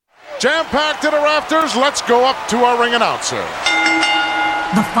Jam-packed to the rafters, let's go up to our ring announcer.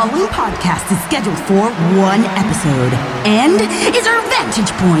 The following podcast is scheduled for one episode and is our Vantage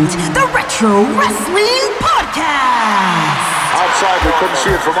Point, the Retro Wrestling Podcast. Outside, we couldn't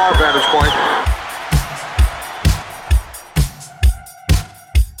see it from our vantage point.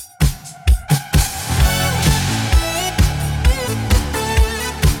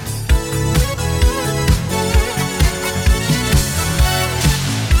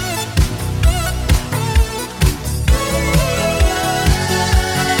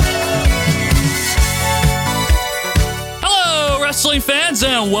 Wrestling fans,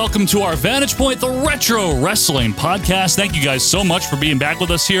 and welcome to our Vantage Point, the Retro Wrestling Podcast. Thank you guys so much for being back with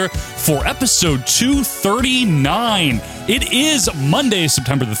us here for episode 239. It is Monday,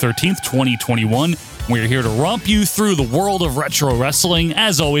 September the 13th, 2021. We're here to romp you through the world of retro wrestling.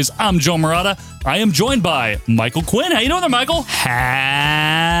 As always, I'm Joe Murata. I am joined by Michael Quinn. How you doing there, Michael?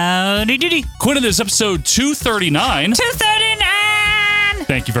 Howdy doody. Quinn, it is episode 239. 239!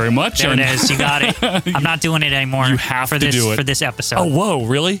 Thank you very much. There it is. You got it. I'm not doing it anymore. You have for to this, do it. For this episode. Oh, whoa,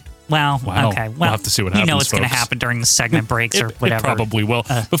 really? Well, wow. Okay. Well, we'll have to see what happens, you know what's going to folks. happen during the segment breaks or whatever. It probably will.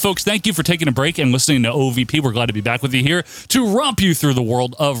 But folks, thank you for taking a break and listening to OVP. We're glad to be back with you here to romp you through the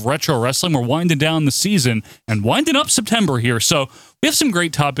world of retro wrestling. We're winding down the season and winding up September here. So we have some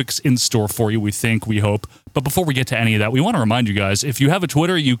great topics in store for you, we think, we hope. But before we get to any of that, we want to remind you guys, if you have a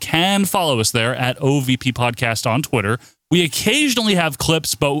Twitter, you can follow us there at OVP Podcast on Twitter. We occasionally have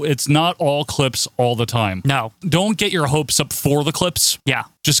clips, but it's not all clips all the time. No. Don't get your hopes up for the clips. Yeah.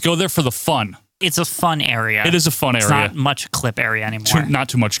 Just go there for the fun. It's a fun area. It is a fun area. It's not much clip area anymore. Not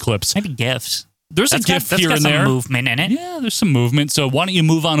too much clips. Maybe GIFs. There's a GIF here and there. That's got some movement in it. Yeah, there's some movement. So why don't you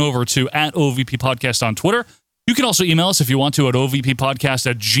move on over to at OVP Podcast on Twitter. You can also email us if you want to at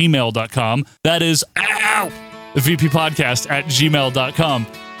ovppodcast@gmail.com. That is vppodcast@gmail.com.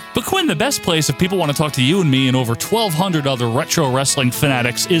 But Quinn, the best place if people want to talk to you and me and over 1,200 other retro wrestling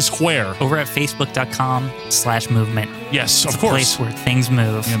fanatics is where? Over at facebook.com/movement. Yes, of It's course. a place where things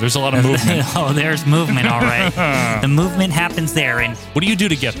move. Yeah, there's a lot of movement. Oh, there's movement, all right. The movement happens there. And what do you do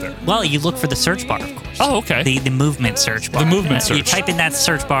to get there? Well, you look for the search bar, of course. Oh, okay. The movement search bar. The movement search. You type in that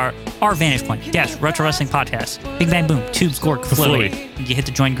search bar, our Vantage Point, Retro Wrestling Podcast, Big Bang Boom, Tubes, Gork, Fluey. You hit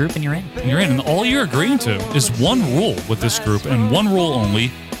the join group and you're in. And you're in. And all you're agreeing to is one rule with this group and one rule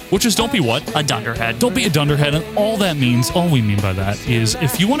only, which is don't be what? A dunderhead. Don't be a dunderhead. And all we mean by that is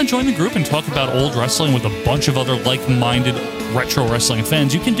if you want to join the group and talk about old wrestling with a bunch of other like-minded retro wrestling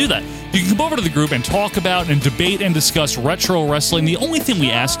fans, you can do that. You can come over to the group and talk about and debate and discuss retro wrestling. The only thing we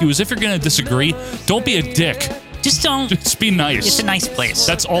ask you is if you're going to disagree, don't be a dick. Just don't. Just be nice. It's a nice place.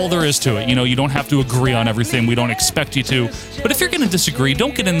 That's all there is to it. You know, you don't have to agree on everything. We don't expect you to. But if you're going to disagree,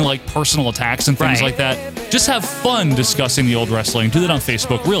 don't get into like personal attacks and things like that. Just have fun discussing the old wrestling. Do that on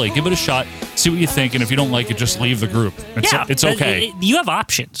Facebook. Really, give it a shot. See what you think. And if you don't like it, just leave the group. It's okay. You have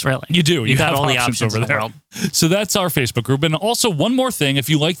options, really. You do. You got have all the options options over in the there. world. So that's our Facebook group. And also one more thing, if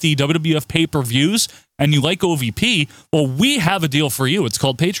you like the WWF pay-per-views and you like OVP, well, we have a deal for you. It's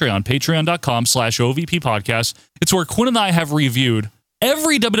called Patreon, patreon.com/OVP podcast. It's where Quinn and I have reviewed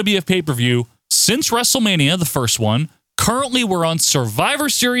every WWF pay-per-view since WrestleMania, the first one. Currently, we're on Survivor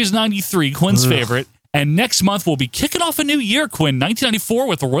Series 93, Quinn's favorite. And next month, we'll be kicking off a new year, Quinn, 1994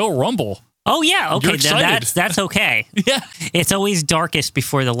 with the Royal Rumble. Oh, yeah. Okay. You're excited. That's okay. Yeah. It's always darkest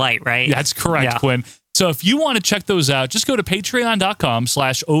before the light, right? That's correct, Quinn. So if you want to check those out, just go to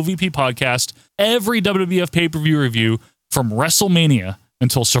patreon.com/OVP podcast. Every WWF pay-per-view review from WrestleMania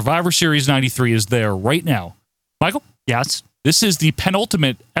until Survivor Series 93 is there right now. Michael? Yes. This is the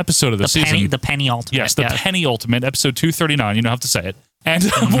penultimate episode of the season. The penny ultimate. Yes, the penny ultimate, episode 239. You don't have to say it. And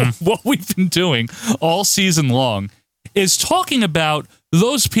what we've been doing all season long is talking about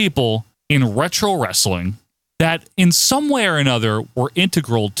those people in retro wrestling that in some way or another were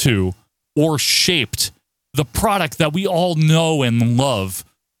integral to or shaped the product that we all know and love.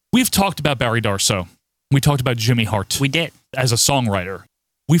 We've talked about Barry Darsow. We talked about Jimmy Hart. We did. As a songwriter.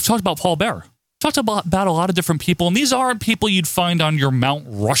 We've talked about Paul Bearer. Talked about a lot of different people, and these aren't people you'd find on your Mount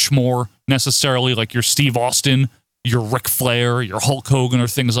Rushmore necessarily, like your Steve Austin, your Ric Flair, your Hulk Hogan, or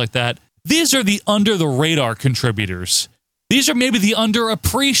things like that. These are the under-the-radar contributors. These are maybe the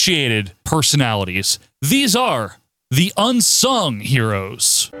underappreciated personalities. These are the unsung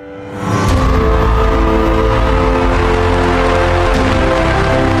heroes.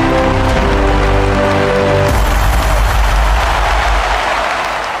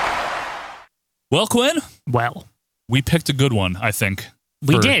 Well, Quinn? Well. We picked a good one, I think.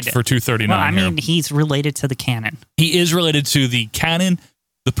 We did. For 239 Well, I mean, here. he's related to the canon. He is related to the canon.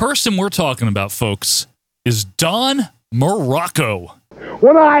 The person we're talking about, folks, is Don Morocco.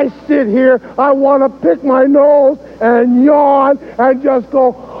 When I sit here, I want to pick my nose and yawn and just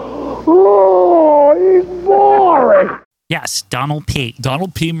go, oh, he's boring. Yes, Donald P.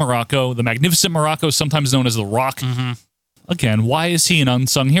 Donald P. Morocco, the Magnificent Morocco, sometimes known as The Rock. Again, why is he an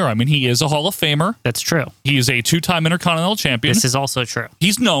unsung hero? I mean, he is a Hall of Famer. That's true. He is a 2-time Intercontinental Champion. This is also true.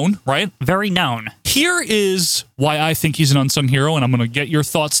 He's known, right? Very known. Here is why I think he's an unsung hero, and I'm going to get your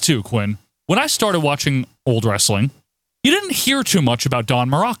thoughts too, Quinn. When I started watching old wrestling, you didn't hear too much about Don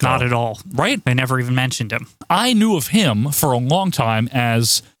Morocco. Not at all. Right? They never even mentioned him. I knew of him for a long time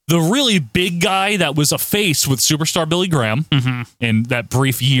as the really big guy that was a face with Superstar Billy Graham in that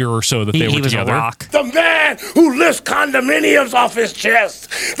brief year or so that they were he was together. A rock. The man who lifts condominiums off his chest.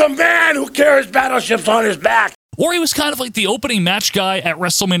 The man who carries battleships on his back. Or he was kind of like the opening match guy at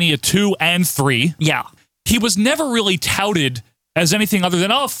WrestleMania 2 and 3. Yeah. He was never really touted as anything other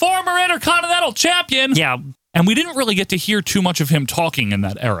than, former Intercontinental Champion. Yeah. And we didn't really get to hear too much of him talking in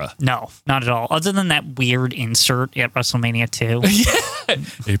that era. No, not at all. Other than that weird insert at WrestleMania 2. Yeah.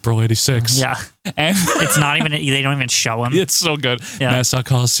 April 86. Yeah. And it's not even, they don't even show him. It's so good. Yeah. Nassau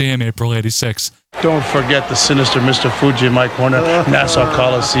Coliseum, April 86. Don't forget the sinister Mr. Fuji in my corner, Nassau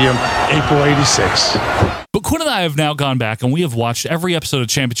Coliseum, April 86. But Quinn and I have now gone back and we have watched every episode of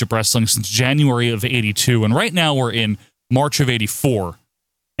Championship Wrestling since January of 82. And right now we're in March of 84.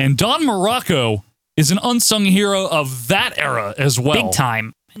 And Don Morocco is an unsung hero of that era as well. Big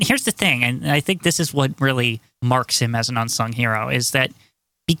time. And here's the thing, and I think this is what really marks him as an unsung hero, is that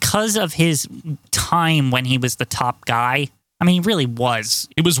because of his time when he was the top guy, I mean, he really was.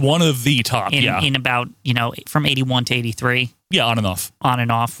 He was one of the top, in about, from 81 to 83. Yeah, on and off. On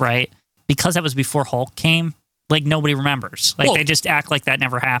and off, right? Because that was before Hulk came, like, nobody remembers. Like, they just act like that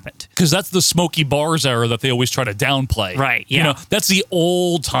never happened. Because that's the Smokey Bars era that they always try to downplay. Right, yeah. That's the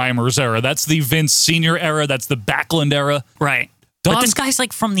old-timers era. That's the Vince Sr. era. That's the Backlund era. Right. But this guy's,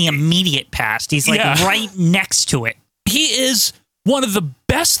 like, from the immediate past. He's, like, right next to it. He is one of the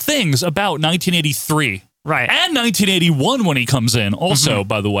best things about 1983. Right. And 1981 when he comes in, also,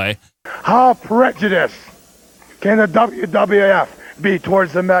 by the way. How prejudiced can the WWF be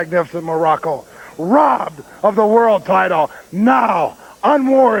towards the Magnificent Morocco? Robbed of the world title, now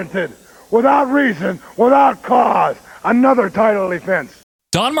unwarranted, without reason, without cause, another title defense.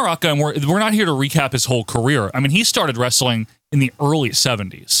 Don Morocco, and we're not here to recap his whole career. I mean, he started wrestling in the early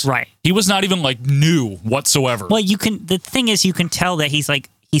 70s. Right. He was not even, like, new whatsoever. Well, the thing is, you can tell that he's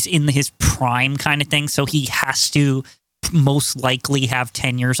in his prime kind of thing, so he has to most likely have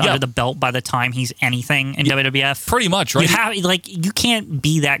 10 years under the belt by the time he's anything in WWF. Pretty much, right? You can't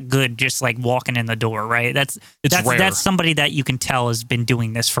be that good just like walking in the door, right? That's rare. That's somebody that you can tell has been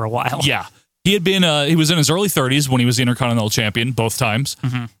doing this for a while. Yeah. He had been, he was in his early 30s when he was the Intercontinental Champion both times.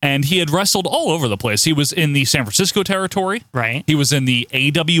 And he had wrestled all over the place. He was in the San Francisco territory. Right. He was in the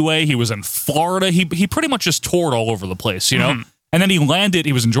AWA. He was in Florida. He pretty much just toured all over the place, you know? And then he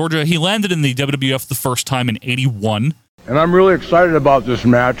was in Georgia. He landed in the WWF the first time in 81. And I'm really excited about this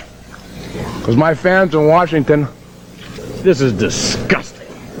match because my fans in Washington, this is disgusting.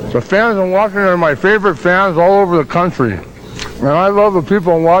 The fans in Washington are my favorite fans all over the country. And I love the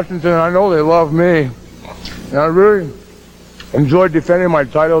people in Washington. I know they love me. And I really enjoyed defending my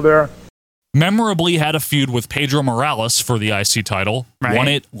title there. Memorably had a feud with Pedro Morales for the IC title. Right. Won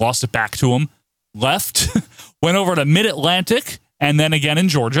it, lost it back to him, left, went over to Mid-Atlantic, and then again in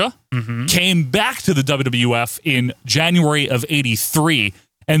Georgia, came back to the WWF in January of 83.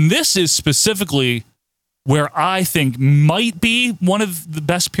 And this is specifically where I think might be one of the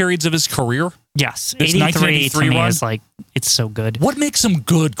best periods of his career. Yes. This 83 to me run is like, it's so good. What makes him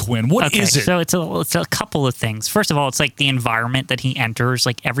good, Quinn? What is it? So it's a couple of things. First of all, it's like the environment that he enters.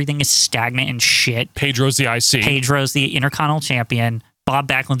 Like everything is stagnant and shit. Pedro's the IC. Pedro's the Intercontinental Champion. Bob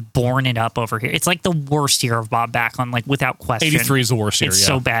Backlund boring it up over here. It's like the worst year of Bob Backlund, like without question. 83 is the worst year, It's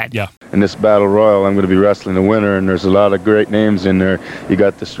so bad. Yeah. In this Battle Royal, I'm going to be wrestling the winner, and there's a lot of great names in there. You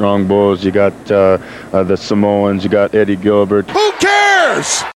got the Strong Bulls, you got the Samoans, you got Eddie Gilbert. Who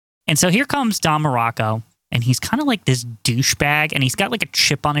cares? And so here comes Don Morocco, and he's kind of like this douchebag, and he's got like a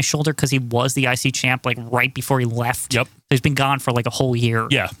chip on his shoulder because he was the IC champ like right before he left. Yep. So he's been gone for like a whole year.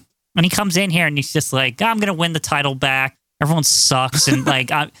 Yeah. And he comes in here and he's just like, I'm going to win the title back. Everyone sucks. And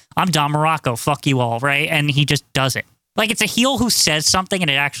like, I'm Don Morocco. Fuck you all. Right. And he just does it. Like it's a heel who says something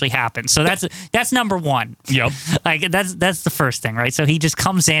and it actually happens. So that's number one. Yep. Like that's the first thing. Right. So he just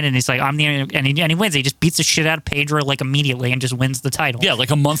comes in and he's like, and he wins. He just beats the shit out of Pedro like immediately and just wins the title. Yeah.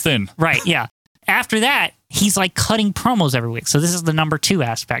 Like a month in. Right. Yeah. After that, he's like cutting promos every week. So this is the number two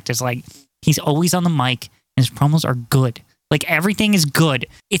aspect is like, he's always on the mic and his promos are good. Like everything is good.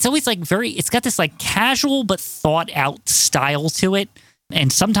 It's always like it's got this like casual but thought out style to it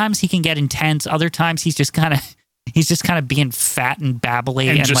And sometimes he can get intense. Other times he's just kind of being fat and babbly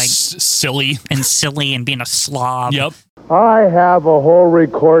And and just like silly. and being a slob. Yep. I have a whole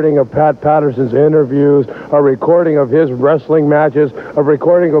recording of Pat Patterson's interviews, a recording of his wrestling matches, a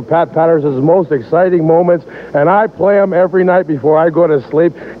recording of Pat Patterson's most exciting moments, and I play them every night before I go to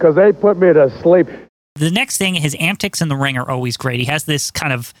sleep because they put me to sleep. The next thing, his antics in the ring are always great. He has this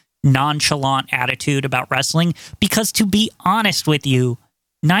kind of nonchalant attitude about wrestling because, to be honest with you,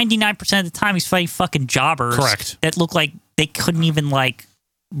 99% of the time he's fighting fucking jobbers. Correct. That look like they couldn't even like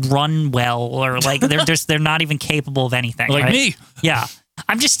run well, or like they're not even capable of anything. Like right? me. Yeah.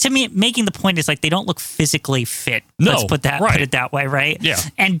 I'm just, to me, making the point is like they don't look physically fit. No, Let's put it that way, right? Yeah.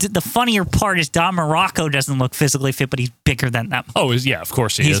 And the funnier part is Don Morocco doesn't look physically fit, but he's bigger than them. Oh, yeah, of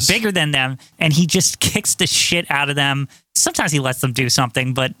course he is. He's bigger than them, and he just kicks the shit out of them. Sometimes he lets them do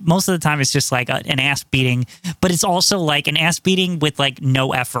something, but most of the time it's just like an ass beating. But it's also like an ass beating with like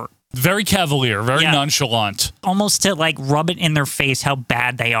no effort. Very cavalier, very nonchalant. Almost to like rub it in their face how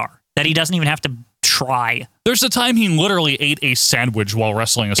bad they are. That he doesn't even have to try. There's a time he literally ate a sandwich while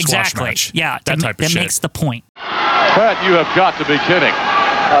wrestling a squash match. Yeah, that type of shit. That makes the point. Pat, you have got to be kidding.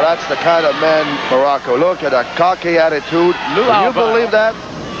 Now that's the kind of man, Morocco. Look at that cocky attitude. Can you believe that?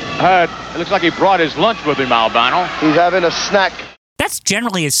 It looks like he brought his lunch with him, Albano. He's having a snack. That's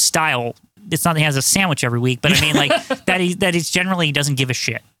generally his style. It's not that he has a sandwich every week, but I mean, like that he's generally he doesn't give a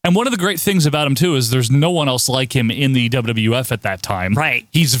shit. And one of the great things about him, too, is there's no one else like him in the WWF at that time. Right.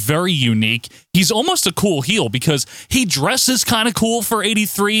 He's very unique. He's almost a cool heel because he dresses kind of cool for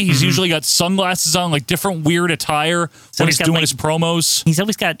 83. He's usually got sunglasses on, like different weird attire when he's doing his promos. He's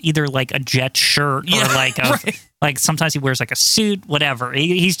always got either like a Jet shirt or like a... Right. Like sometimes he wears like a suit, whatever.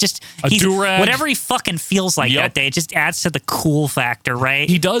 He's do-rag. Whatever he fucking feels like that day. It just adds to the cool factor, right?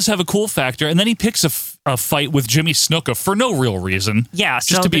 He does have a cool factor, and then he picks a fight with Jimmy Snuka for no real reason. Yeah,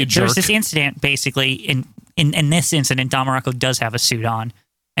 just to be a jerk. There's this incident basically in this incident, Don Morocco does have a suit on,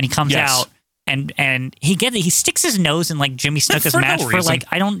 and he comes out. And he sticks his nose in like Jimmy Snuka's match for like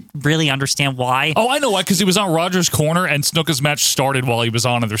I don't really understand why. Oh, I know why, because he was on Rogers' corner and Snuka's match started while he was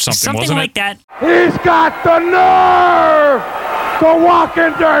on it or something wasn't like it? that. He's got the nerve to walk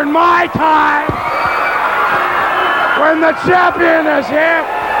in during my time when the champion is here.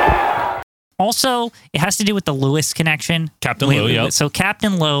 Also, it has to do with the Lewis connection. Captain Lou, yep. So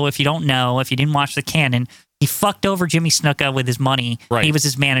Captain Lou, if you don't know, if you didn't watch the canon, he fucked over Jimmy Snuka with his money. Right. He was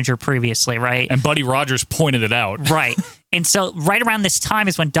his manager previously, right? And Buddy Rogers pointed it out. Right. And so right around this time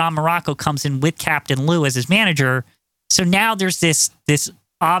is when Don Morocco comes in with Captain Lou as his manager. So now there's this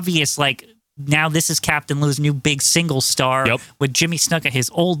obvious, like, now this is Captain Lou's new big single star with Jimmy Snuka,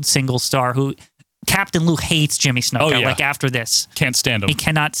 his old single star, who Captain Lou hates Jimmy Snuka, like after this. Can't stand him. He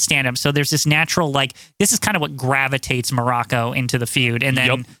cannot stand him. So there's this natural, like, this is kind of what gravitates Morocco into the feud. And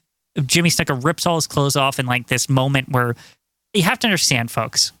then Jimmy Snuka rips all his clothes off in like this moment where you have to understand,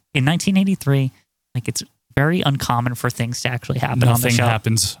 folks, in 1983, like it's very uncommon for things to actually happen on the show. Nothing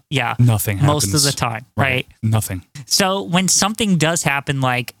happens. Yeah. Nothing happens. Most of the time, right? Nothing. So when something does happen,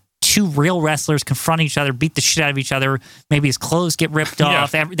 like two real wrestlers confront each other, beat the shit out of each other, maybe his clothes get ripped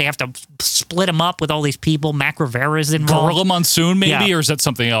off, they have to split him up with all these people. Mac Rivera's involved. Gorilla Monsoon, maybe? Or is that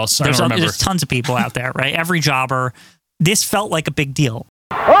something else? I don't remember. There's tons of people out there, right? Every jobber. This felt like a big deal.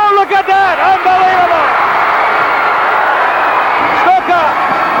 Oh, look at that! Unbelievable! Snuka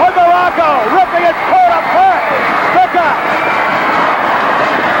with Morocco ripping his coat apart.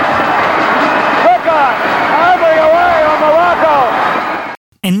 Snuka hammering away on Morocco.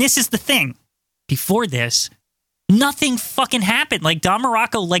 And this is the thing. Before this, nothing fucking happened. Like Don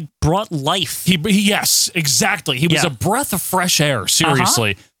Morocco, like brought life. Yes, exactly. He was a breath of fresh air.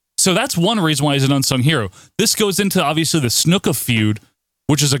 Seriously. So that's one reason why he's an unsung hero. This goes into obviously the Snuka feud,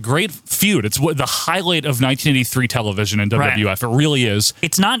 which is a great feud. It's the highlight of 1983 television in WWF. Right. It really is.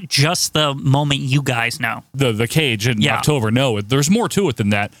 It's not just the moment you guys know. The cage in October. No, there's more to it than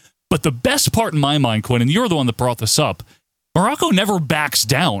that. But the best part in my mind, Quinn, and you're the one that brought this up, Morocco never backs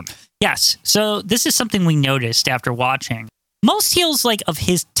down. Yes. So this is something we noticed after watching. Most heels like of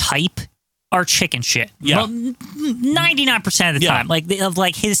his type are chicken shit. Yeah. 99% of the time. Like of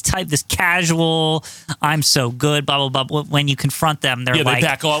like his type, this casual, I'm so good, blah, blah, blah. When you confront them, they're like, they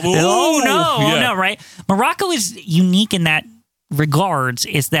back off. Oh no, right? Morocco is unique in that regards,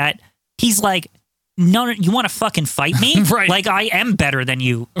 is that he's like, no, you want to fucking fight me? Right. Like, I am better than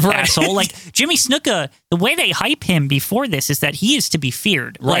you, asshole. Like, Jimmy Snuka, the way they hype him before this is that he is to be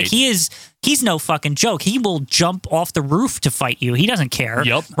feared. Right. Like, he is he's no fucking joke. He will jump off the roof to fight you. He doesn't care.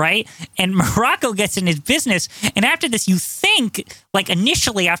 Yep. Right? And Morocco gets in his business. And after this, you think, like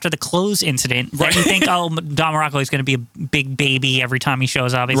initially after the clothes incident, that you think, oh, Don Morocco is going to be a big baby every time he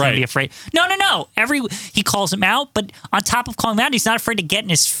shows up. He's going to be afraid. No. He calls him out, but on top of calling him out, he's not afraid to get in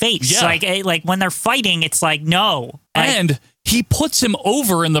his face. Yeah. Like when they're fighting, it's like, no. And he puts him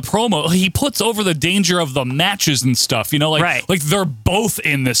over in the promo. He puts over the danger of the matches and stuff. You know, like they're both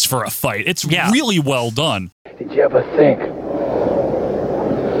in this for a fight. It's really well done. Did you ever think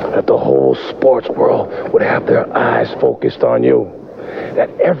that the whole sports world would have their eyes focused on you? That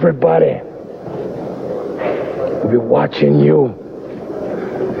everybody would be watching you?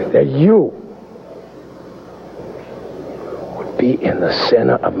 That you would be in the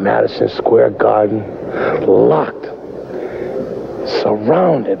center of Madison Square Garden, locked,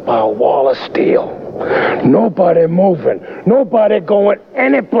 surrounded by a wall of steel. Nobody moving. Nobody going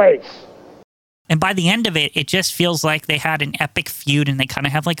anyplace. And by the end of it, it just feels like they had an epic feud and they kind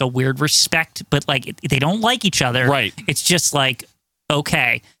of have like a weird respect, but like they don't like each other. Right. It's just like,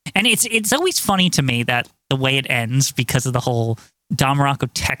 okay. And it's always funny to me that the way it ends because of the whole Don Morocco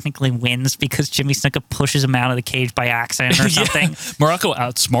technically wins because Jimmy Snuka pushes him out of the cage by accident or something. Morocco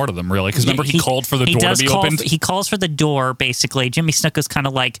outsmarted them, really, because remember he called for the door to be opened? He calls for the door, basically. Jimmy Snuka's kind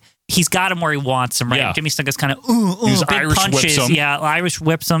of like, he's got him where he wants him, right? Yeah. Jimmy Snuka's kind of, big Irish punches. whips him. Yeah, Irish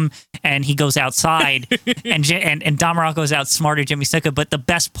whips him, and he goes outside. and Don Morocco's outsmarted Jimmy Snuka. But the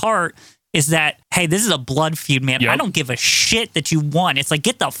best part is that, hey, this is a blood feud, man. Yep. I don't give a shit that you won. It's like,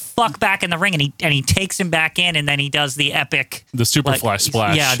 get the fuck back in the ring. And he takes him back in, and then he does the epic... The Superfly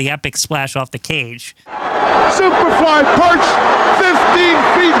splash. Yeah, the epic splash off the cage. Superfly punch, 15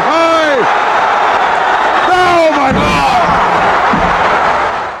 feet high. Oh, my God.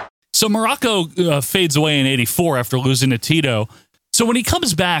 So Morocco fades away in 84 after losing to Tito. So when he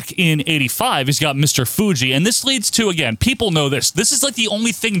comes back in 85, he's got Mr. Fuji. And this leads to, again, people know this. This is like the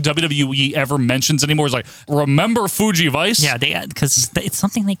only thing WWE ever mentions anymore is like, remember Fuji Vice? Yeah, because it's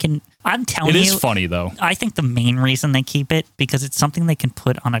something they can... I'm telling you... It is funny, though. I think the main reason they keep it, because it's something they can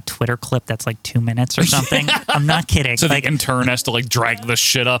put on a Twitter clip that's like 2 minutes or something. I'm not kidding. So like, the intern has to like drag this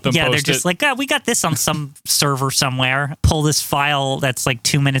shit up and post it. Yeah, they're just like, we got this on some server somewhere. Pull this file that's like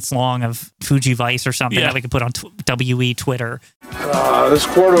 2 minutes long of Fuji Vice or something that we can put on WE Twitter. This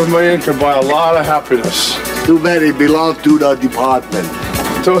 $250,000 can buy a lot of happiness. Too bad it belongs to the department.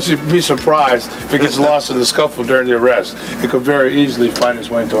 Don't you be surprised if it gets lost in the scuffle during the arrest. It could very easily find its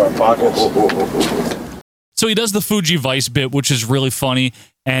way into our pockets. So he does the Fuji Vice bit, which is really funny.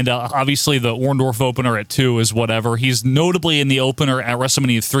 And obviously the Orndorff opener at 2 is whatever. He's notably in the opener at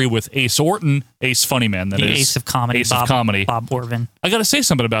WrestleMania 3 with Ace Orton. Ace Funny Man, that is. The Ace of Comedy. Ace of Comedy. Bob Orvin. I got to say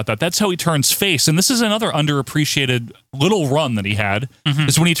something about that. That's how he turns face. And this is another underappreciated little run that he had.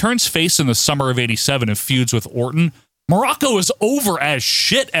 Is when he turns face in the summer of 87 and feuds with Orton. Morocco is over as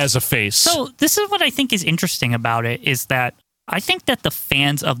shit as a face. So this is what I think is interesting about it, is that I think that the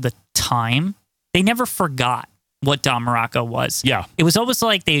fans of the time, they never forgot what Don Morocco was. Yeah. It was almost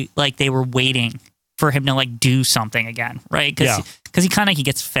like they were waiting for him to like do something again, right? Because he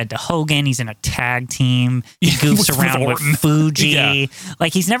gets fed to Hogan. He's in a tag team. He goofs around with Fuji. Yeah.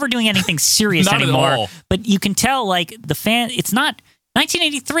 Like he's never doing anything serious Not anymore. at all. But you can tell like the fan, it's not...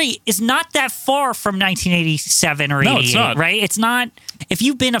 1983 is not that far from 1987 or 88, it's not. right? It's not. If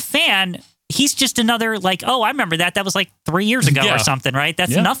you've been a fan, he's just another like, oh, I remember that. That was like 3 years ago or something, right?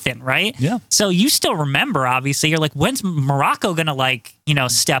 That's nothing, right? Yeah. So you still remember, obviously. You're like, when's Morocco gonna like,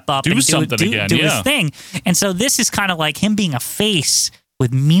 step up and do his thing? And so this is kind of like him being a face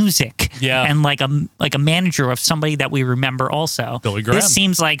with music, and like a manager of somebody that we remember also. Billy Graham. This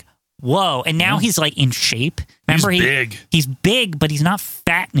seems like. Whoa. And now he's like in shape. Remember, he's big. He's big, but he's not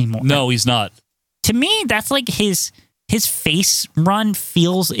fat anymore. No, he's not. To me, that's like his face run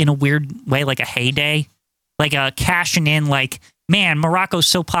feels in a weird way like a heyday. Like a cashing in, like, man, Morocco's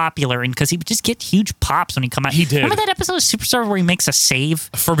so popular. And because he would just get huge pops when he come out. He did. Remember that episode of Superstar where he makes a save?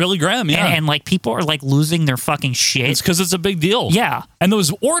 For Billy Graham, yeah. And like people are like losing their fucking shit. It's because it's a big deal. Yeah. And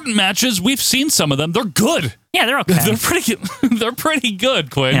those Orton matches, we've seen some of them. They're good. Yeah, they're okay. They're pretty good. They're pretty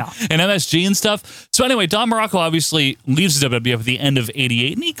good, Quinn. Yeah. And MSG and stuff. So anyway, Don Morocco obviously leaves the WWF at the end of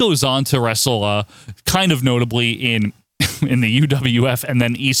 88, and he goes on to wrestle kind of notably in the UWF and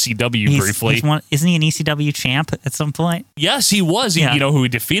then ECW briefly. Isn't he an ECW champ at some point? Yes, he was. You know who he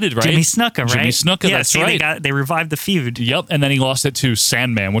defeated, right? Jimmy Snuka, right? Jimmy Snuka, that's right. They revived the feud. Yep, and then he lost it to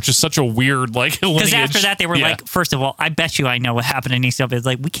Sandman, which is such a weird lineage. Because after that, they were like, first of all, I bet you I know what happened in ECW. It's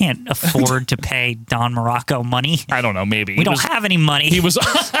like, we can't afford to pay Don Morocco money. I don't know, maybe. We don't have any money. He was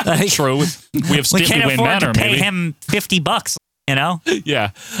true. We have we can't Wayne afford Manor, to pay maybe. him $50. You know?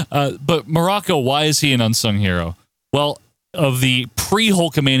 Yeah. But Morocco, why is he an unsung hero? Well, of the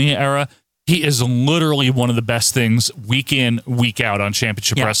pre-Hulkamania era, he is literally one of the best things week in, week out on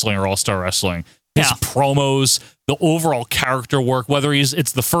Championship Wrestling or All-Star Wrestling. His promos, the overall character work, whether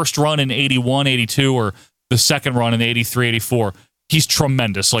it's the first run in 81, 82, or the second run in 83, 84, he's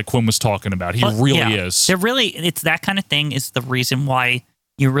tremendous, like Quinn was talking about. He really is. It's that kind of thing is the reason why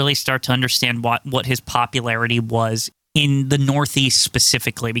you really start to understand what his popularity was in the Northeast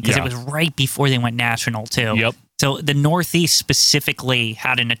specifically, because it was right before they went national, too. Yep. So the Northeast specifically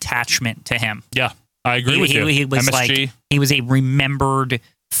had an attachment to him. Yeah, I agree with you. He was MSG. he was a remembered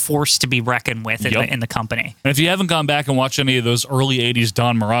force to be reckoned with in the company. And if you haven't gone back and watched any of those early 80s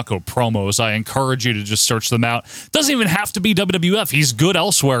Don Morocco promos, I encourage you to just search them out. Doesn't even have to be WWF. He's good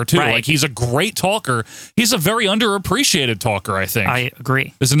elsewhere, too. Right. Like, he's a great talker. He's a very underappreciated talker, I think. I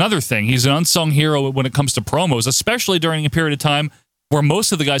agree. There's another thing. He's an unsung hero when it comes to promos, especially during a period of time where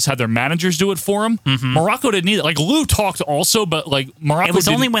most of the guys had their managers do it for him. Mm-hmm. Morocco didn't need it. Like, Lou talked also, but, like, Morocco It was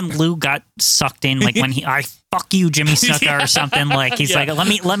only when Lou got sucked in, like when I fuck you, Jimmy Snuka or something. Like he's like,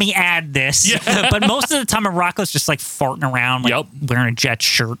 let me add this. Yeah. But most of the time, Morocco's just like farting around, like wearing a Jet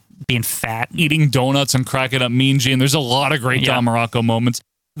shirt, being fat, eating donuts and cracking up Mean Gene. There's a lot of great Don Morocco moments.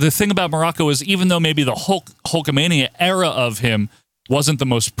 The thing about Morocco is, even though maybe the Hulkamania era of him wasn't the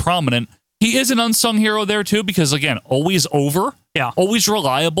most prominent, he is an unsung hero there too, because again, always over, always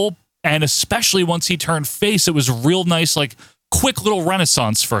reliable, and especially once he turned face, it was real nice, like quick little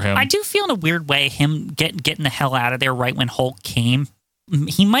renaissance for him. I do feel in a weird way him getting the hell out of there right when Hulk came.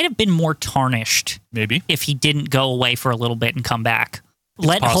 He might have been more tarnished, maybe, if he didn't go away for a little bit and come back.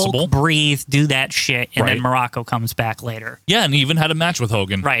 Let Hulk breathe, do that shit, and then Morocco comes back later. Yeah, and he even had a match with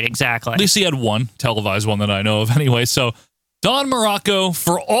Hogan. Right, exactly. At least he had one, televised one that I know of anyway. So, Don Morocco,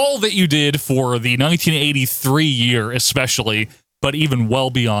 for all that you did for the 1983 year especially, but even well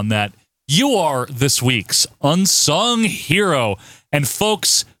beyond that, you are this week's unsung hero. And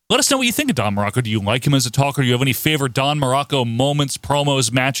folks, let us know what you think of Don Morocco. Do you like him as a talker? Do you have any favorite Don Morocco moments,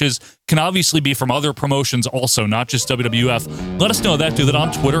 promos, matches? Can obviously be from other promotions also, not just WWF. Let us know that. Do that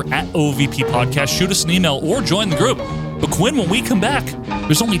on Twitter at OVP Podcast. Shoot us an email or join the group. But Quinn, when we come back,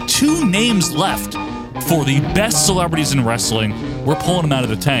 there's only 2 names left for the best celebrities in wrestling. We're pulling them out of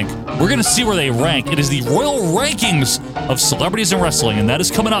the tank. We're going to see where they rank. It is the Royal Rankings of Celebrities in Wrestling, and that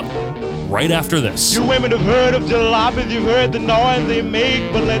is coming up right after this. You women have heard of jalopies, you've heard the noise they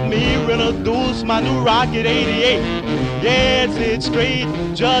make, but let me introduce my new Rocket 88. Yes, it's straight,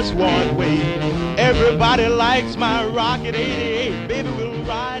 just one way. Everybody likes my Rocket 88. Baby, we'll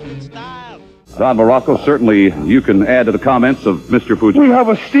ride in style. Don Morocco, certainly you can add to the comments of Mr. Fuji. We have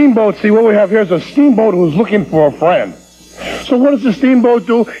a steamboat. See, what we have here is a steamboat who's looking for a friend. So what does the steamboat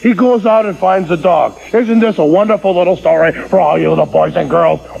do? He goes out and finds a dog. Isn't this a wonderful little story for all you little boys and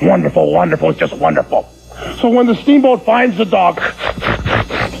girls? Wonderful, wonderful, just wonderful. So when the steamboat finds the dog's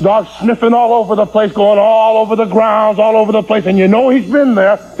sniffing all over the place, going all over the grounds, all over the place, and you know he's been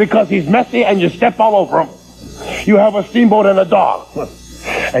there because he's messy and you step all over him. You have a steamboat and a dog.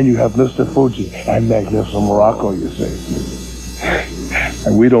 And you have Mr. Fuji and Magnificent Morocco, you see.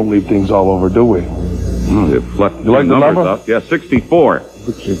 And we don't leave things all over, do we? You like the number? Up. Yeah, 64.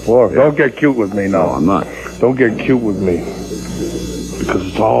 64. Yeah. Don't get cute with me now. No, I'm not. Don't get cute with me. Because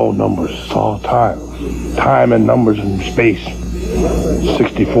it's all numbers. It's all time. Time and numbers and space.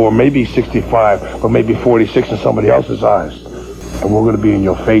 64, maybe 65, but maybe 46 in somebody else's eyes. And we're going to be in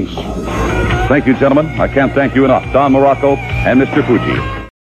your face. Thank you, gentlemen. I can't thank you enough. Don Morocco and Mr. Fuji.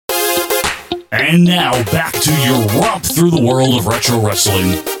 And now, back to your romp through the world of retro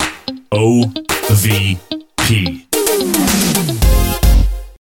wrestling. OVP.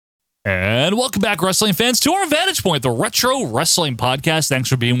 And welcome back, wrestling fans, to our Vantage Point, the Retro Wrestling Podcast. Thanks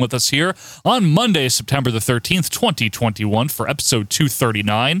for being with us here on Monday, September the 13th, 2021 for episode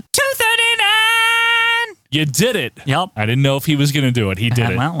 239. 239! You did it. Yep. I didn't know if he was going to do it. He did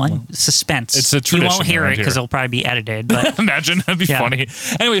it. Well, suspense. It's a tradition. You won't hear around it because it'll probably be edited. But imagine. That'd be funny.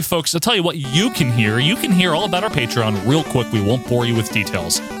 Anyway, folks, I'll tell you what you can hear. You can hear all about our Patreon real quick. We won't bore you with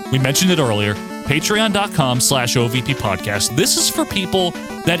details. We mentioned it earlier. Patreon.com/OVP Podcast. This is for people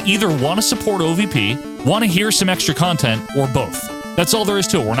that either want to support OVP, want to hear some extra content, or both. That's all there is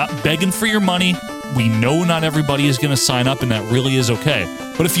to it. We're not begging for your money. We know not everybody is going to sign up, and that really is okay.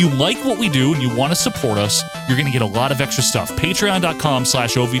 But if you like what we do and you want to support us, you're going to get a lot of extra stuff.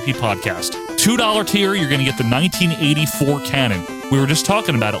 Patreon.com/OVP Podcast. $2 tier, you're going to get the 1984 canon. We were just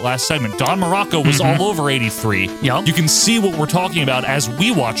talking about it last segment. Don Morocco was all over 83. Yep. You can see what we're talking about as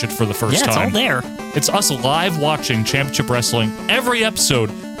we watch it for the first time. Yeah, it's all there. It's us live watching Championship Wrestling every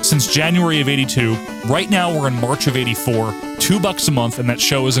episode since January of 82. Right now, we're in March of 84. $2 a month, and that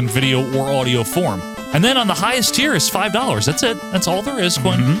show is in video or audio form. And then on the highest tier is $5. That's it. That's all there is.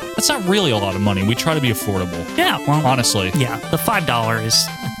 That's not really a lot of money. We try to be affordable. Yeah, well, honestly. Yeah, the $5 is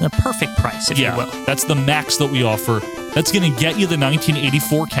the perfect price, if you will. That's the max that we offer. That's going to get you the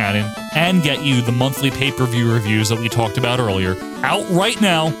 1984 canon and get you the monthly pay-per-view reviews that we talked about earlier. Out right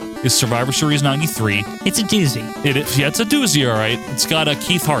now is Survivor Series 93. It's a doozy. Yeah, it's a doozy, all right. It's got a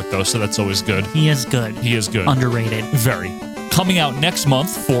Keith Hart, though, so that's always good. He is good. He is good. Underrated. Very. Coming out next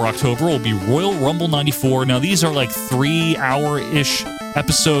month for October will be Royal Rumble 94. Now, these are like 3-hour-ish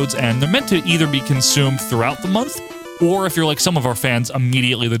episodes, and they're meant to either be consumed throughout the month, or if you're like some of our fans,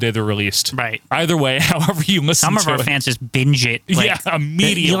 immediately the day they're released. Right. Either way, however you listen to it. Some of our fans just binge it. Like,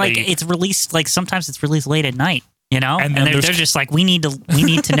 immediately. It's released, like sometimes it's released late at night, you know? And they're just like, we need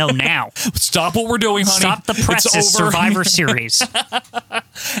to know now. Stop what we're doing, honey. Stop the press Survivor Series.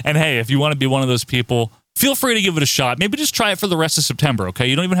 And hey, if you want to be one of those people, feel free to give it a shot. Maybe just try it for the rest of September, okay?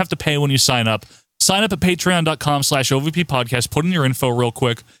 You don't even have to pay when you sign up. Sign up at patreon.com/OVP podcast. Put in your info real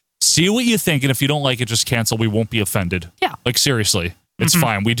quick. See what you think, and if you don't like it, just cancel. We won't be offended. Yeah. Like, seriously. It's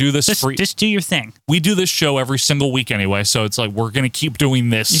fine. We do this free. Just do your thing. We do this show every single week anyway, so it's like we're going to keep doing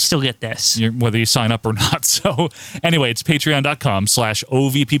this. You still get this. Whether you sign up or not. So, anyway, it's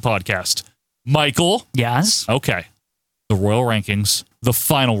patreon.com/OVP podcast. Michael? Yes? Okay. The Royal Rankings, the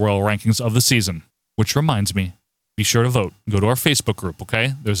final Royal Rankings of the season, which reminds me, be sure to vote. Go to our Facebook group,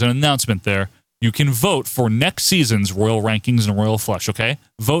 okay? There's an announcement there. You can vote for next season's Royal Rankings and Royal Flush, okay?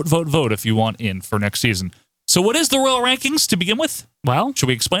 Vote, vote, vote if you want in for next season. So what is the Royal Rankings to begin with? Well, should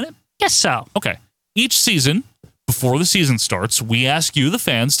we explain it? Yes, so. Okay. Each season, before the season starts, we ask you, the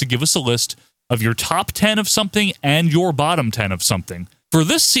fans, to give us a list of your top 10 of something and your bottom 10 of something. For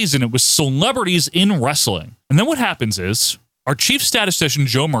this season, it was celebrities in wrestling. And then what happens is, our chief statistician,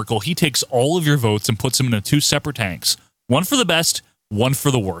 Joe Merkel, he takes all of your votes and puts them into 2 separate tanks. One for the best, one for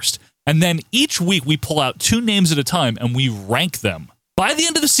the worst. And then each week we pull out 2 names at a time and we rank them. By the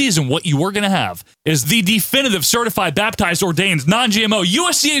end of the season, what you are going to have is the definitive certified, baptized, ordained, non-GMO,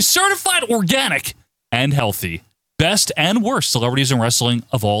 USDA certified, organic, and healthy best and worst celebrities in wrestling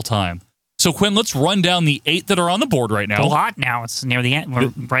of all time. So, Quinn, let's run down the 8 that are on the board right now. A lot now. It's near the end.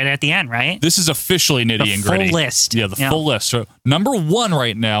 We're right at the end, right? This is officially nitty and gritty. The full list. Yeah, the full list. So, number 1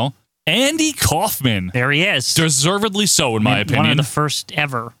 right now, Andy Kaufman. There he is. Deservedly so, in my opinion. One of the first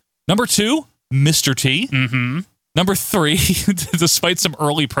ever. Number 2, Mr. T. Mm-hmm. Number 3, despite some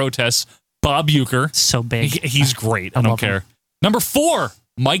early protests, Bob Uecker. So big. He's great. I don't care. Him. Number 4,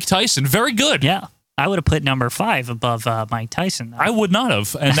 Mike Tyson. Very good. Yeah. I would have put number 5 above Mike Tyson, though. I would not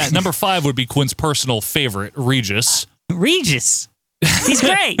have. And that number 5 would be Quinn's personal favorite, Regis. Regis. He's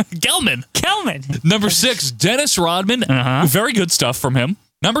great. Gelman. Number 6, Dennis Rodman. Very good stuff from him.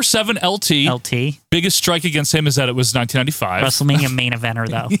 Number 7, LT. Biggest strike against him is that it was 1995. WrestleMania main eventer,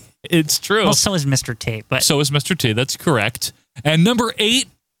 though. It's true. Well, so is Mr. T. But so is Mr. T. That's correct. And number 8,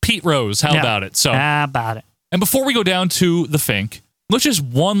 Pete Rose. How about it? How about it? And before we go down to the Fink, let's just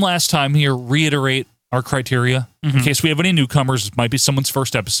one last time here reiterate our criteria in case we have any newcomers. It might be someone's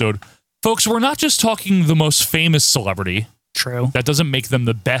first episode. Folks, we're not just talking the most famous celebrity. True. That doesn't make them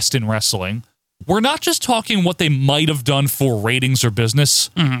the best in wrestling. We're not just talking what they might have done for ratings or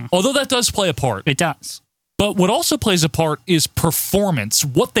business, although that does play a part. It does. But what also plays a part is performance,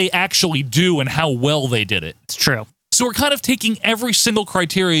 what they actually do and how well they did it. It's true. So we're kind of taking every single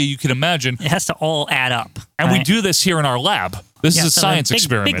criteria you can imagine. It has to all add up. And we do this here in our lab. This is a science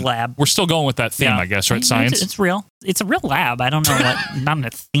experiment. Big lab. We're still going with that theme, I guess, right? Science? It's real. It's a real lab. I don't know what, not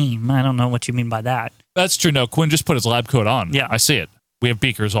a theme. I don't know what you mean by that. That's true. No, Quinn just put his lab coat on. Yeah. I see it. We have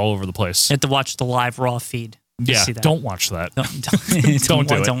beakers all over the place. You have to watch the live Raw feed. Yeah, see that. Don't watch that. Don't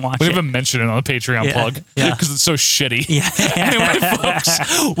do it. Don't watch we it. haven't mentioned it on the Patreon plug because it's so shitty. Yeah. Anyway,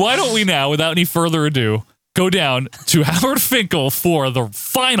 folks, why don't we now, without any further ado, go down to Howard Finkel for the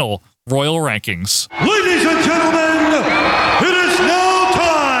final Royal Rankings. Ladies and gentlemen, it is now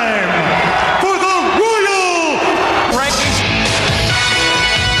time for the Royal Rankings.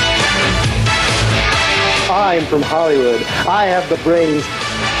 I'm from Hollywood. I have the brains.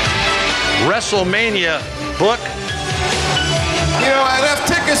 WrestleMania book. You know, I left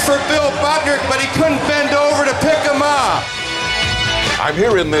tickets for Bill Budnick, but he couldn't bend over to pick them up. I'm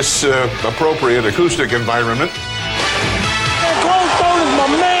here in this appropriate acoustic environment. Goldstone is my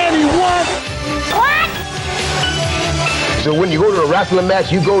man, he won. What? So when you go to a wrestling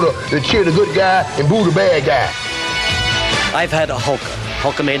match, you go to cheer the good guy and boo the bad guy. I've had a Hulka.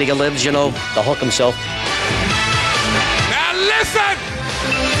 Hulkamania lives, you know, the Hulk himself. Now listen!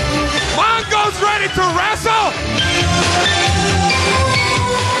 Mongo's ready to wrestle!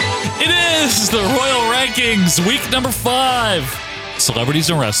 It is the Royal Rankings, week number 5.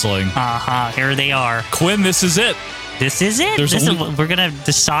 Celebrities in wrestling. Here they are. Quinn, this is it. This is it. We're going to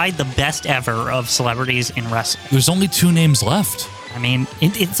decide the best ever of celebrities in wrestling. There's only 2 names left. I mean,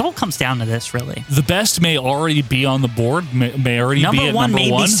 it all comes down to this, really. The best may already be on the board, may already number be at one number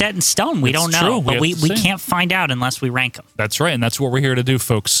may 1. be set in stone. We don't know, but we can't find out unless we rank them. That's right, and that's what we're here to do,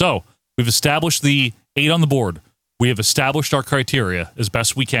 folks. So we've established the 8 on the board. We have established our criteria as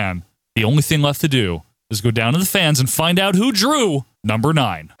best we can. The only thing left to do is go down to the fans and find out who drew number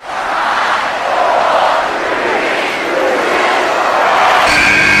 9.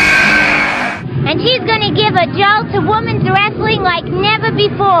 And she's gonna give a jolt to women's wrestling like never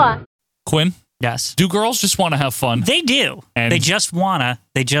before. Quinn? Yes. Do girls just want to have fun? They do. And they just wanna.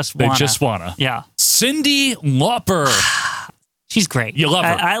 They just wanna. Yeah. Cyndi Lauper. She's great. You love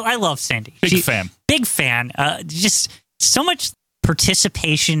her. I love Cyndi. Big fan. Big fan. Just so much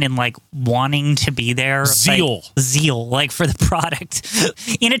participation and like wanting to be there. Zeal like for the product.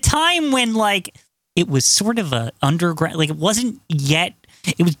 In a time when like it was sort of a underground, like it wasn't yet.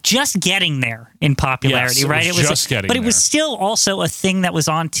 It was just getting there in popularity, yes, right? It was just getting but there. It was still also a thing that was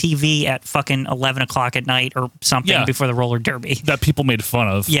on TV at fucking 11 o'clock at night or something before the roller derby. That people made fun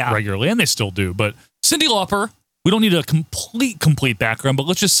of regularly, and they still do. But Cyndi Lauper, we don't need a complete background, but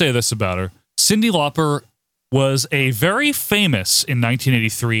let's just say this about her. Cyndi Lauper was a very famous in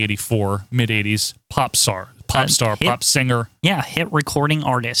 1983-84, mid-80s pop star, pop singer. Yeah, hit recording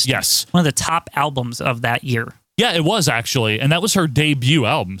artist. Yes. One of the top albums of that year. Yeah, it was actually. And that was her debut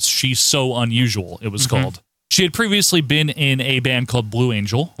album. She's So Unusual, it was called. She had previously been in a band called Blue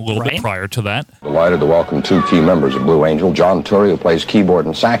Angel a little bit prior to that. Delighted to welcome 2 key members of Blue Angel, John Turry, who plays keyboard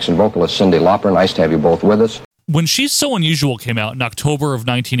and sax, and vocalist Cyndi Lauper. Nice to have you both with us. When She's So Unusual came out in October of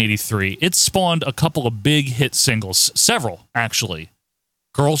 1983, it spawned a couple of big hit singles. Several, actually.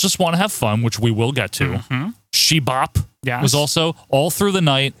 Girls Just Want to Have Fun, which we will get to. She Bop was also All Through the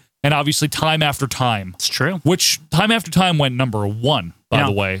Night. And obviously, Time After Time. It's true. Which Time After Time went number 1, by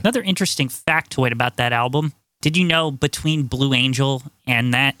the way. Another interesting factoid about that album. Did you know between Blue Angel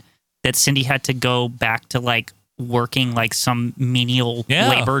and that Cyndi had to go back to like working like some menial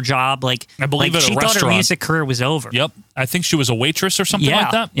labor job? Like I believe at a she restaurant. thought her music career was over. Yep. I think she was a waitress or something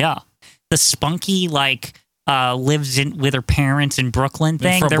like that. Yeah. The spunky lives in with her parents in Brooklyn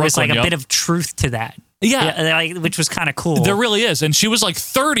thing. There was like a bit of truth to that. Yeah, which was kind of cool. There really is. And she was like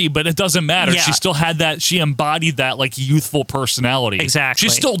 30, but it doesn't matter. Yeah. She still had that, she embodied that like youthful personality. Exactly.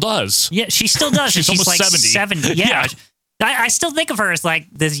 She still does. Yeah, she still does. She's almost like 70. Yeah. I still think of her as like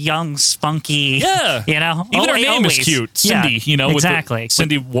this young, spunky, you know? Even her name is cute. Cyndi, you know? Exactly.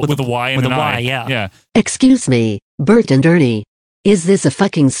 Cyndi with a Y and with an a Y, I. yeah. Excuse me, Bert and Ernie. Is this a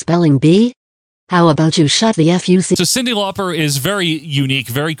fucking spelling bee? How about you shut the F-U-C? So Cyndi Lauper is very unique,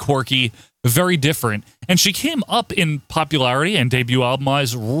 very quirky, very different. And she came up in popularity and debut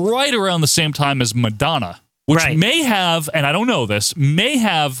album-wise right around the same time as Madonna, which may have, and I don't know this, may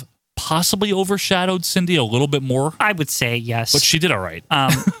have possibly overshadowed Cyndi a little bit more. I would say yes. But she did all right.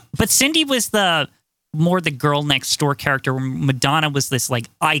 But Cyndi was the girl next door character. Madonna was this like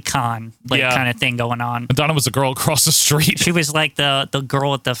icon kind of thing going on. Madonna was the girl across the street. She was like the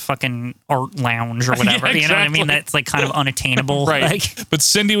girl at the fucking art lounge or whatever. Yeah, exactly. You know what I mean? That's like kind of unattainable. Right. But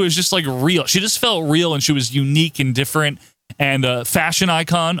Cyndi was just like real. She just felt real, and she was unique and different. And a fashion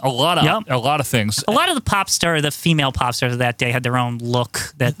icon, a lot of things. A lot of the female pop stars of that day had their own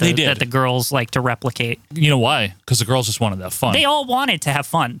look that the girls like to replicate. You know why? Because the girls just wanted to have fun. They all wanted to have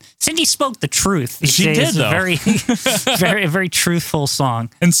fun. Cyndi spoke the truth. She did, it's though. a very truthful song.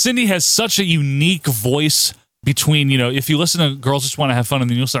 And Cyndi has such a unique voice between, you know, if you listen to Girls Just Want to Have Fun and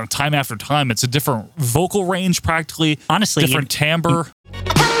then you listen to Time After Time, it's a different vocal range practically. Honestly. Different timbre.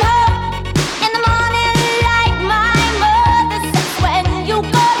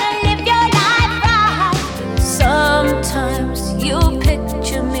 Sometimes you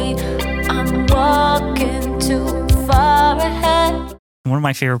picture me, I'm walking too far ahead. One of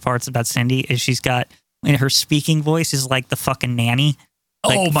my favorite parts about Cyndi is she's got, and her speaking voice is like the fucking nanny.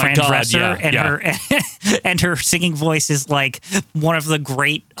 Like oh my Fran God! Dresser, and her singing voice is like one of the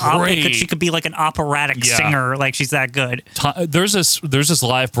great. She could be like an operatic singer. Like she's that good. There's this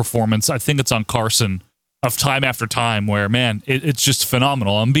live performance. I think it's on Carson of Time After Time, where man, it's just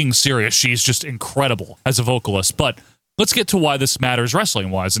phenomenal. I'm being serious. She's just incredible as a vocalist. But let's get to why this matters wrestling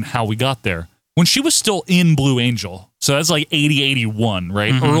wise and how we got there. When she was still in Blue Angel, so that's like 80, 81,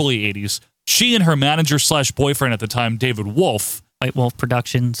 right? Early 80s. She and her manager / boyfriend at the time, David Wolf. White Wolf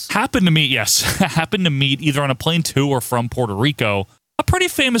Productions. Happened to meet either on a plane to or from Puerto Rico, a pretty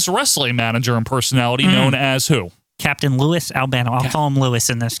famous wrestling manager and personality known as who? Captain Louis Albano. I'll call him Louis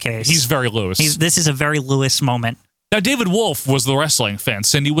in this case. He's very Louis. This is a very Louis moment. Now, David Wolf was the wrestling fan.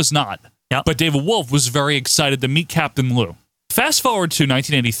 Cindy was not. Yep. But David Wolf was very excited to meet Captain Lou. Fast forward to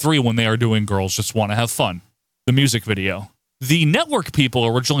 1983 when they are doing Girls Just Want to Have Fun, the music video. The network people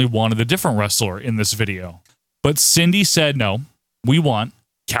originally wanted a different wrestler in this video. But Cindy said, no, we want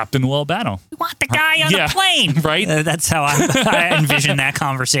Captain Lou Albano. We want the guy on the plane. Right? That's how I envision that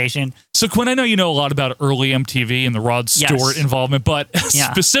conversation. So, Quinn, I know you know a lot about early MTV and the Rod Stewart involvement, but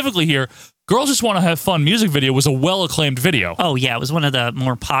specifically here, Girls Just Want to Have Fun music video was a well-acclaimed video. Oh, yeah. It was one of the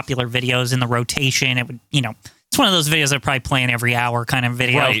more popular videos in the rotation. It would, it's one of those videos that probably play in every hour kind of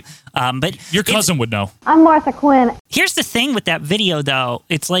video. Right. But your cousin would know. I'm Martha Quinn. Here's the thing with that video, though.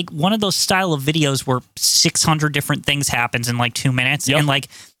 It's like one of those style of videos where 600 different things happens in like 2 minutes. Yep. And like,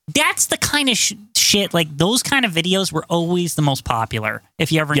 that's the kind of shit, like those kind of videos were always the most popular.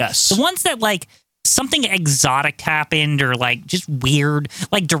 If you ever, the ones that like, something exotic happened or like just weird,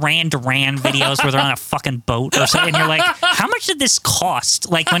 like Duran Duran videos where they're on a fucking boat or something. And you're like, how much did this cost?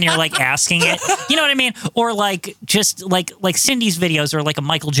 Like when you're like asking it, you know what I mean? Or like just like Cindy's videos or like a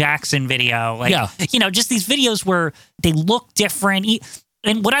Michael Jackson video. Like, just these videos where they look different.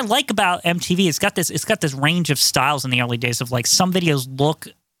 And what I like about MTV, it's got this range of styles in the early days of like some videos look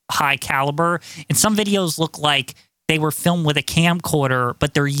high caliber and some videos look like they were filmed with a camcorder,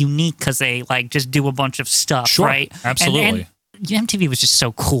 but they're unique because they like just do a bunch of stuff, right? Absolutely. And MTV was just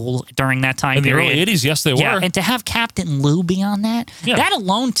so cool during that time in period. In the early 80s, yes, they were. And to have Captain Lou be on that, that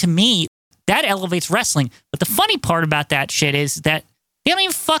alone to me, that elevates wrestling. But the funny part about that shit is that they don't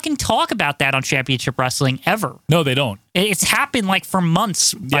even fucking talk about that on Championship Wrestling ever. No, they don't. It's happened like for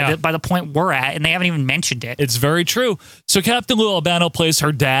months by the point we're at, and they haven't even mentioned it. It's very true. So Captain Lou Albano plays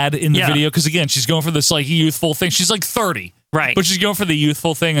her dad in the video because again, she's going for this like youthful thing. She's like 30, right? But she's going for the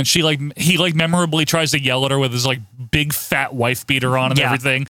youthful thing, and he memorably tries to yell at her with his like big fat wife beater on and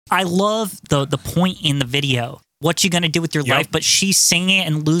everything. I love the point in the video. What you gonna do with your life? But she's singing it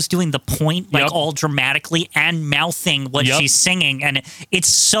and Lou's doing the point like all dramatically and mouthing what she's singing, and it's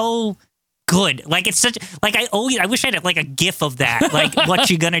so good. Like it's such like I wish I had like a GIF of that. Like what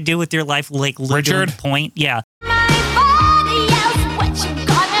you gonna do with your life? Like Lou doing the point, yeah.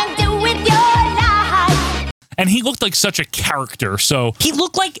 And he looked like such a character. So he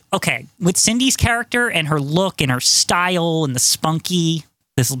looked like with Cindy's character and her look and her style and the spunky,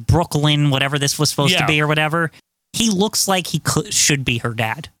 this Brooklyn, whatever this was supposed to be or whatever. He looks like he should be her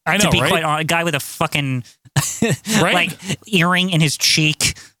dad. I know, to be right? quite honest, a guy with a fucking like earring in his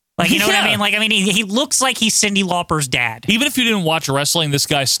cheek. Like, you know what I mean? Like, I mean, he looks like he's Cyndi Lauper's dad. Even if you didn't watch wrestling, this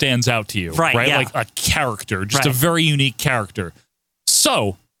guy stands out to you, right? Yeah. Like a character, just a very unique character.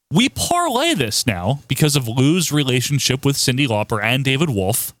 So we parlay this now because of Lou's relationship with Cyndi Lauper and David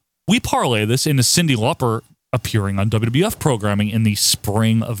Wolf. We parlay this into Cyndi Lauper appearing on WWF programming in the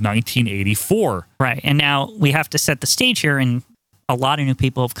spring of 1984. Right. And now we have to set the stage here, and a lot of new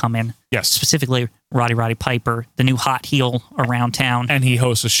people have come in. Yes. Specifically, Roddy Piper, the new hot heel around town. And he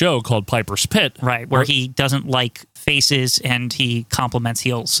hosts a show called Piper's Pit. Right, where he doesn't like faces and he compliments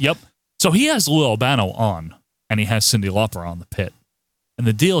heels. Yep. So he has Lou Albano on, and he has Cyndi Lauper on the pit. And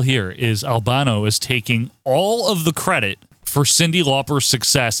the deal here is Albano is taking all of the credit for Cyndi Lauper's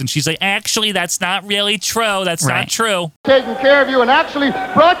success. And she's like, actually, that's not really true. That's not true. Taking care of you and actually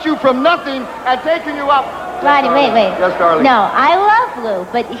brought you from nothing and taking you up. Roddy, wait. Yes, darling. No, I love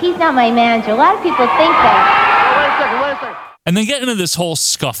Lou, but he's not my manager. A lot of people think that. Wait a second. And then get into this whole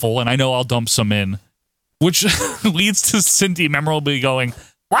scuffle, and I know I'll dump some in, which leads to Cyndi memorably going,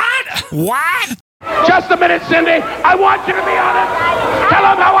 What? Just a minute, Cindy. I want you to be honest. Tell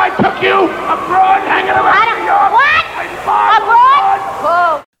them how I took you abroad hanging around New York. What?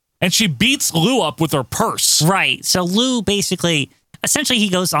 Abroad? And she beats Lou up with her purse. Right. So Lou essentially he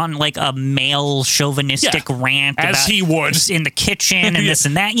goes on like a male chauvinistic rant as about he would in the kitchen and this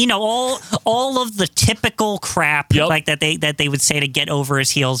and that. You know, all of the typical crap like that they would say to get over his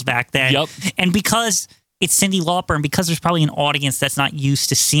heels back then. Yep. And because it's Cyndi Lauper and because there's probably an audience that's not used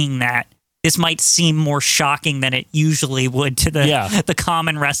to seeing that, this might seem more shocking than it usually would to the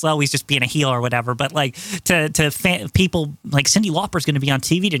common wrestler. He's just being a heel or whatever. But like to people like Cyndi Lauper's going to be on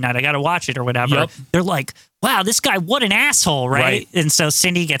TV tonight. I got to watch it or whatever. Yep. They're like, wow, this guy, what an asshole, right? And so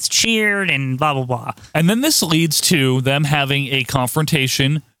Cyndi gets cheered and blah, blah, blah. And then this leads to them having a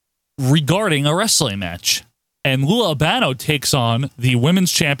confrontation regarding a wrestling match. And Lou Albano takes on the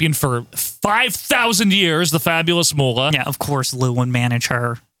women's champion for 5,000 years, the fabulous Moolah. Yeah, of course, Lou would manage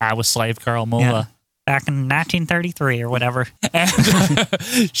her. I was slave girl Moolah. Back in 1933 or whatever. And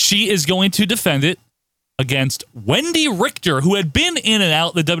she is going to defend it against Wendy Richter, who had been in and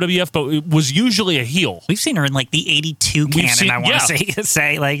out the WWF, but was usually a heel. We've seen her in like the 82 canon, I want to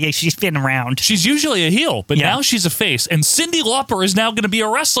say. Like, she's been around. She's usually a heel, but now she's a face. And Cyndi Lauper is now going to be a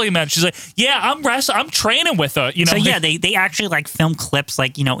wrestling match. She's like, I'm training with her. You know? So, they actually like film clips,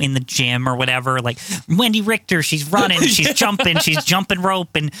 like, you know, in the gym or whatever. Like, Wendy Richter, she's running, she's jumping, she's jumping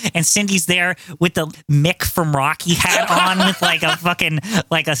rope. And Cindy's there with the Mick from Rocky hat on with like a fucking,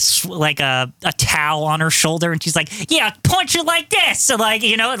 like a towel on her shoulder, and she's like, yeah, punch it like this. So like,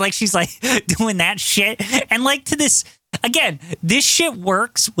 you know, like she's like doing that shit. And like to this, again, this shit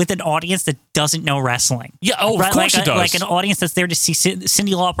works with an audience that doesn't know wrestling. Yeah, of course it does. Like an audience that's there to see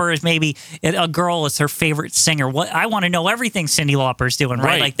Cyndi Lauper as maybe a girl is her favorite singer. What I want to know everything Cyndi Lauper's doing,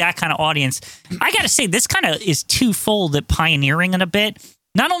 right? Like that kind of audience. I got to say, this kind of is twofold at pioneering in a bit.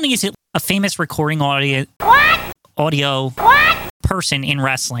 Not only is it a famous recording audio person in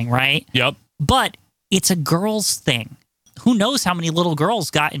wrestling, right? Yep. But it's a girl's thing. Who knows how many little girls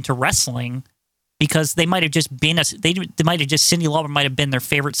got into wrestling because they might have just been Cyndi Lauper might have been their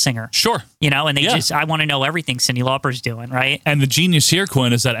favorite singer. Sure. You know, and I want to know everything Cyndi Lauper's doing, right? And the genius here,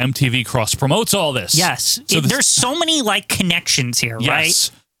 Quinn, is that MTV cross promotes all this. Yes. So there's so many like connections here,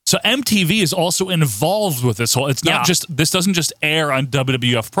 right? So MTV is also involved with this whole. It's not just, this doesn't just air on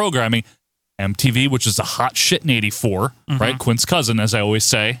WWF programming. MTV, which is a hot shit in '84, right? Quinn's cousin, as I always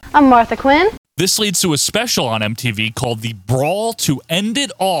say. I'm Martha Quinn. This leads to a special on MTV called The Brawl to End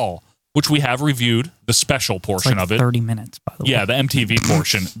It All, which we have reviewed, the special portion of it. 30 minutes, by the way. Yeah, the MTV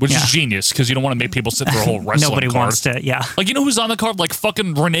portion, which is genius, because you don't want to make people sit through a whole wrestling Nobody card. wants to, Like, you know who's on the card? Like,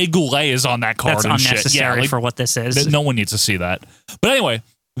 fucking Renee Goulet is on that card. That's and unnecessary shit. for what this is. No one needs to see that. But anyway,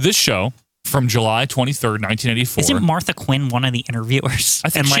 this show, from July 23rd, 1984. Isn't Martha Quinn one of the interviewers? I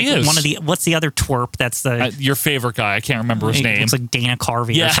think she is. What's the other twerp that's the... your favorite guy. I can't remember his name. It's like Dana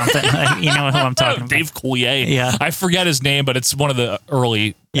Carvey or something. You know who I'm talking about. Dave Coulier. Yeah. I forget his name, but it's one of the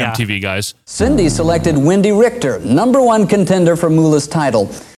early MTV guys. Cyndi selected Wendy Richter, #1 contender for Moolah's title.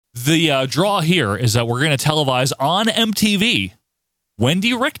 The draw here is that we're going to televise on MTV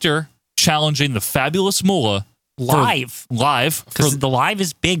Wendy Richter challenging the Fabulous Moolah live. Because the live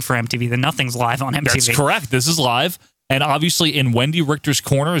is big for MTV. The nothing's live on MTV. That's correct. This is live. And obviously in Wendy Richter's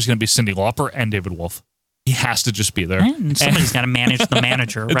corner is going to be Cyndi Lauper and David Wolf. He has to just be there. And somebody's got to manage the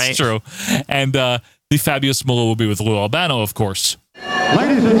manager, right? It's true. And the Fabulous Moolah will be with Lou Albano, of course.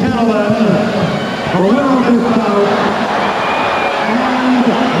 Ladies and gentlemen, the winner of this bout,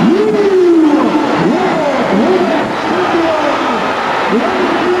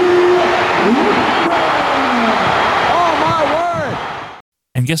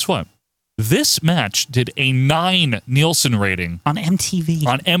 and guess what? This match did a 9 Nielsen rating. On MTV.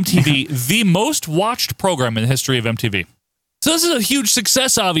 On MTV, the most watched program in the history of MTV. So this is a huge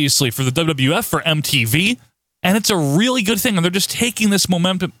success, obviously, for the WWF, for MTV, and it's a really good thing. And they're just taking this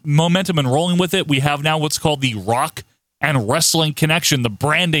momentum and rolling with it. We have now what's called the Rock and Wrestling Connection. The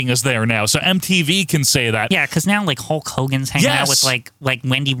branding is there now, so MTV can say that. Yeah, because now like Hulk Hogan's hanging out with like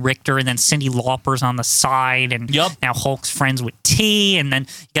Wendy Richter, and then Cyndi Lauper's on the side, and now Hulk's friends with T, and then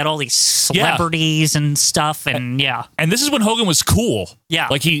you got all these celebrities and stuff, and And this is when Hogan was cool. Yeah.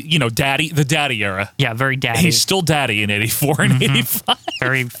 Like the daddy era. Yeah, very daddy. He's still daddy in 84 and 85.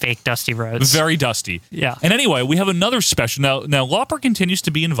 Very fake Dusty Rhodes. Very dusty. Yeah. And anyway, we have another special. Now Lauper continues to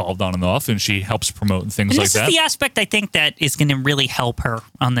be involved on and off, and she helps promote and things like that. This is the aspect I think that is going to really help her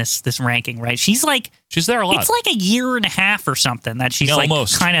on this ranking, right? She's there a lot. It's like a year and a half or something that she's like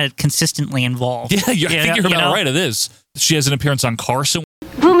kind of consistently involved. Yeah, I think you're about right. It is. She has an appearance on Carson.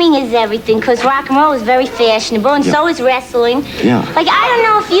 Grooming is everything, because rock and roll is very fashionable, and so is wrestling. Yeah. Like, I don't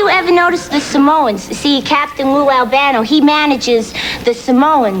know if you ever noticed the Samoans. See, Captain Lou Albano, he manages the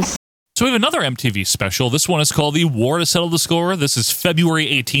Samoans. So we have another MTV special. This one is called The War to Settle the Score. This is February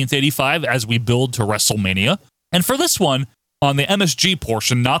 18th, 85, as we build to WrestleMania. And for this one, on the MSG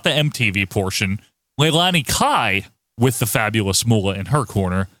portion, not the MTV portion, Leilani Kai, with the Fabulous Moolah in her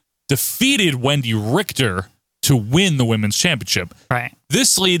corner, defeated Wendy Richter to win the women's championship. Right.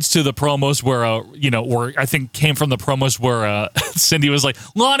 This leads to the promos where, or I think came from the promos where Cyndi was like,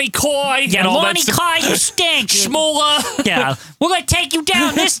 Lonnie Coy! Yeah, Lonnie Coy, you stink! Schmola! Yeah. We're going to take you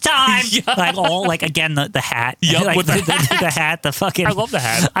down this time! Again, the hat. Yep, like with the hat. The hat, the fucking... I love the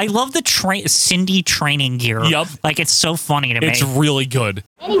hat. I love the Cyndi training gear. Yep. Like, it's so funny to me. It's really good.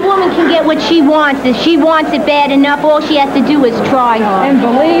 Any woman can get what she wants. If she wants it bad enough, all she has to do is try hard. And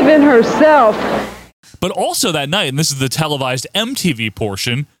believe in herself. But also that night, and this is the televised MTV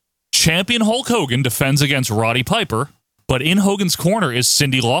portion, champion Hulk Hogan defends against Roddy Piper, but in Hogan's corner is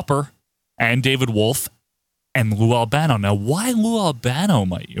Cyndi Lauper and David Wolf and Lou Albano. Now, why Lou Albano,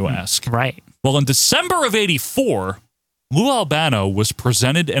 might you ask? Right. Well, in December of 84, Lou Albano was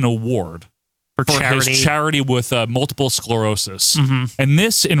presented an award for charity. his charity with multiple sclerosis. Mhm. And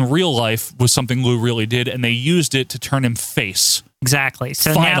this, in real life, was something Lou really did, and they used it to turn him face. Exactly.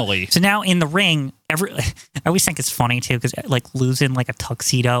 So Finally. Now in the ring, I always think it's funny too because like Lou's in like a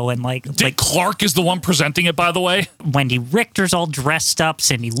tuxedo and like Clark is the one presenting it, by the way. Wendy Richter's all dressed up,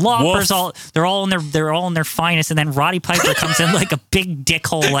 Cyndi Lauper's they're all in their finest, and then Roddy Piper comes in like a big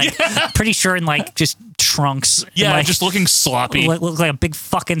dickhole, like pretty sure in like just trunks. Yeah, like, just looking sloppy. Looks like a big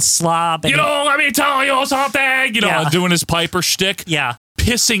fucking slob. And let me tell you something. Doing his Piper shtick. Yeah.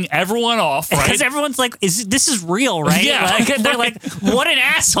 Pissing everyone off, right? Because everyone's like, this is real, right? Yeah. Like, they're like, what an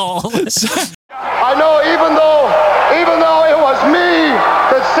asshole. I know even though it was me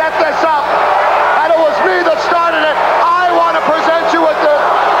that set this up, and it was me that started it, I want to present you with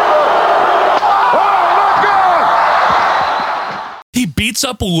the... He beats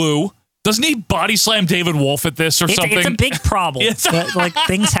up Lou. Doesn't he body slam David Wolf at this or something? It's a big problem. Like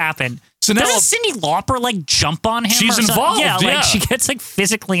things happen. So now doesn't Cyndi Lauper like jump on him? She's or something? involved. Yeah, Yeah. like she gets like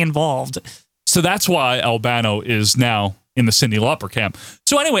physically involved. So that's why Albano is now in the Cyndi Lauper camp.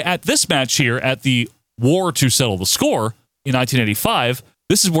 So anyway, at this match here, at the War to Settle the Score in 1985,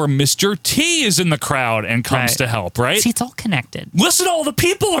 this is where Mr. T is in the crowd and comes to help, right? See, it's all connected. Listen to all the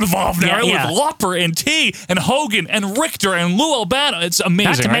people involved now, Yeah, right? With Lauper and T and Hogan and Richter and Lou Albano. It's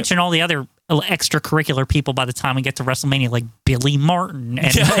amazing. Not to mention all the other extracurricular people by the time we get to WrestleMania, like Billy Martin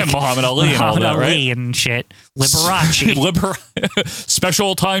and like, Muhammad Ali and all that, right? and shit. Liberace.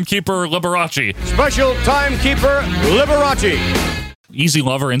 Special timekeeper Liberace. Special timekeeper Liberace. Easy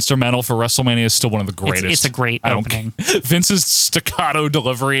Lover instrumental for WrestleMania is still one of the greatest. It's a great opening. Vince's staccato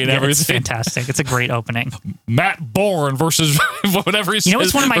delivery and everything. It's fantastic. It's a great opening. Matt Bourne versus whatever he says.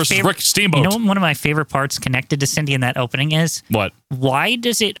 What's one of my versus favorite? Rick Steamboat. You know what one of my favorite parts connected to Cyndi in that opening is? What? Why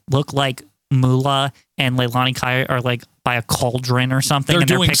does it look like Moolah and Leilani Kai are like by a cauldron or something? They're in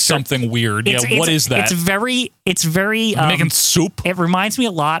their doing picture? something weird. What is that? It's very making soup. It reminds me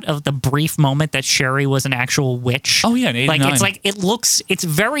a lot of the brief moment that Sherry was an actual witch. Oh yeah, in 89. It's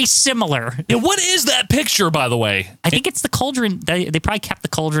very similar. Yeah, what is that picture, by the way? I think it's the cauldron. They probably kept the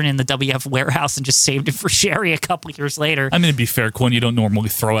cauldron in the WF warehouse and just saved it for Sherry a couple years later. I mean, to be fair, Quinn, you don't normally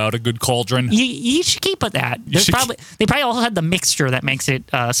throw out a good cauldron. You should keep it that. They probably also had the mixture that makes it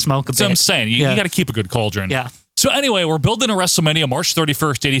smoke a bit. That's what I'm saying. You got to keep a good cauldron. Yeah. So anyway, we're building a WrestleMania March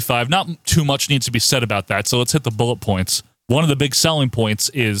 31st, 85. Not too much needs to be said about that, so let's hit the bullet points. One of the big selling points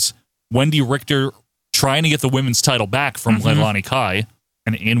is Wendy Richter trying to get the women's title back from Leilani Kai,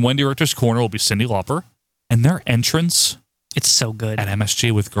 and in Wendy Richter's corner will be Cyndi Lauper, and their entrance... It's so good. At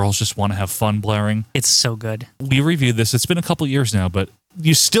MSG with Girls Just Want to Have Fun blaring. It's so good. We reviewed this. It's been a couple years now, but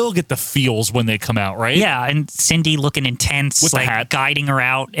you still get the feels when they come out, right? Yeah, and Cyndi looking intense, with like the hat, guiding her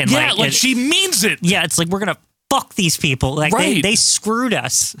out. And like she means it. Yeah, it's like, we're going to fuck these people. Like, they screwed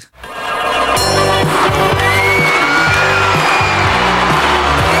us.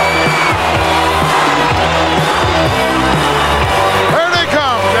 Here they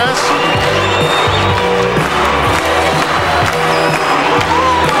come, Jess.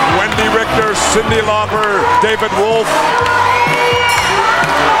 Wendy Richter, Cyndi Lauper, David Wolf.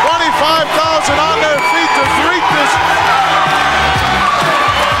 25,000 on their feet to greet this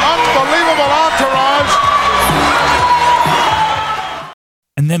unbelievable entourage.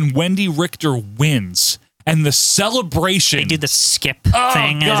 And then Wendy Richter wins. And the celebration. They do the skip Oh,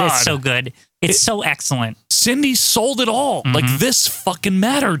 thing. God. It's so good. It's so excellent. Cyndi sold it all. Like, this fucking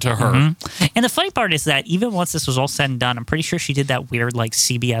mattered to her. And the funny part is that even once this was all said and done, I'm pretty sure she did that weird, like,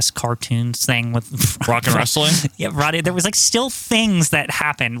 CBS cartoons thing with... Rock and Wrestling? Yeah, Roddy. There was, like, still things that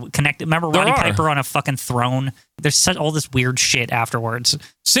happened connected. Remember Roddy Piper on a fucking throne? There's all this weird shit afterwards.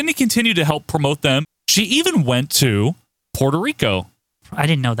 Cyndi continued to help promote them. She even went to Puerto Rico. I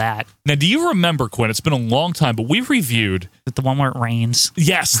didn't know that. Now, do you remember, Quinn? It's been a long time, but we reviewed... The one where it rains.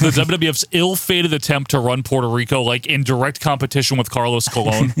 Yes, the WWF's ill-fated attempt to run Puerto Rico like in direct competition with Carlos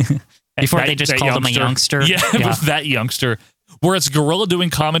Colon. Before they just called him a youngster. Yeah, that youngster. Where it's Gorilla doing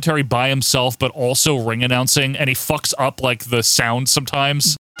commentary by himself, but also ring announcing, and he fucks up like the sound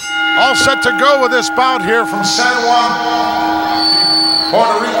sometimes. All set to go with this bout here from San Juan,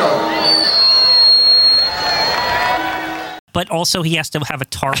 Puerto Rico. But also he has to have a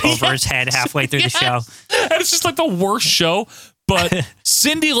tarp over his head halfway through the show. And it's just like the worst show. But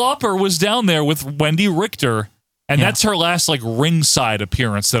Cyndi Lauper was down there with Wendy Richter. And that's her last like ringside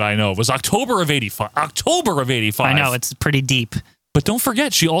appearance that I know. It was October of 85. I know, it's pretty deep. But don't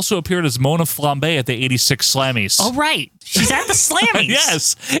forget, she also appeared as Mona Flambe at the 86 Slammies. Oh, right. She's at the Slammies.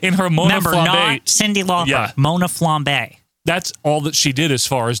 Yes. In her Mona Remember, Flambe. not Cyndi Lauper. Yeah. Mona Flambe. that's all that she did as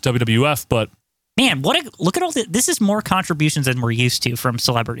far as WWF, but Man, look at all this is more contributions than we're used to from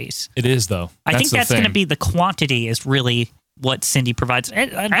celebrities. It is, though. I think that's going to be the quantity is really what Cindy provides.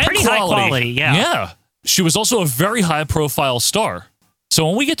 And pretty high quality, yeah. Yeah. She was also a very high-profile star. So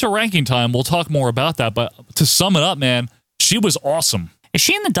when we get to ranking time, we'll talk more about that. But to sum it up, man, she was awesome. Is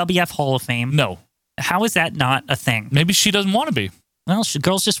she in the WF Hall of Fame? No. How is that not a thing? Maybe she doesn't want to be. Well,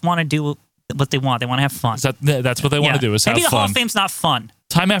 girls just want to do what they want. They want to have fun. That's what they want to do is have fun. Maybe the Hall of Fame's not fun.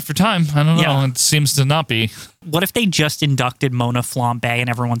 Time after time. I don't know. It seems to not be. What if they just inducted Mona Flambe and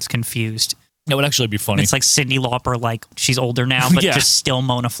everyone's confused? That would actually be funny. It's like Cyndi Lauper, like she's older now, but just still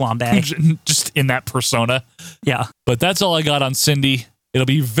Mona Flambe. Just in that persona. Yeah. But that's all I got on Cindy. It'll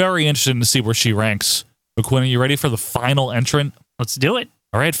be very interesting to see where she ranks. But Quinn, are you ready for the final entrant? Let's do it.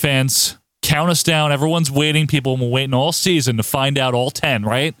 All right, fans. Count us down. Everyone's waiting. People have been waiting all season to find out all 10,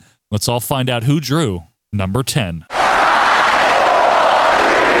 right? Let's all find out who drew number 10.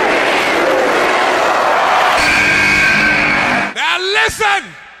 Now listen!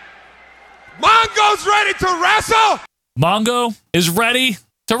 Mongo's ready to wrestle! Mongo is ready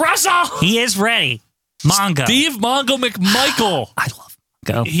to wrestle! He is ready. Mongo. Steve Mongo McMichael. I love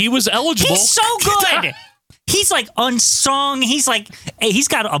Mongo. He was eligible. He's so good! He's like unsung. He's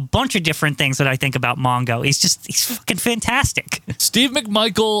got a bunch of different things that I think about Mongo. He's fucking fantastic. Steve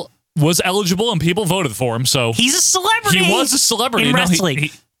McMichael was eligible and people voted for him, so he's a celebrity. He was a celebrity in wrestling.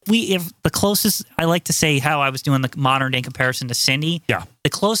 If the closest, I like to say how I was doing the modern day comparison to Cindy. Yeah. The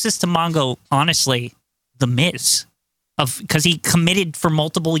closest to Mongo, honestly, The Miz. Because he committed for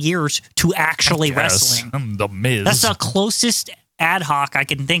multiple years to actually wrestling. The Miz. That's the closest ad hoc I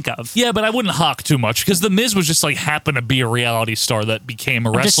can think of. Yeah, but I wouldn't hawk too much because The Miz was just like happened to be a reality star that became a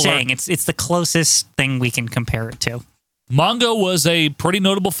wrestler. I'm just saying, it's the closest thing we can compare it to. Mongo was a pretty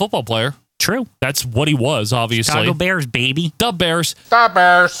notable football player. True. That's what he was, obviously. Chicago Bears, baby. The Bears. The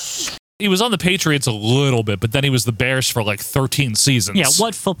Bears. He was on the Patriots a little bit, but then he was the Bears for like 13 seasons. Yeah,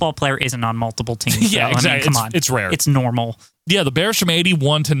 what football player isn't on multiple teams? Yeah, exactly. I mean, come on. It's rare. It's normal. Yeah, the Bears from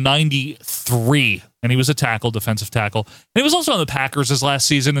 81 to 93. And he was a defensive tackle. And he was also on the Packers his last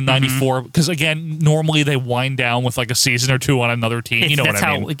season in 94. Because, again, normally they wind down with like a season or two on another team. You know what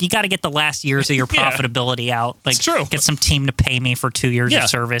I mean? You got to get the last years of your profitability out. Like, it's true. Get some team to pay me for 2 years of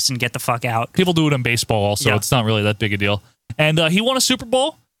service and get the fuck out. People do it in baseball also. Yeah. It's not really that big a deal. And he won a Super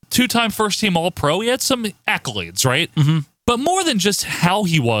Bowl. 2-time first-team All-Pro. He had some accolades, right? Mm-hmm. But more than just how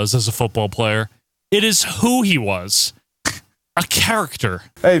he was as a football player, it is who he was. A character.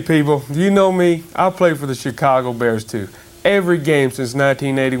 Hey, people, you know me. I play for the Chicago Bears, too. Every game since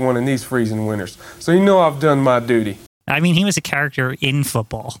 1981 in these freezing winters. So you know I've done my duty. I mean, he was a character in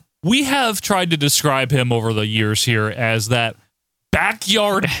football. We have tried to describe him over the years here as that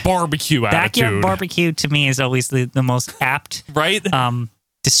backyard barbecue attitude. Backyard barbecue, to me, is always the most apt right?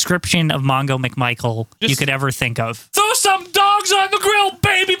 Description of Mongo McMichael you could ever think of. Throw some dogs on the grill,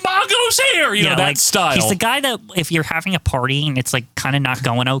 baby. Mongo's here. You know, that style. He's the guy that if you're having a party and it's like kind of not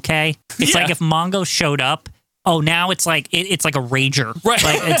going okay, it's like if Mongo showed up. Oh, now it's like it's like a rager. Right.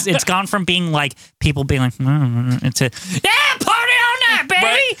 Like it's gone from being like people being like, it's a party on that, baby.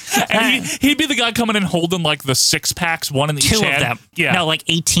 Right. And he'd be the guy coming in holding like the 6-packs, one in each hand. 2 of them. Yeah. No, like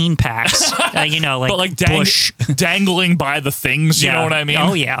 18 packs. Like but like Bush. dangling by the things, you know what I mean?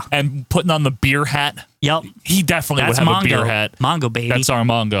 Oh, yeah. And putting on the beer hat. Yep. He definitely would have Mongo. a beer hat. Mongo, baby. That's our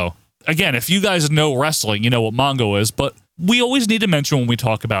Mongo. Again, if you guys know wrestling, you know what Mongo is, but we always need to mention when we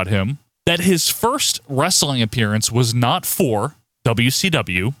talk about him that his first wrestling appearance was not for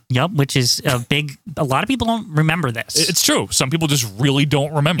WCW. Yep, which is a lot of people don't remember this. It's true. Some people just really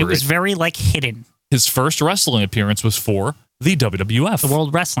don't remember it. It was very hidden. His first wrestling appearance was for the WWF. The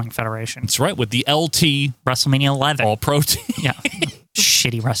World Wrestling Federation. That's right, with the LT. WrestleMania 11. All-Pro team. Yeah.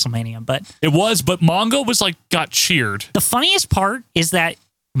 Shitty WrestleMania, but... It was, but Mongo was got cheered. The funniest part is that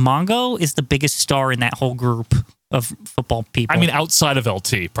Mongo is the biggest star in that whole group of football people. I mean, outside of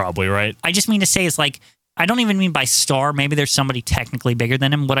LT, probably, right? I just mean to say I don't even mean by star. Maybe there's somebody technically bigger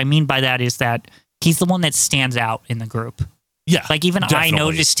than him. What I mean by that is that he's the one that stands out in the group. Yeah, like even definitely. I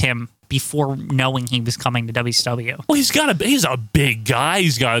noticed him before knowing he was coming to WCW. Well, he's a big guy.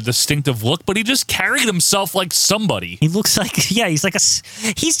 He's got a distinctive look, but he just carried himself like somebody. He looks like he's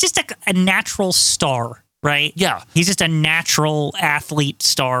just a natural star. Right? Yeah. He's just a natural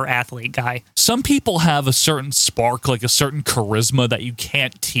star athlete guy. Some people have a certain spark, like a certain charisma that you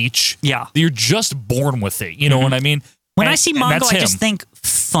can't teach. Yeah. You're just born with it. You know what I mean? When I see Mongo, I just think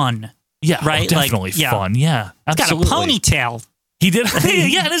fun. Yeah. Right? Definitely fun. Yeah. Absolutely. He's got a ponytail. He did.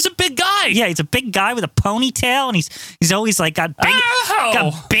 Yeah, and he's a big guy. Yeah, he's a big guy with a ponytail, and he's always got big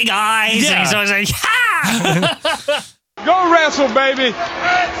eyes. Yeah. And he's always like, ha! Go wrestle, baby.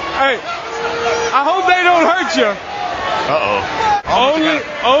 Hey, I hope they don't hurt you.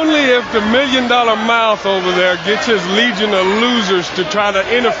 Only if the $1 million mouth over there gets his legion of losers to try to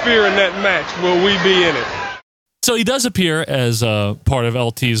interfere in that match will we be in it. So he does appear as part of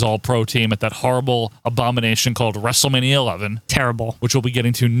LT's All-Pro team at that horrible abomination called WrestleMania 11. Terrible. Which we'll be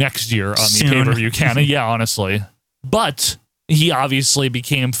getting to next year on Soon. the pay-per-view canon. Yeah, honestly. But he obviously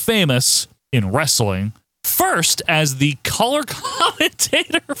became famous in wrestling first as the color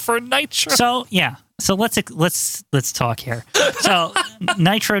commentator for Nitro. So, yeah. So let's talk here. So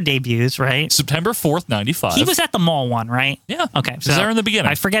Nitro debuts, right? September 4th, 95. He was at the mall one, right? Yeah. Okay. He was there in the beginning.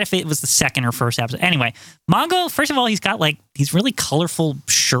 I forget if it was the second or first episode. Anyway, Mongo, first of all, he's got like these really colorful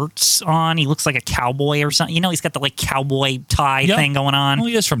shirts on. He looks like a cowboy or something. You know, he's got the like cowboy tie thing going on. Well,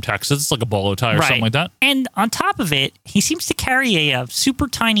 he is from Texas. It's like a bolo tie or something like that. And on top of it, he seems to carry a super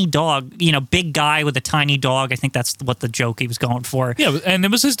tiny dog, you know, big guy with a tiny dog. I think that's what the joke he was going for. Yeah, and it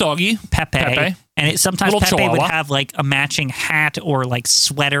was his doggy, Pepe. And sometimes Little Pepe would Chihuahua. have like a matching hat or like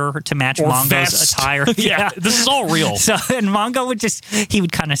sweater to match Or Mongo's vest. attire. Yeah, this is all real. So, and Mongo he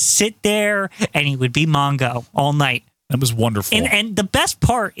would kind of sit there and he would be Mongo all night. That was wonderful. And the best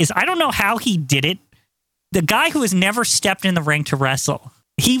part is, I don't know how he did it. The guy who has never stepped in the ring to wrestle,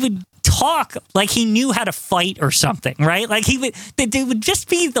 he would talk like he knew how to fight or something, right? Like it would just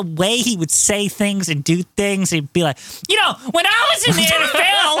be the way he would say things and do things. He'd be like, you know, when I was in the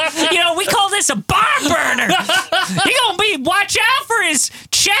NFL, you know, we call this a barn burner. You're going to watch out for his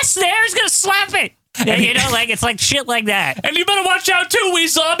chest there. He's going to slap it. And, you know, like it's like shit like that. And you better watch out too,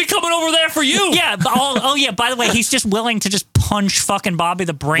 Weasel. I'll be coming over there for you. Yeah. Oh yeah. By the way, he's just willing to just punch fucking Bobby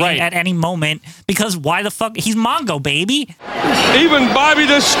the Brain at any moment because why the fuck? He's Mongo, baby. Even Bobby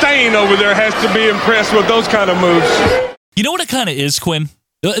the Stain over there has to be impressed with those kind of moves. You know what it kind of is, Quinn?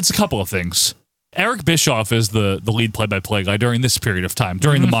 It's a couple of things. Eric Bischoff is the lead play-by-play guy during this period of time,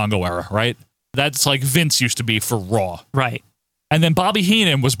 during the Mongo era, right? That's like Vince used to be for Raw. Right. And then Bobby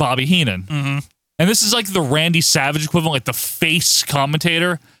Heenan was Bobby Heenan. Mm-hmm. And this is like the Randy Savage equivalent, like the face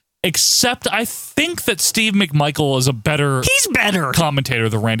commentator. Except I think that Steve McMichael is a better commentator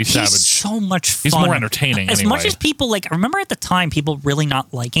than Randy Savage. He's so much fun. He's more entertaining As anyway. much as people like, I remember at the time people really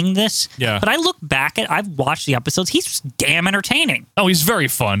not liking this. Yeah. But I look back I've watched the episodes. He's damn entertaining. Oh, he's very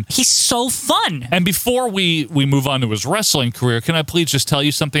fun. He's so fun. And before we move on to his wrestling career, can I please just tell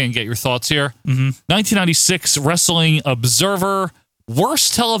you something and get your thoughts here? Mm-hmm. 1996 Wrestling Observer,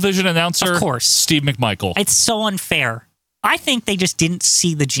 worst television announcer, of course, Steve McMichael. It's so unfair. I think they just didn't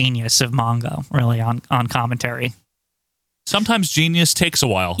see the genius of Mongo, really, on commentary. Sometimes genius takes a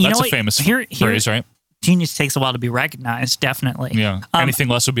while. That's a famous phrase, right? Genius takes a while to be recognized, definitely. Yeah. Anything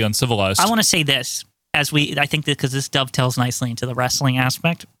less would be uncivilized. I want to say this, I think that because this dovetails nicely into the wrestling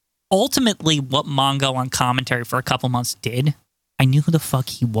aspect. Ultimately, what Mongo on commentary for a couple months did, I knew who the fuck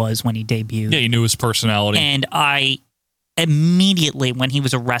he was when he debuted. Yeah, you knew his personality. And I immediately, when he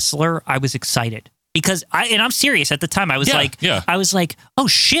was a wrestler, I was excited. Because I'm serious at the time. I was like, oh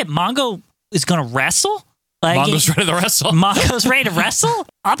shit, Mongo is gonna wrestle? Like, Mongo's ready to wrestle. Mongo's ready to wrestle?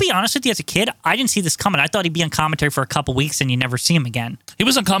 I'll be honest with you, as a kid, I didn't see this coming. I thought he'd be on commentary for a couple weeks and you never see him again. He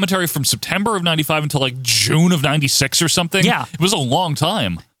was on commentary from September of 95 until like June of 96 or something. Yeah. It was a long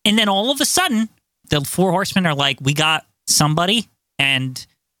time. And then all of a sudden, the Four Horsemen are like, we got somebody and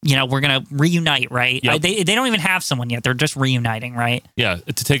you know, we're going to reunite, right? Yep. They don't even have someone yet. They're just reuniting, right? Yeah,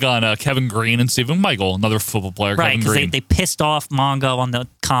 to take on Kevin Green and Stephen McMichael, another football player, Right, Kevin Green. because they pissed off Mongo on the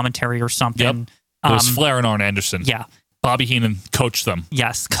commentary or something. Yep. It was Flair and Arn Anderson. Yeah. Bobby Heenan coached them.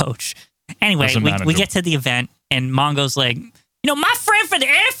 Yes, coach. Anyway, As a we manager. get to the event, and Mongo's like, you know, my friend for the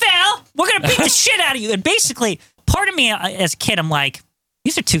NFL, we're going to beat the shit out of you. And basically, part of me as a kid, I'm like,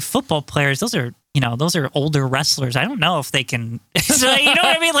 these are two football players. Those are older wrestlers. I don't know if they can, so, you know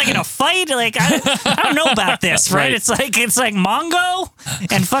what I mean? Like in a fight, like I don't know about this, right? Right. It's like Mongo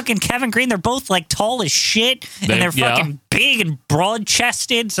and fucking Kevin Green. They're both like tall as shit, and they're fucking big and broad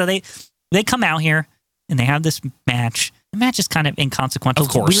chested. So they come out here and they have this match. The match is kind of inconsequential.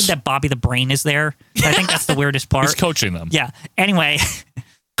 Of course. It's weird that Bobby the Brain is there. I think that's the weirdest part. He's coaching them. Yeah. Anyway,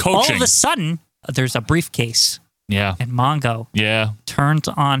 Coaching. all of a sudden, there's a briefcase. Yeah. And Mongo turns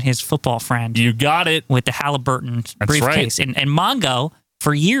on his football friend. You got it. With the Halliburton That's briefcase. right. And Mongo,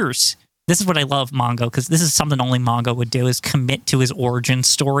 for years, this is what I love Mongo, because this is something only Mongo would do, is commit to his origin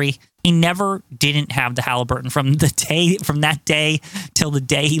story. He never didn't have the Halliburton from that day till the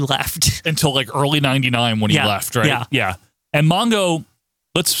day he left. Until like early 99 when he left, right? Yeah. And Mongo,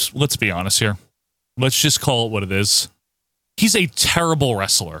 let's be honest here. Let's just call it what it is. He's a terrible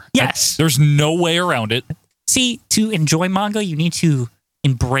wrestler. Yes. There's no way around it. See, to enjoy Mongo, you need to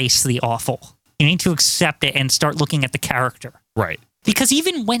embrace the awful. You need to accept it and start looking at the character. Right. Because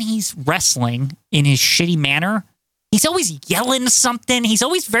even when he's wrestling in his shitty manner, he's always yelling something. He's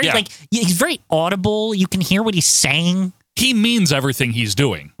always very he's very audible. You can hear what he's saying. He means everything he's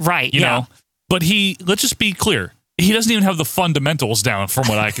doing. Right. You know? But let's just be clear. He doesn't even have the fundamentals down from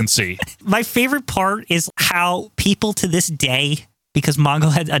what I can see. My favorite part is how people to this day, because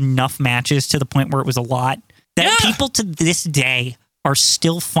Mongo had enough matches to the point where it was a lot, that people to this day are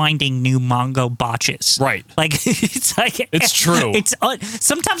still finding new Mongo botches. Right. Like, it's true.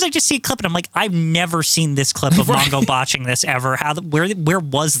 Sometimes I just see a clip and I'm like, I've never seen this clip of Mongo botching this ever. Where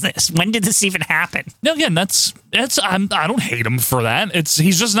was this? When did this even happen? No, again, I don't hate him for that.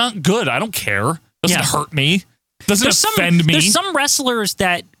 He's just not good. I don't care. Doesn't hurt me. Doesn't offend me. There's some wrestlers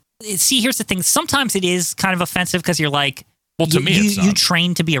that, see, here's the thing. Sometimes it is kind of offensive because you're like, well, to me, you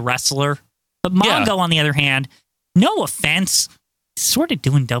trained to be a wrestler. But Mongo, on the other hand, no offense, sort of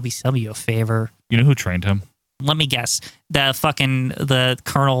doing WCW a favor. You know who trained him? Let me guess. The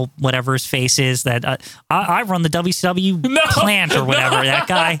Colonel, whatever his face is, that I run the WCW plant or whatever, that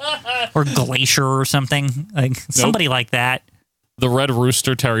guy. Or Glacier or something. Like somebody like that. The Red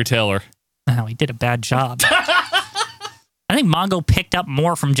Rooster, Terry Taylor. Oh, he did a bad job. I think Mongo picked up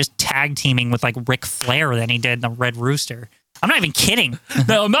more from just tag teaming with like Ric Flair than he did in the Red Rooster. I'm not even kidding.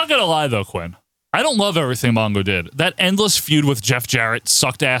 No, I'm not going to lie though, Quinn. I don't love everything Mongo did. That endless feud with Jeff Jarrett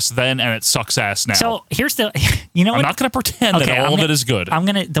sucked ass then, and it sucks ass now. So here's I'm not going to pretend that all of it is good.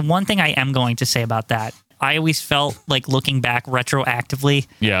 The one thing I am going to say about that, I always felt like looking back retroactively.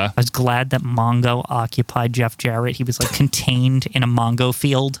 Yeah. I was glad that Mongo occupied Jeff Jarrett. He was like contained in a Mongo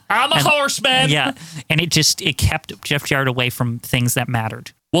field. I'm a horseman. Yeah. And it kept Jeff Jarrett away from things that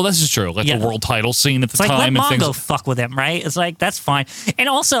mattered. Well, this is true. Like the world title scene at the time. Let and Mongo fuck with him, right? It's like, that's fine. And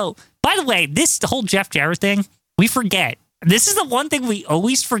also, by the way, the whole Jeff Jarrett thing, we forget. This is the one thing we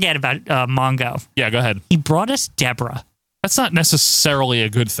always forget about Mongo. Yeah, go ahead. He brought us Deborah. That's not necessarily a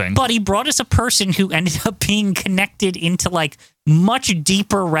good thing. But he brought us a person who ended up being connected into like much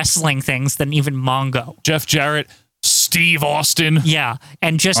deeper wrestling things than even Mongo. Jeff Jarrett, Steve Austin. Yeah.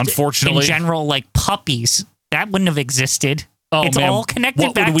 And just unfortunately, in general, like puppies, that wouldn't have existed. Oh, it's man. all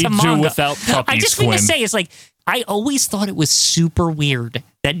connected back to Mongo. What would we do without puppies, I just want to say, it's like, I always thought it was super weird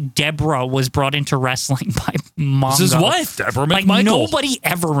that Deborah was brought into wrestling by Mongo. This is his wife, Deborah McMichael. Like, nobody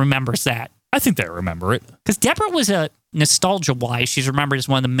ever remembers that. I think they remember it. Because Deborah was nostalgia-wise, she's remembered as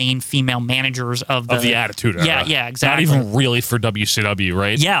one of the main female managers of the Attitude Era. Yeah, exactly. Not even really for WCW,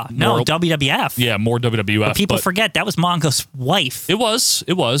 right? Yeah, no, WWF. Yeah, more WWF. But people forget that was Mongo's wife. It was.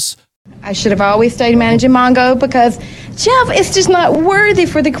 I should have always stayed managing Mongo because Jeff is just not worthy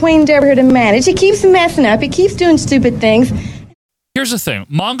for the Queen Deborah to manage. He keeps messing up. He keeps doing stupid things. Here's the thing.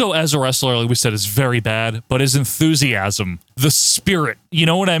 Mongo as a wrestler, like we said, is very bad, but his enthusiasm, the spirit, you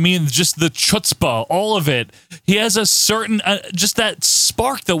know what I mean? Just the chutzpah, all of it. He has a certain, just that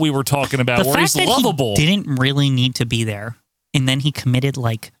spark that we were talking about where he's lovable. He didn't really need to be there. And then he committed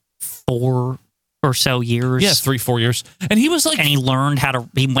like 4 or so years. Yeah, 3-4 years. And he was like... And he learned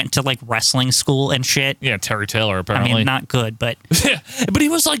he went to like wrestling school and shit. Yeah, Terry Taylor, apparently. I mean, not good, but... But he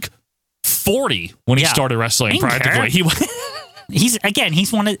was like 40 when he started wrestling, practically.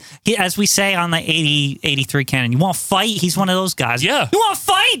 He's one of, as we say on the 83 canon, you want to fight? He's one of those guys. Yeah. You want to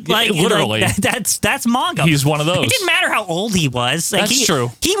fight? Like, literally. That's Mongo. He's one of those. It didn't matter how old he was. Like, that's true.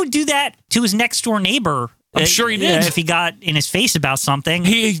 He would do that to his next door neighbor. I'm sure he did. If he got in his face about something.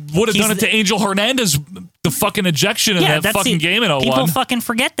 He would have done it to Angel Hernandez, the fucking ejection in that fucking game in 01. People fucking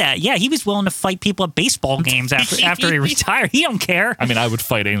forget that. Yeah, he was willing to fight people at baseball games after he retired. He don't care. I mean, I would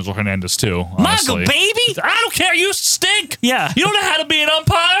fight Angel Hernandez too, honestly. Mongo, baby! I don't care. You stink. Yeah. You don't know how to be an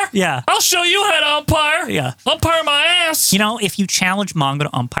umpire? Yeah. I'll show you how to umpire. Yeah. Umpire my ass. You know, if you challenge Mongo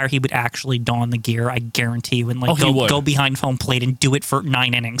to umpire, he would actually don the gear, I guarantee you, and like go behind home plate and do it for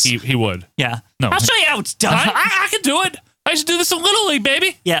 9 innings. He would. Yeah. No. I'll show you how it's done. I can do it. I used to do this in Little League,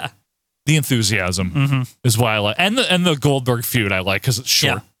 baby. Yeah. The enthusiasm is why I like, and the Goldberg feud I like because it's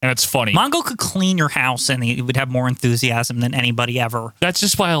short and it's funny. Mongo could clean your house and he would have more enthusiasm than anybody ever. That's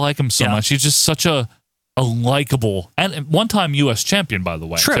just why I like him so much. He's just such a likable and one-time U.S. champion, by the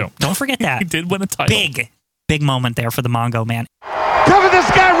way. True. Too. Don't forget that. He did win a title. Big moment there for the Mongo man. Cover this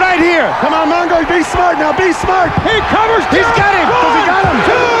guy right here. Come on, Mongo, be smart now. Be smart. He covers. He's got him. Does he got him? 2,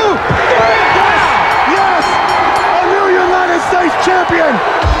 3. Yes. A new United States champion.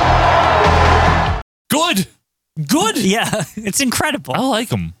 Good. Yeah, it's incredible. I like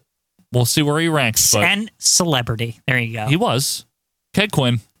him. We'll see where he ranks. But and celebrity. There you go. He was. Ked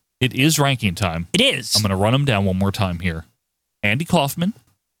Quinn, it is ranking time. It is. I'm going to run him down one more time here. Andy Kaufman,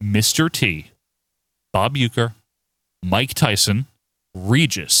 Mr. T, Bob Uecker, Mike Tyson,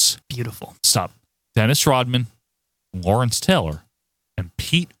 Regis. Beautiful. Stop. Dennis Rodman, Lawrence Taylor, and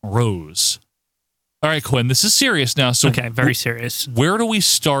Pete Rose. All right, Quinn, this is serious now. So okay, very serious. Where do we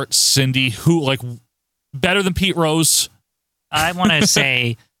start, Cindy? Who, like, better than Pete Rose? I want to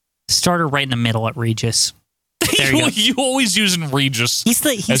say starter right in the middle at Regis. There you go. You always using Regis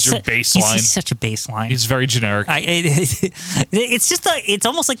as your baseline. He's such a baseline. He's very generic. It's just it's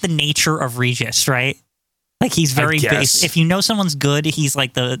almost like the nature of Regis, right? Like he's very base. If you know someone's good, he's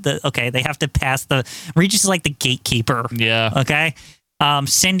like okay, they have to pass the Regis is like the gatekeeper. Yeah. Okay.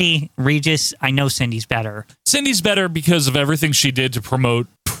 Cindy, Regis, I know Cindy's better. Cindy's better because of everything she did to promote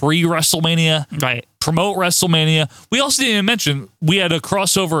pre-WrestleMania. Right. Promote WrestleMania. We also didn't mention we had a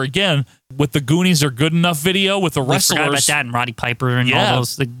crossover again with the Goonies Are Good Enough video with the wrestlers. We forgot about that and Roddy Piper and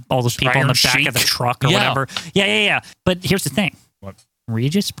all those people in the back of the truck or whatever. Yeah. But here's the thing. What?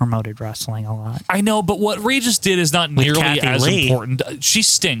 Regis promoted wrestling a lot. I know, but what Regis did is not nearly as important. She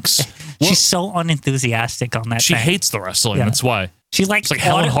stinks. She's so unenthusiastic on that. She thing. hates the wrestling. Yeah. That's why. She's like, it's like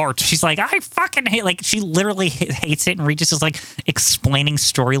Helen Hart. She's like, I fucking hate. Like, she literally hates it, and Regis is like explaining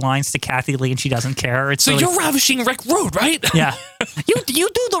storylines to Kathy Lee, and she doesn't care. It's so really, you're ravishing Rick Rude, right? Yeah. you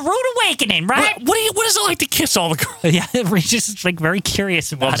do the Rude Awakening, right? What is it like to kiss all the girls? Yeah, Regis is like very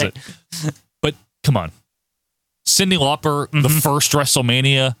curious about it. But come on, Cyndi Lauper, the first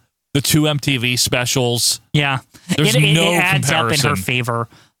WrestleMania, the 2 MTV specials. Yeah, there's it no adds comparison. up in her favor.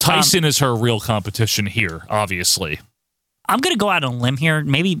 Tyson is her real competition here, obviously. I'm going to go out on a limb here.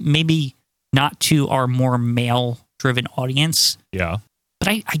 Maybe not to our more male-driven audience. Yeah. But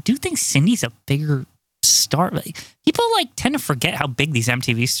I do think Cindy's a bigger star. Like, people tend to forget how big these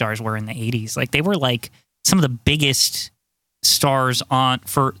MTV stars were in the 80s. Like, they were like some of the biggest stars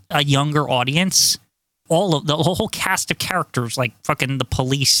for a younger audience. All of the whole cast of characters, like fucking the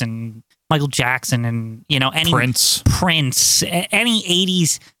Police and Michael Jackson and, any Prince, any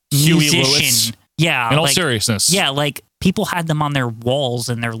 80s Huey musician. Lewis. Yeah. In all seriousness. Yeah, like people had them on their walls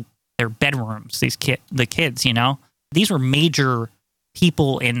in their bedrooms, the kids, These were major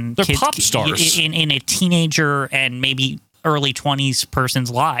people in They're pop stars. In a teenager and maybe early 20s person's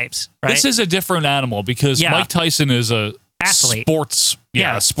lives, right? This is a different animal because Mike Tyson is a athlete.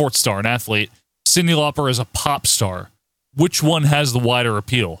 A sports star, an athlete. Cyndi Lauper is a pop star. Which one has the wider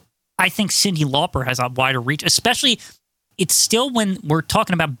appeal? I think Cyndi Lauper has a wider reach, especially it's still when we're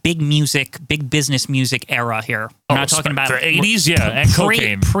talking about big music, big business music era here. We're not talking about the 80s, and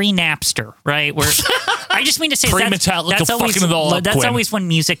cocaine. Pre-Napster, right? Where I just mean to say that's always when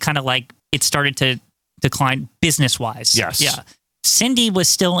music kind of like it started to decline business-wise. Yes. Yeah. Cindy was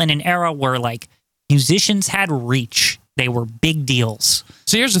still in an era where like musicians had reach. They were big deals.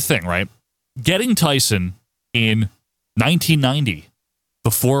 So here's the thing, right? Getting Tyson in 1990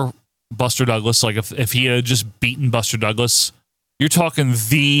 before Buster Douglas, like if he had just beaten Buster Douglas, you're talking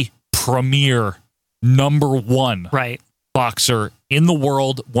the premier #1 boxer in the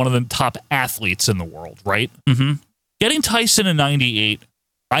world, one of the top athletes in the world, right? Mm-hmm. Getting Tyson in 98,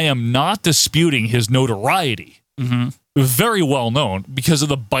 I am not disputing his notoriety. Mm-hmm. Very well known because of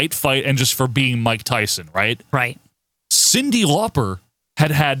the bite fight and just for being Mike Tyson, right? Right. Cyndi Lauper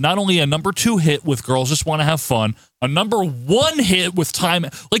had not only a #2 hit with Girls Just Want to Have Fun, a #1 hit with Time,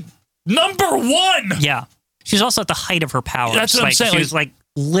 like #1. Yeah. She's also at the height of her powers. That's what I'm saying. She was like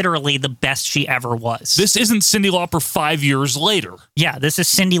literally the best she ever was. This isn't Cyndi Lauper 5 years later. Yeah, this is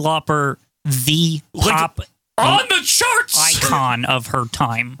Cyndi Lauper, the pop on the charts icon of her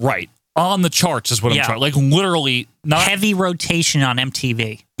time. Right. On the charts is what I'm trying. Like literally not heavy rotation on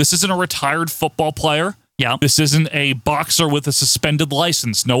MTV. This isn't a retired football player. Yeah. This isn't a boxer with a suspended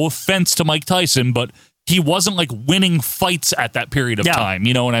license. No offense to Mike Tyson, but he wasn't like winning fights at that period of time.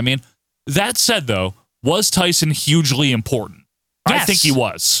 You know what I mean? That said, though, was Tyson hugely important? Yes. I think he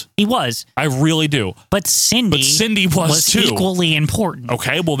was. He was. I really do. But Cyndi was too. Equally important.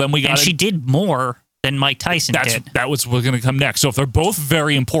 Okay, well then we got. And she did more than Mike Tyson did. That was what's going to come next. So if they're both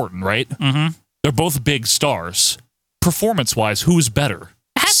very important, right? Mm-hmm. They're both big stars. Performance-wise, who's better?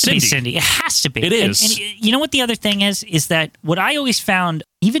 It has to be Cyndi. It has to be. It is. And you know what the other thing is that what I always found,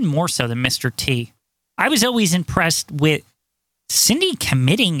 even more so than Mr. T, I was always impressed with Cyndi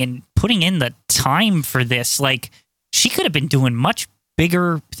committing and putting in the time for this. Like, she could have been doing much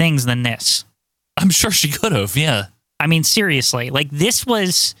bigger things than this. I'm sure she could have, yeah. I mean, seriously. Like, this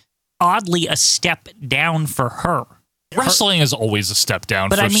was oddly a step down for her. Wrestling is always a step down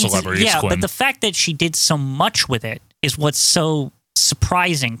for celebrities, yeah, Quinn. but the fact that she did so much with it is what's so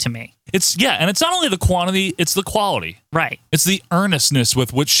surprising to me. And it's not only the quantity, it's the quality. Right. It's the earnestness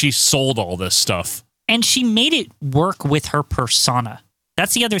with which she sold all this stuff. And she made it work with her persona.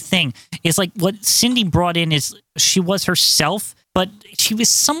 That's the other thing. Is like what Cyndi brought in is she was herself, but she was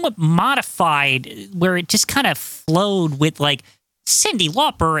somewhat modified where it just kind of flowed with like Cyndi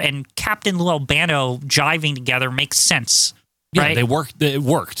Lauper and Captain Lou Albano jiving together makes sense. Yeah, right? they worked. It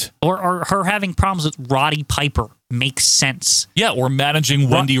worked. Or her having problems with Roddy Piper makes sense. Yeah, or managing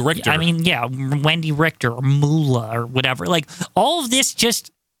Wendy Richter. I mean, yeah, Wendy Richter or Moolah or whatever. Like, all of this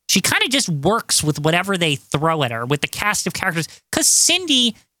she kind of just works with whatever they throw at her, with the cast of characters. Because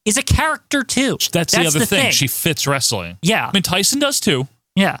Cyndi is a character, too. That's the other thing. She fits wrestling. Yeah. I mean, Tyson does, too.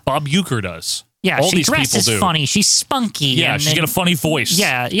 Yeah. Bob Uecker does. Yeah, all she these people dresses do. funny. She's spunky. Yeah, she's got a funny voice.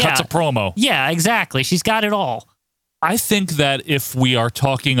 Yeah, yeah. Cuts a promo. Yeah, exactly. She's got it all. I think that if we are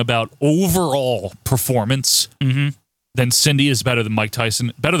talking about overall performance, then Cyndi is better than Mike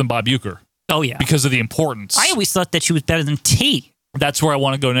Tyson, better than Bob Uecker. Oh, yeah. Because of the importance. I always thought that she was better than T. That's where I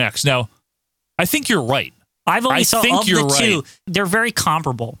want to go next. Now, I think you're right. I've always thought of the two, right. they're very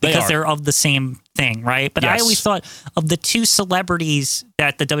comparable because they're of the same thing, right? But I always thought of the two celebrities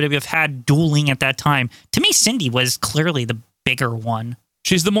that the WWF had dueling at that time, to me, Cyndi was clearly the bigger one.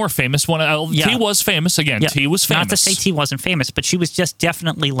 She's the more famous one. T was famous. Again, T was famous. Not to say T wasn't famous, but she was just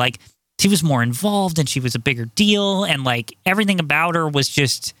definitely like, she was more involved and she was a bigger deal and like everything about her was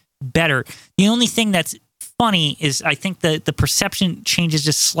just better. The only thing that's funny is I think the perception changes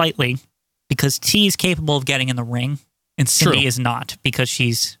just slightly because T is capable of getting in the ring and Cyndi is not because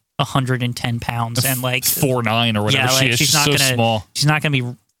she's 110 pounds and like 4'9" or whatever she is. She's so small. She's not going to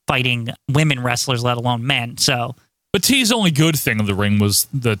be fighting women wrestlers, let alone men. So. But T's only good thing of the ring was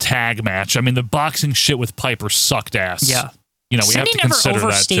the tag match. I mean, the boxing shit with Piper sucked ass. Yeah. You know, we have to consider that, too. Cyndi never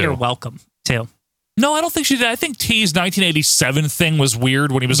overstayed her welcome, too. No, I don't think she did. I think T's 1987 thing was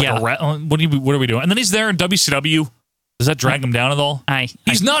weird when he was like what are we doing? And then he's there in WCW. Does that drag him down at all?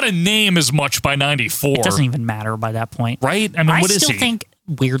 He's not a name as much by 94. It doesn't even matter by that point. Right? I mean, what is he? I still think,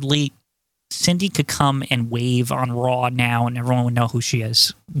 weirdly, Cyndi could come and wave on Raw now and everyone would know who she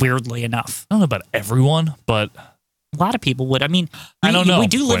is, weirdly enough. I don't know about everyone, but... A lot of people would. I mean, I don't know. We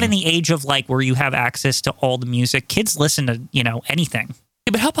do live in the age of like where you have access to all the music. Kids listen to, anything.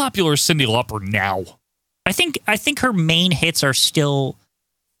 Yeah, but how popular is Cyndi Lauper now? I think her main hits are still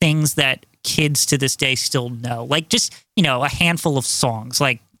things that kids to this day still know. Like just, a handful of songs.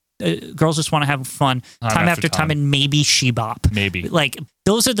 Like Girls Just Want to Have Fun, Time After Time, and maybe She Bop. Maybe. Like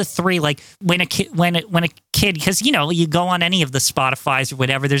those are the three. Like when a kid, because you go on any of the Spotifys or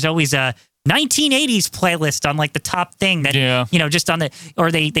whatever, there's always a 1980s playlist on like the top thing that just on the,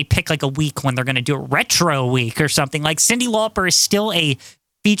 or they pick like a week when they're going to do a retro week or something. Like Cyndi Lauper is still a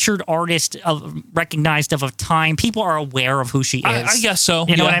featured artist recognized of a time. People are aware of who she is. I guess so.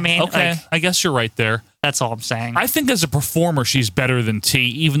 You know what I mean? Okay, I guess you're right there. That's all I'm saying. I think as a performer, she's better than T,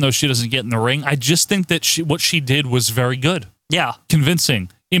 even though she doesn't get in the ring. I just think that what she did was very good. Yeah.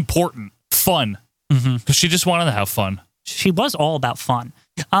 Convincing, important, fun. Because she just wanted to have fun. She was all about fun.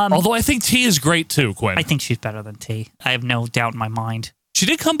 Although I think T is great too, Quinn. I think she's better than T. I have no doubt in my mind. She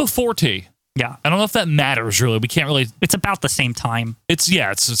did come before T. Yeah. I don't know if that matters, really. We can't really... It's about the same time. It's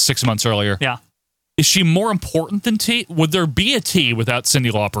 6 months earlier. Yeah. Is she more important than T? Would there be a T without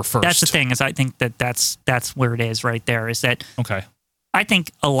Cyndi Lauper first? That's the thing, is I think that's where it is right there, is that... Okay. I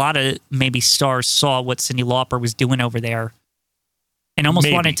think a lot of maybe stars saw what Cyndi Lauper was doing over there and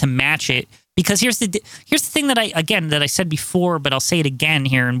almost wanted to match it. Because here's the thing that I said before, but I'll say it again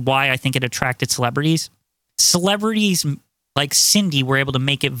here, and why I think it attracted celebrities. Celebrities like Cyndi were able to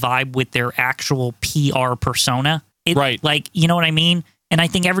make it vibe with their actual PR persona. Right. Like, you know what I mean? And I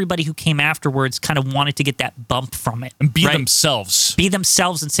think everybody who came afterwards kind of wanted to get that bump from it. And be themselves. Be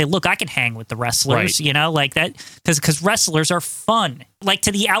themselves and say, look, I can hang with the wrestlers, like that. Because wrestlers are fun. Like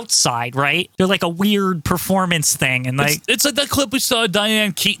to the outside, right? They're like a weird performance thing. And like it's like that clip we saw of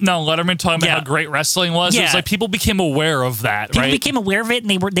Diane Keaton on Letterman talking about how great wrestling was. Yeah. It was like people became aware of that, People became aware of it,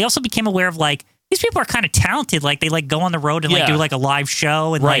 and they also became aware of like, these people are kind of talented. Like they like go on the road and like do like a live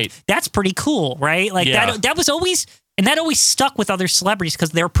show. And like, that's pretty cool, right? Like that was always... And that always stuck with other celebrities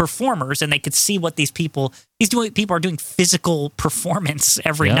because they're performers and they could see what people are doing physical performance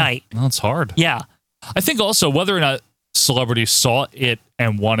every night. Well, it's hard. Yeah. I think also whether or not celebrities saw it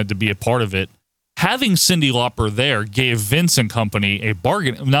and wanted to be a part of it, having Cyndi Lauper there gave Vince and company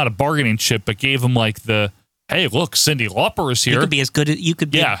not a bargaining chip, but gave them like the, hey, look, Cyndi Lauper is here. You could be as good as you could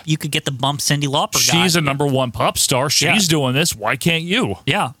be. You could get the bump Cyndi Lauper. She's a #1 pop star. She's doing this. Why can't you?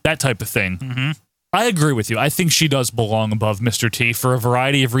 Yeah. That type of thing. I agree with you. I think she does belong above Mr. T for a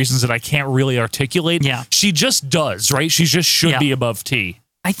variety of reasons that I can't really articulate. Yeah. She just does, right? She just should be above T.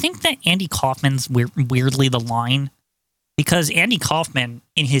 I think that Andy Kaufman's weirdly the line, because Andy Kaufman,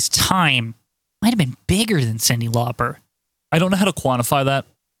 in his time, might have been bigger than Cyndi Lauper. I don't know how to quantify that.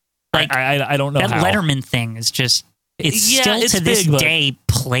 Like, I don't know that how. Letterman thing is just... It's Yeah, still it's to this big, but- day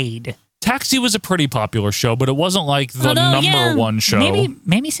played. Taxi was a pretty popular show, but it wasn't like the number one show.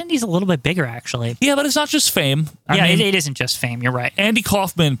 Maybe Cindy's a little bit bigger, actually. Yeah, but it's not just fame. I mean, it isn't just fame. You're right. Andy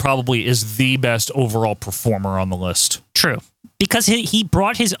Kaufman probably is the best overall performer on the list. True. Because he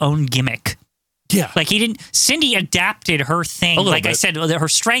brought his own gimmick. Yeah. Like Cindy adapted her thing. Like I bit. said, her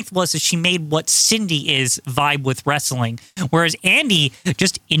strength was that she made what Cindy is vibe with wrestling. Whereas Andy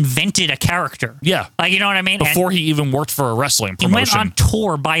just invented a character. Yeah. Like, you know what I mean? Before he even worked for a wrestling He promotion. went on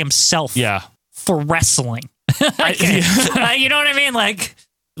tour by himself. Yeah. For wrestling. You know what I mean? Like,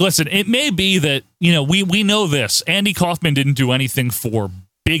 listen, it may be that, we know this. Andy Kaufman didn't do anything for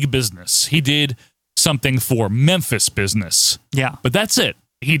big business. He did something for Memphis business. Yeah. But that's it.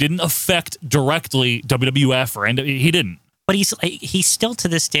 He didn't affect directly WWF or he didn't. But he's still to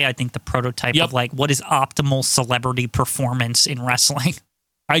this day, I think, the prototype of like what is optimal celebrity performance in wrestling.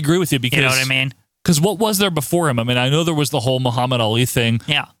 I agree with you because you know what I mean? Because what was there before him? I mean, I know there was the whole Muhammad Ali thing.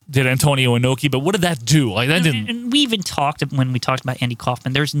 Yeah. Did Antonio Inoki, but what did that do? Like that didn't. And we even talked when we talked about Andy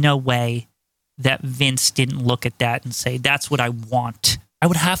Kaufman. There's no way that Vince didn't look at that and say, "That's what I want." I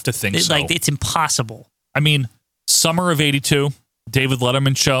would have to think so. Like it's impossible. I mean, summer of '82, David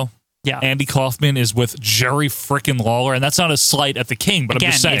Letterman show. Yeah. Andy Kaufman is with Jerry frickin' Lawler, and that's not a slight at the King, but Again,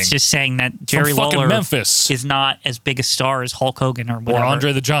 I'm just saying. it's just saying that Jerry fucking Lawler Memphis is not as big a star as Hulk Hogan or whatever. Or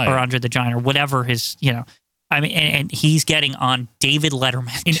Andre the Giant. Or Andre the Giant or whatever his, I mean, and he's getting on David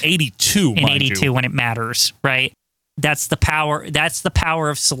Letterman. In 82, In mind 82 you. when it matters, right? That's the power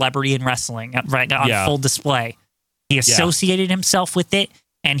of celebrity in wrestling, right? On full display. He associated himself with it,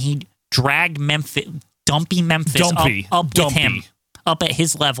 and he dragged Dumpy Memphis up with him, up at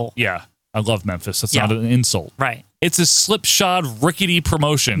his level. Yeah. I love Memphis. That's not an insult. Right. It's a slipshod, rickety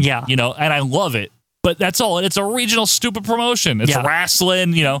promotion. Yeah. And I love it. But that's all. It's a regional stupid promotion. It's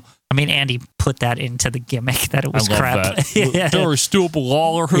wrestling, I mean, Andy put that into the gimmick that it was I love crap. that. Very stupid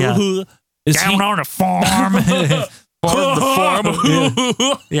Lawler. Down on a farm. the farm.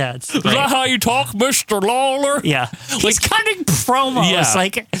 Yeah, it's Is that how you talk, Mr. Lawler? Yeah. He's cutting promos. Yeah.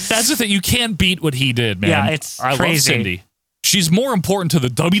 Like, that's the thing. You can't beat what he did, man. Yeah, it's I crazy. love Cindy. She's more important to the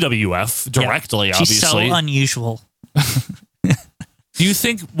WWF directly, obviously. She's so unusual. Do you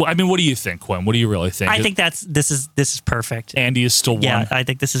think? I mean, what do you think, Quinn? What do you really think? I think this is perfect. Andy is still one. Yeah, I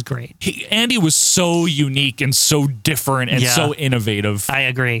think this is great. Andy was so unique and so different and so innovative. I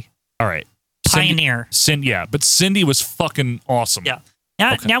agree. All right. Pioneer. Cindy, but Cindy was fucking awesome. Yeah.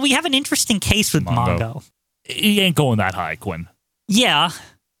 Now we have an interesting case with Mongo. He ain't going that high, Quinn. Yeah,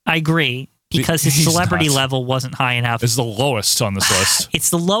 I agree. Because his He's celebrity not. level wasn't high enough. It's the lowest on this list. It's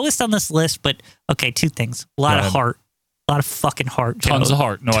the lowest on this list, but okay, two things. A lot of heart. A lot of fucking heart. Tons Joe. of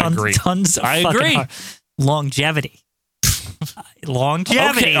heart. No, I agree. Tons of I fucking agree. heart. Longevity.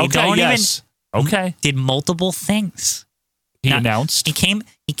 Longevity. Okay, Don't yes. even did multiple things. He announced. He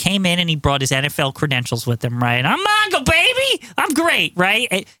came in and he brought his NFL credentials with him, right? I'm Mongo, baby. I'm great,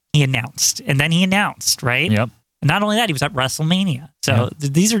 right? He announced. And then he announced, right? Yep. Not only that, he was at WrestleMania. So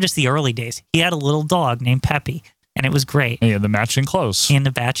these are just the early days. He had a little dog named Peppy, and it was great. Yeah, the matching clothes. And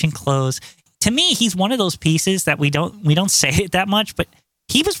the matching clothes. To me, he's one of those pieces that we don't say it that much, but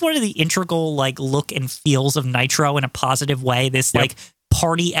he was one of the integral look and feels of Nitro in a positive way. This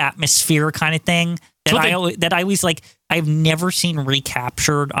party atmosphere kind of thing that I always like. I've never seen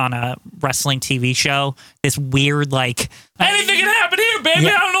recaptured on a wrestling TV show. This weird anything can happen here, baby.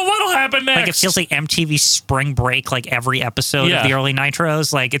 I don't know what'll happen next. Like it feels like MTV Spring Break, like every episode of the early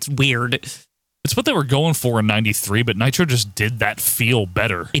Nitros. Like it's weird. It's what they were going for in '93, but Nitro just did that feel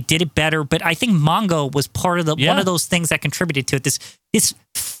better. It did it better, but I think Mongo was part of one of those things that contributed to it. This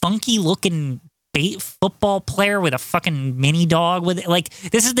funky looking football player with a fucking mini dog with it.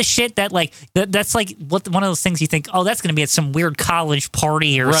 This is the shit that that's one of those things you think, oh, that's going to be at some weird college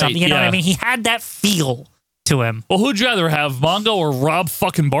party or something. You know what I mean? He had that feel to him. Well, who'd you rather have, Mongo or Rob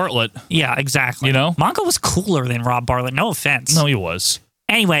fucking Bartlett? Yeah, exactly. You know? Mongo was cooler than Rob Bartlett. No offense. No, he was.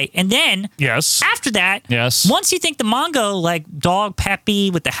 Anyway, and then after that, once you think the Mongo dog Peppy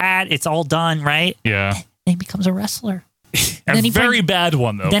with the hat, it's all done, right? Yeah. Then he becomes a wrestler. A very bad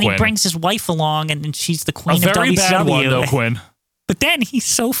one, though, Then Quinn. he brings his wife along, and she's the queen a of very WCW. bad one, though, Quinn. But then he's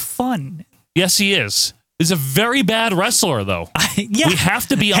so fun. Yes, he is. He's a very bad wrestler, though. Yeah. We have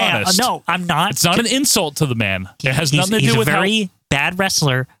to be honest. No, I'm not. It's not an insult to the man. It has nothing to he's do with a very how... bad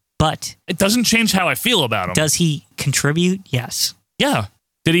wrestler, but... It doesn't change how I feel about him. Does he contribute? Yes. Yeah.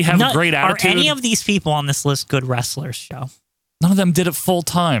 Did he have a great attitude? Are any of these people on this list good wrestlers, Joe? None of them did it full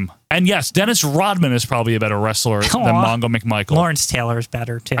time. And yes, Dennis Rodman is probably a better wrestler than Mongo McMichael. Lawrence Taylor is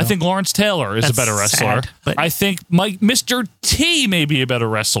better, too. I think Lawrence Taylor is a better wrestler. Sad, but... I think Mr. T may be a better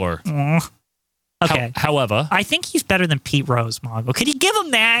wrestler. Okay. However, I think he's better than Pete Rose, Mongo. Could you give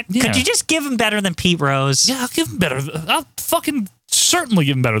him that? Yeah. Could you just give him better than Pete Rose? yeah, I'll give him better. I'll fucking certainly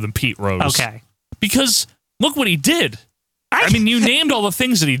give him better than Pete Rose. Okay. Because look what he did. I mean, you named all the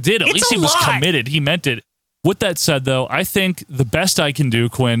things that he did. At It's least a he was lot. committed. He meant it. With that said, though, I think the best I can do,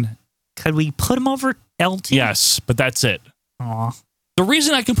 Quinn. Could we put him over LT? Yes, but that's it. Aw. The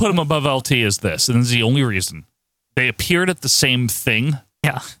reason I can put him above LT is this, and this is the only reason. They appeared at the same thing.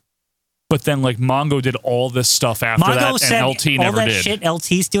 Yeah. But then, like, Mongo did all this stuff after Mongo that, said and LT all never that did. shit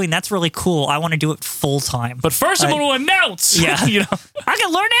LT's doing, that's really cool. I want to do it full time. But first, I'm going to announce. Yeah. You know, I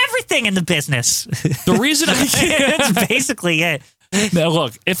can learn everything in the business. the reason I can't. That's basically it. Now,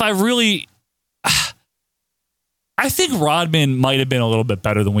 look, if I really. I think Rodman might have been a little bit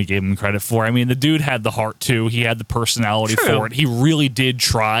better than we gave him credit for. I mean, the dude had the heart, too. He had the personality True. for it. He really did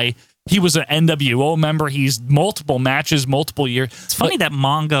try. He was an NWO member. He's multiple matches, multiple years. It's funny that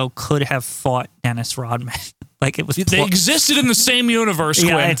Mongo could have fought Dennis Rodman. Like it was. They existed in the same universe,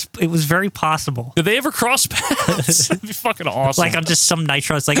 Quinn. Yeah, it was very possible. Did they ever cross paths? That'd be fucking awesome. Like on just some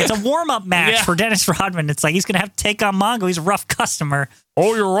Nitro. It's like it's a warm up match Yeah. for Dennis Rodman. It's like he's gonna have to take on Mongo. He's a rough customer.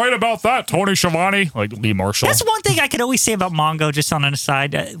 Oh, you're right about that, Tony Schiavone. Like Lee Marshall. That's one thing I could always say about Mongo. Just on an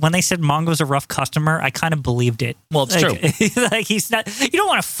aside, when they said Mongo's a rough customer, I kind of believed it. Well, it's true. Like he's not. You don't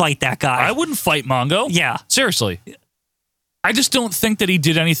want to fight that guy. I wouldn't fight Mongo. Yeah. Seriously. I just don't think that he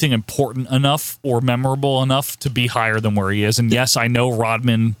did anything important enough or memorable enough to be higher than where he is. And yes, I know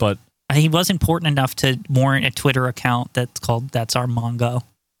Rodman, but He was important enough to warrant a Twitter account that's called That's Our Mongo.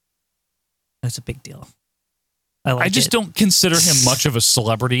 That's a big deal. I just don't consider him much of a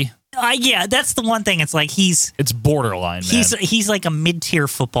celebrity. Yeah, that's the one thing. It's like it's borderline, man. He's like a mid-tier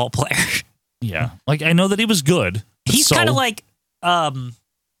football player. Yeah. Like, I know that he was good. He's kind of like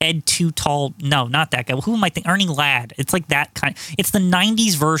Ed Too Tall. No, not that guy. Who am I thinking? Ernie Ladd. It's like that kind. It's the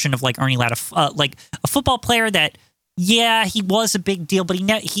 90s version of like Ernie Ladd. Like a football player that, yeah, he was a big deal, but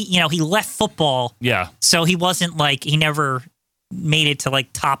he left football. Yeah. So he wasn't like, he never made it to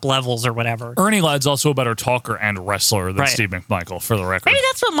like top levels or whatever. Ernie Ladd's also a better talker and wrestler than Right. Steve McMichael, for the record. Maybe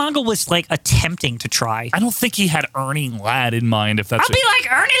that's what Mongo was like attempting to try. I don't think he had Ernie Ladd in mind, if that's I'll be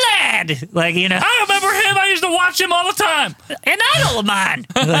like Ernie Ladd. Like, I remember him. I used to watch him all the time. An idol of mine.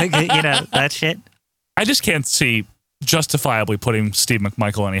 Like, that shit. I just can't see justifiably putting Steve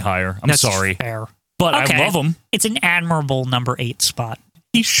McMichael any higher. I'm That's sorry. fair. But Okay. I love him. It's an admirable number 8 spot.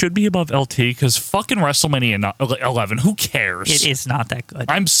 He should be above LT because fucking WrestleMania 11. Who cares? It is not that good.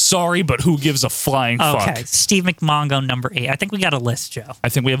 I'm sorry, but who gives a flying fuck? Okay, Steve McMongo, number 8. I think we got a list, Joe. I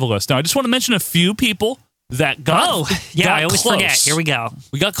think we have a list. Now, I just want to mention a few people that got yeah, I always close. forget. Here we go.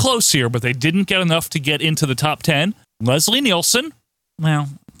 We got close here, but they didn't get enough to get into the top 10. Leslie Nielsen. Well,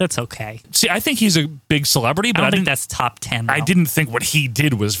 that's okay. See, I think he's a big celebrity, but I don't think that's top 10. Though. I didn't think what he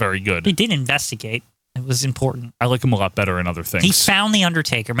did was very good. He did investigate. It was important. I like him a lot better in other things. He found The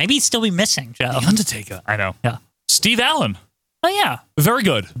Undertaker. Maybe he'd still be missing, Joe. The Undertaker. I know. Yeah. Steve Allen. Oh, yeah. Very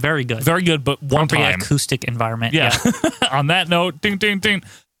good. Very good. Very good, but one Appropriate time. acoustic environment. Yeah. On that note, ding, ding, ding.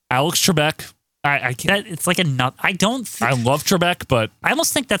 Alex Trebek. I can't. It's like a nut. I don't. I love Trebek, but I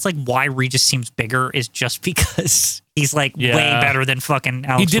almost think that's like why Regis seems bigger is just because he's like way better than fucking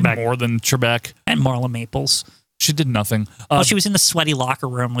Alex he did Trebek. more than Trebek. And Marla Maples. She did nothing. She was in the sweaty locker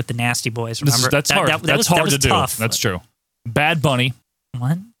room with the Nasty Boys. Remember? That's hard. That's hard to do. Tough. That's true. Bad Bunny.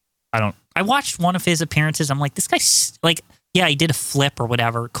 What? I watched one of his appearances. I'm like, this guy's like, yeah, he did a flip or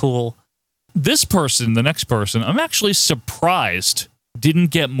whatever. Cool. This person, the next person, I'm actually surprised didn't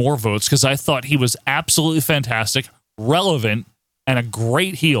get more votes because I thought he was absolutely fantastic, relevant, and a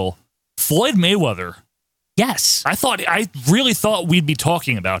great heel. Floyd Mayweather. Yes. I really thought we'd be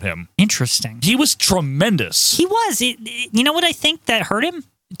talking about him. Interesting. He was tremendous. He was. You know what I think that hurt him?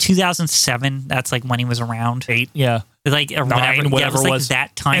 2007. That's like when he was around. 8, yeah. Like or 9, whatever it was. Like was.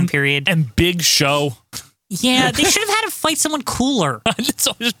 that time period. And Big Show. Yeah, they should have had him fight someone cooler. It's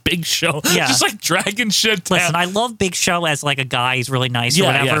always Big Show. Yeah. Just like dragging shit down. Listen, I love Big Show as like a guy. He's really nice or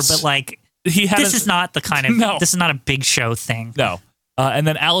whatever. Yes. But like, this is not the kind of this is not a Big Show thing. No. And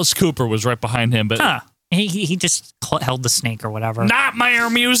then Alice Cooper was right behind him. But he just held the snake or whatever. Nightmare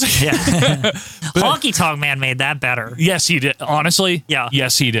music. Yeah. Honky Tonk Man made that better. Yes, he did. Honestly, yeah.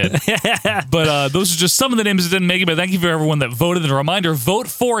 Yes, he did. But those are just some of the names that didn't make it. But thank you for everyone that voted. And a reminder, vote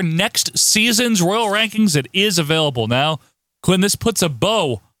for next season's Royal Rankings. It is available now. Quinn, this puts a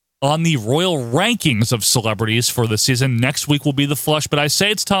bow on the Royal Rankings of celebrities for the season. Next week will be the flush. But I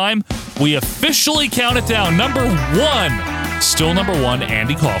say it's time. We officially count it down. Number 1, still number 1,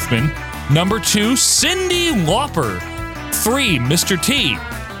 Andy Kaufman. Number 2, Cyndi Lauper. 3, Mr. T.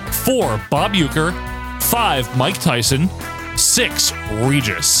 4, Bob Uecker. 5, Mike Tyson. 6,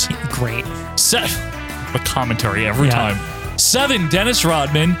 Regis. Great. 7, the commentary every time. 7, Dennis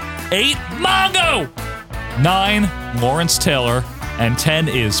Rodman. 8, Mongo. 9, Lawrence Taylor. And 10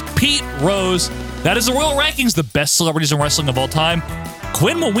 is Pete Rose. That is the Royal Rankings, the best celebrities in wrestling of all time.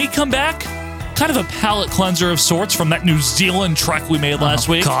 Quinn, when we come back, kind of a palate cleanser of sorts from that New Zealand trek we made last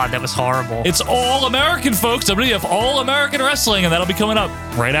week. God, that was horrible. It's All American, folks. WWF All American Wrestling, and that'll be coming up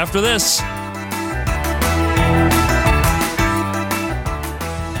right after this.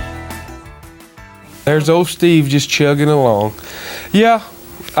 There's old Steve just chugging along. Yeah,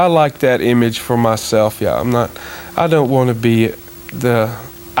 I like that image for myself. Yeah, I don't want to be the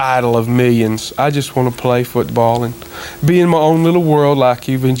idol of millions. I just want to play football and be in my own little world like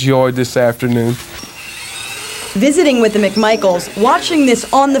you've enjoyed this afternoon. Visiting with the McMichaels, watching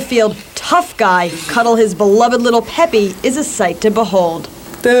this on-the-field tough guy cuddle his beloved little Peppy is a sight to behold.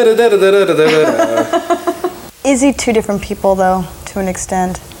 Is he two different people, though, to an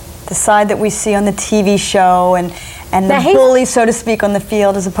extent? The side that we see on the TV show and the bully, so to speak, on the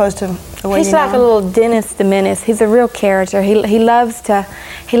field, as opposed to the way he's like a little Dennis the Menace. He's a real character. He loves to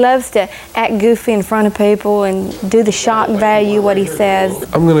act goofy in front of people and do the shock value what he says.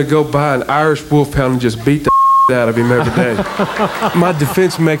 I'm gonna go buy an Irish Wolfhound and just beat the out of him every day. My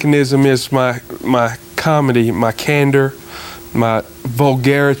defense mechanism is my comedy, my candor, my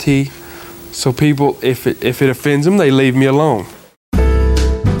vulgarity. So people, if it offends them, they leave me alone.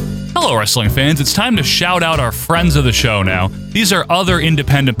 Hello, wrestling fans. It's time to shout out our friends of the show now. These are other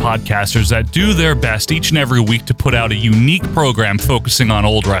independent podcasters that do their best each and every week to put out a unique program focusing on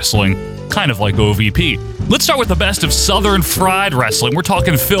old wrestling, kind of like OVP. Let's start with the best of Southern Fried Wrestling. We're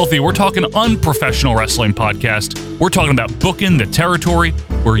talking filthy. We're talking unprofessional wrestling podcast. We're talking about Booking the Territory,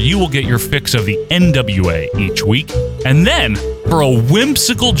 where you will get your fix of the NWA each week. And then, for a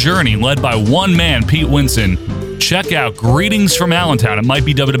whimsical journey led by one man, Pete Winson, check out Greetings from Allentown. It might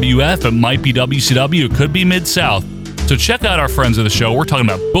be WWF, it might be WCW, it could be Mid-South. So check out our friends of the show. We're talking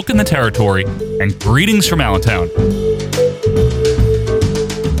about Booking the Territory and Greetings from Allentown.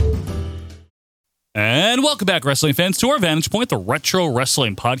 And welcome back, wrestling fans, to our Vantage Point, the Retro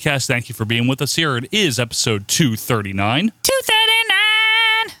Wrestling Podcast. Thank you for being with us here. It is episode 239.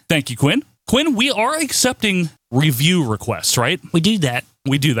 239! Thank you, Quinn. Quinn, we are accepting review requests, right? We do that.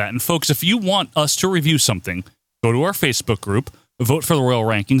 We do that. And folks, if you want us to review something, go to our Facebook group, vote for the Royal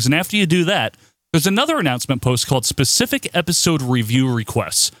Rankings, and after you do that, there's another announcement post called Specific Episode Review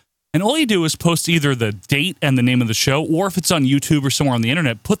Requests. And all you do is post either the date and the name of the show, or if it's on YouTube or somewhere on the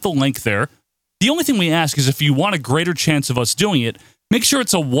internet, put the link there. The only thing we ask is if you want a greater chance of us doing it, make sure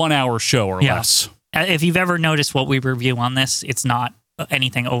it's a 1 hour show or less. If you've ever noticed what we review on this, it's not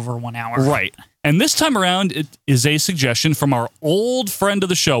anything over 1 hour. Right. And this time around, it is a suggestion from our old friend of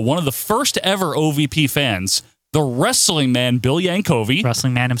the show, one of the first ever OVP fans, the wrestling man, Bill Yankovi.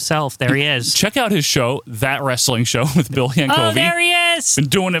 Wrestling man himself. There he is. Check out his show, That Wrestling Show with Bill Yankovi. Oh, there he is. Been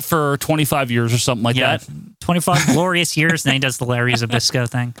doing it for 25 years or something like that. 25 glorious years, and then he does the Larry Zbyszko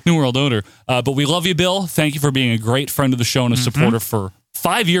thing. New World Order. But we love you, Bill. Thank you for being a great friend of the show and a supporter for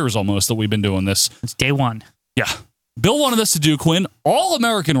 5 years almost that we've been doing this. It's day one. Yeah. Bill wanted us to do, Quinn, All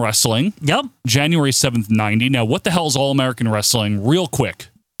American Wrestling. Yep. January 7th, 90. Now, what the hell is All American Wrestling? Real quick.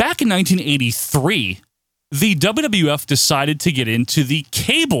 Back in 1983, the WWF decided to get into the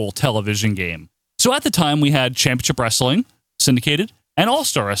cable television game. So at the time, we had Championship Wrestling syndicated and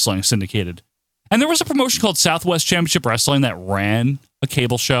All-Star Wrestling syndicated. And there was a promotion called Southwest Championship Wrestling that ran a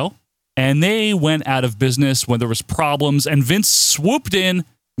cable show. And they went out of business when there was problems, and Vince swooped in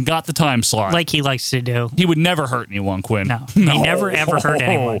and got the time slot. Like he likes to do. He would never hurt anyone, Quinn. No, he never, ever hurt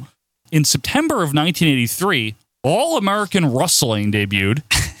anyone. In September of 1983, All American Wrestling debuted.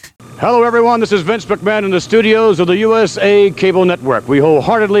 Hello, everyone. This is Vince McMahon in the studios of the USA Cable Network. We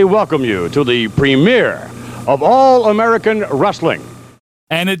wholeheartedly welcome you to the premiere of All American Wrestling.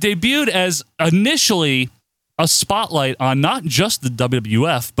 And it debuted as initially a spotlight on not just the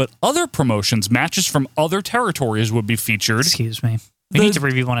WWF, but other promotions. Matches from other territories would be featured. Excuse me. We need to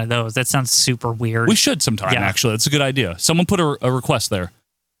review one of those. That sounds super weird. We should sometime, actually. That's a good idea. Someone put a request there.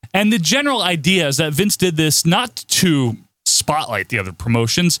 And the general idea is that Vince did this not to spotlight the other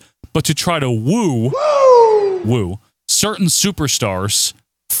promotions, but to try to woo certain superstars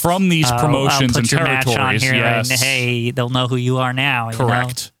from these promotions and territories. And, hey, they'll know who you are now.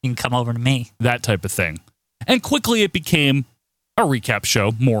 Correct. You can come over to me. That type of thing. And quickly it became a recap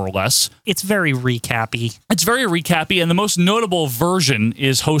show, more or less. It's very recappy. It's very recappy, and the most notable version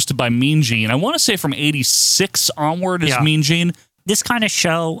is hosted by Mean Gene. I want to say from 86 onward is Mean Gene. This kind of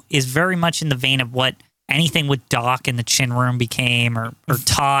show is very much in the vein of what anything with Doc in the Chin Room became, or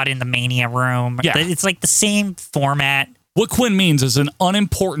Todd in the Mania Room. Yeah. It's like the same format. What Quinn means is an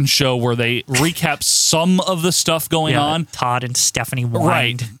unimportant show where they recap some of the stuff going on. Todd and Stephanie Wind.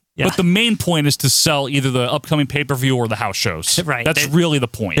 Right. Yeah. But the main point is to sell either the upcoming pay-per-view or the house shows. Right. That's really the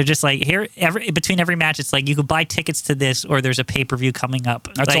point. They're just like, here, between every match, it's like you could buy tickets to this or there's a pay-per-view coming up.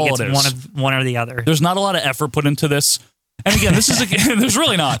 That's like, all it's it is. One or the other. There's not a lot of effort put into this. And again, this is there's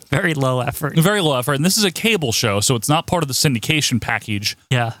really not. Very low effort. Very low effort. And this is a cable show, so it's not part of the syndication package.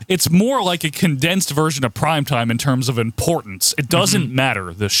 Yeah. It's more like a condensed version of primetime in terms of importance. It doesn't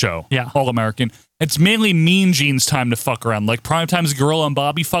matter, this show. Yeah. All American. It's mainly Mean Gene's time to fuck around. Like primetime's Gorilla and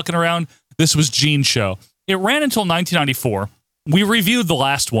Bobby fucking around. This was Gene's show. It ran until 1994. We reviewed the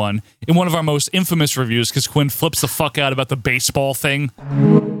last one in one of our most infamous reviews because Quinn flips the fuck out about the baseball thing.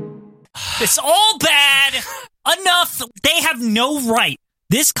 It's all bad. Enough. They have no right.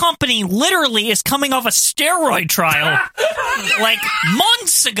 This company literally is coming off a steroid trial like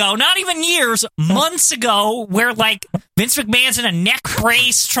months ago, not even years, months ago, where like Vince McMahon's in a neck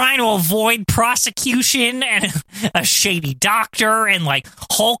brace trying to avoid prosecution and a shady doctor and like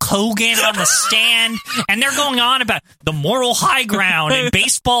Hulk Hogan on the stand. And they're going on about the moral high ground and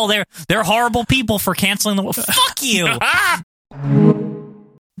baseball. They're horrible people for canceling the... Fuck you.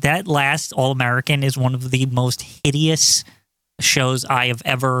 That last All-American is one of the most hideous shows I have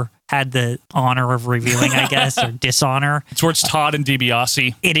ever had the honor of reviewing, I guess, or dishonor. It's where it's Todd and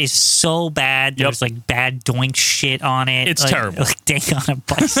DiBiase. It is so bad. There's like bad doink shit on it. It's like, terrible. Like Dang on a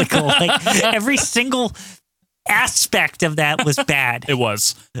bicycle. Like every single aspect of that was bad. It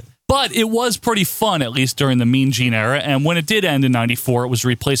was. But it was pretty fun, at least during the Mean Gene era. And when it did end in 94, it was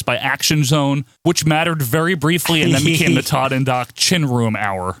replaced by Action Zone, which mattered very briefly and then became the Todd and Doc Chin Room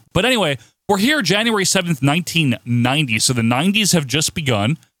Hour. But anyway, we're here January 7th, 1990. So the 90s have just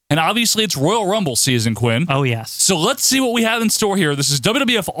begun. And obviously it's Royal Rumble season, Quinn. Oh, yes. So let's see what we have in store here. This is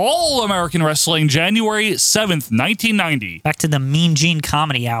WWF All-American Wrestling, January 7th, 1990. Back to the Mean Gene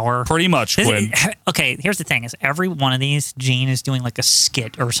Comedy Hour. Pretty much, Quinn. Okay, here's the thing. Is every one of these, Gene is doing like a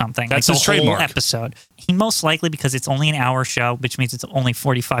skit or something. That's like his the trademark. Whole episode. He most likely, because it's only an hour show, which means it's only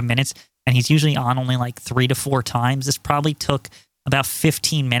 45 minutes, and he's usually on only like 3 to 4 times. This probably took about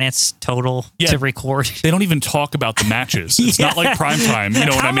 15 minutes total to record. They don't even talk about the matches. It's not like primetime. You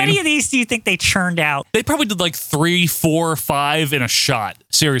know what I mean? How many of these do you think they churned out? They probably did like 3, 4, 5 in a shot.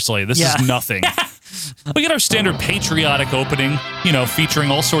 Seriously, this is nothing. We get our standard patriotic opening, you know,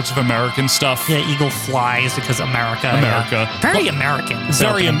 featuring all sorts of American stuff. The eagle flies because America. America. Very American. It's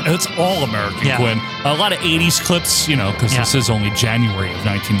all American, Quinn. A lot of 80s clips, you know, because this is only January of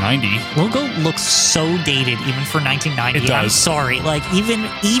 1990. Logo looks so dated even for 1990. It does. I'm sorry. Like, even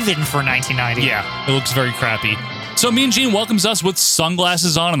for 1990. Yeah, it looks very crappy. So Mean Gene welcomes us with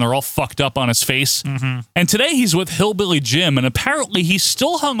sunglasses on, and they're all fucked up on his face. Mm-hmm. And today he's with Hillbilly Jim, and apparently he's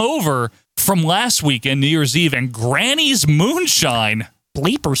still hungover from last weekend, New Year's Eve, and Granny's moonshine.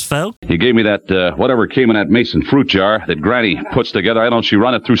 Bleepers, folks. He gave me that, whatever came in that Mason fruit jar that Granny puts together. Why don't she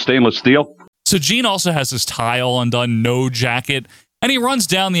run it through stainless steel? So Gene also has his tie all undone, no jacket, and he runs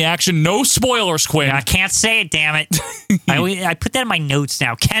down the action. No spoilers, Quinn. I can't say it, damn it. I put that in my notes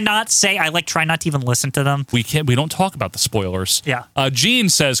now. Cannot say. I try not to even listen to them. We don't talk about the spoilers. Yeah. Gene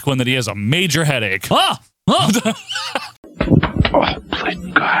says, Quinn, that he has a major headache. Oh! Oh,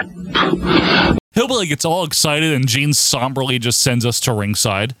 please, God. Hillbilly gets all excited, and Gene somberly just sends us to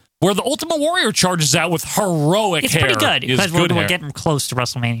ringside, where the Ultimate Warrior charges out with heroic It's hair. pretty good, He has because good we're hair. getting close to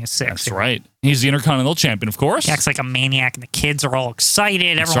WrestleMania 6. That's right. He's the Intercontinental Champion, of course. He acts like a maniac, and the kids are all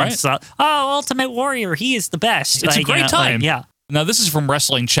excited. That's Everyone's Ultimate Warrior, he is the best. It's a great time. yeah. Now, this is from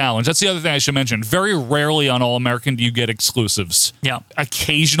Wrestling Challenge. That's the other thing I should mention. Very rarely on All-American do you get exclusives. Yeah.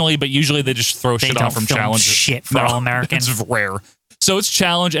 Occasionally, but usually they just throw shit on from Challenge. Shit for All-American. It's rare. So it's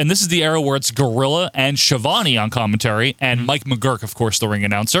Challenge, and this is the era where it's Gorilla and Shivani on commentary, and Mike McGurk, of course, the ring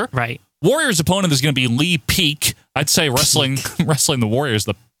announcer. Right. Warrior's opponent is going to be Lee Peak. I'd say wrestling the Warrior is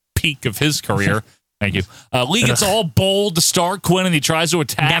the peak of his career. Thank you. Lee gets all bold to start, Quinn, and he tries to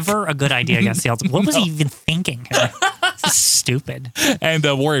attack. Never a good idea against the Ultimate. What was he even thinking? This is stupid. And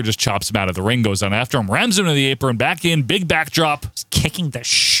Warrior just chops him out of the ring, goes on after him, rams him to the apron, back in, big backdrop. Kicking the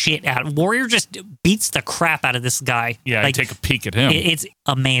shit out. Warrior just beats the crap out of this guy. Yeah, take a peek at him. It's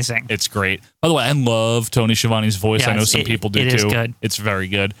amazing. It's great. By the way, I love Tony Schiavone's voice. Yes, I know some people do it too. is good. It's very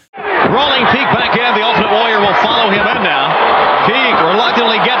good. Rolling Peak back in. The Ultimate Warrior will follow him in now. Peak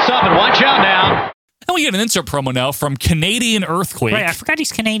reluctantly gets up, and watch out now. And we get an insert promo now from Canadian Earthquake. Right, I forgot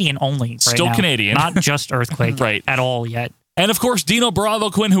he's Canadian only. Still now. Canadian. Not just Earthquake right. at all yet. And of course, Dino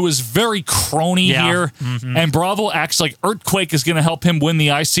Bravo, Quinn, who is very crony here. Mm-hmm. And Bravo acts like Earthquake is going to help him win the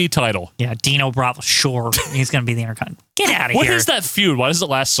IC title. Yeah, Dino Bravo, sure. He's going to be the Intercontinental. Get out of here. What is that feud? Why does it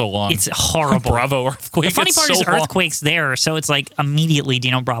last so long? It's horrible. Bravo, Earthquake. The funny part is Earthquake's there, so it's like immediately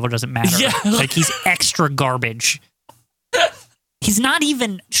Dino Bravo doesn't matter. Yeah. Like he's extra garbage. He's not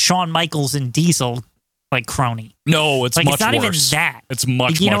even Shawn Michaels and Diesel like crony. No, it's like, much it's not worse. even that. It's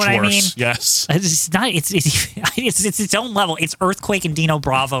much, you know much what worse. I mean? Yes. It's not. It's its own level. It's Earthquake and Dino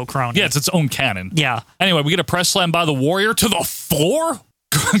Bravo crony. Yeah, it's its own canon. Yeah. Anyway, we get a press slam by the Warrior to the floor.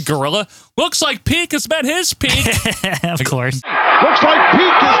 Gorilla. Looks like Peak has met his peak. Of course. Looks like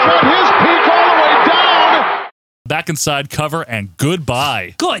Peak has met his peak all the way down. Back inside cover and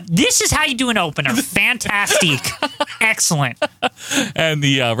goodbye. Good. This is how you do an opener. Fantastic. Excellent. And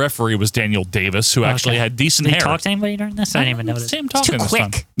the referee was Daniel Davis, who actually had decent Did hair. he talk to anybody during this? I didn't even notice. Same It's talking too this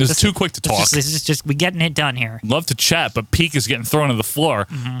time. quick. This is too quick to talk. This is just we getting it done here. Love to chat, but Peak is getting thrown to the floor.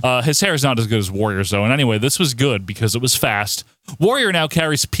 Mm-hmm. His hair is not as good as Warrior's, though. And anyway, this was good because it was fast. Warrior now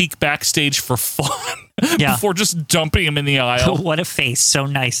carries Peak backstage for fun before just dumping him in the aisle. What a face. So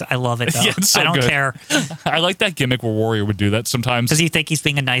nice. I love it, though. Yeah, it's so I don't good. care. I like that gimmick where Warrior would do that sometimes. Does he think he's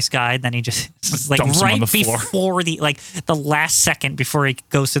being a nice guy? Then he just like dumps him on right the floor. before the last second before he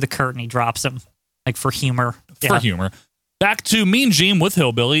goes to the curtain, he drops him like for humor. For humor. Back to Mean Gene with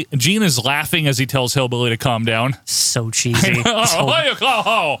Hillbilly. Gene is laughing as he tells Hillbilly to calm down. So cheesy. No,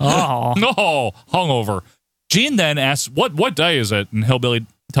 hungover. Gene then asks, what day is it? And Hillbilly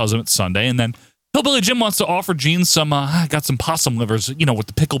tells him it's Sunday. And then Hillbilly Jim wants to offer Gene some, I got some possum livers, with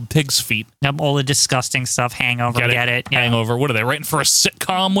the pickled pig's feet. Yep, all the disgusting stuff, Hangover, get it? Yeah. Hangover. What are they writing for a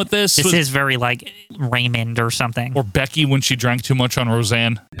sitcom with this? This is very like Raymond or something. Or Becky when she drank too much on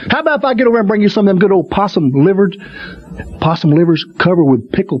Roseanne. How about if I get over and bring you some of them good old possum livers covered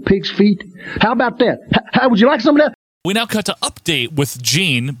with pickled pig's feet? How about that? How would you like some of that? We now cut to update with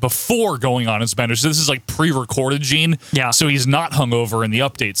Gene before going on his bender. So this is like pre-recorded Gene. Yeah. So he's not hungover in the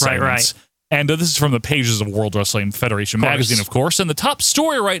update segments. Right. And this is from the pages of World Wrestling Federation magazine, of course. And the top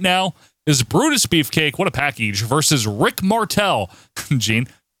story right now is Brutus Beefcake, what a package, versus Rick Martel. Gene,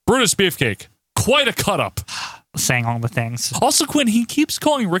 Brutus Beefcake, quite a cut-up. Saying all the things. Also, Quinn, he keeps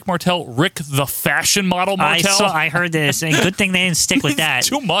calling Rick Martel Rick the Fashion Model Martel. I heard this. And good thing they didn't stick with that.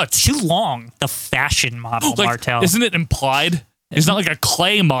 Too much. Too long. The Fashion Model Martel. Isn't it implied? He's not like a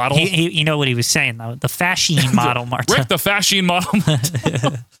clay model. You know what he was saying, though? The Fashion Model Martel. Rick the Fashion Model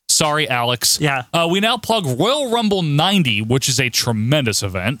Martel. Sorry, Alex. Yeah. We now plug Royal Rumble 90, which is a tremendous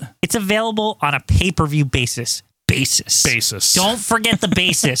event. It's available on a pay-per-view basis. Basis. Don't forget the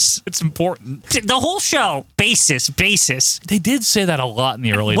basis. It's important. The whole show, basis. They did say that a lot in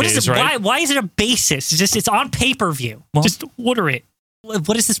the early days, right? Why is it a basis? It's on pay-per-view. Well, just order it.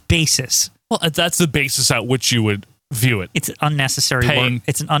 What is this basis? Well, that's the basis at which you would view it. It's unnecessary word.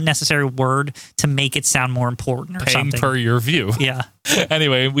 It's an unnecessary word to make it sound more important or paying something. Per your view. Yeah.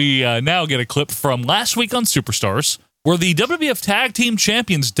 Anyway, we now get a clip from last week on Superstars, where the WWF Tag Team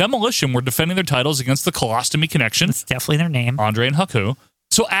Champions Demolition were defending their titles against the Colostomy Connection. That's definitely their name. Andre and Haku.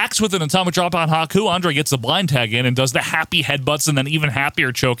 So Axe with an atomic drop on Haku. Andre gets the blind tag in and does the happy headbutts and then even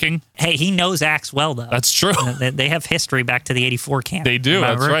happier choking. Hey, he knows Axe well, though. That's true. They have history back to the 84 camp. They do.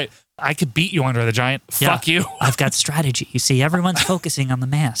 Remember? That's right. I could beat you, Andre the Giant. Yeah. Fuck you. I've got strategy. You see, everyone's focusing on the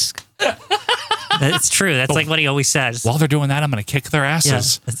mask. It's true. That's like what he always says. While they're doing that, I'm going to kick their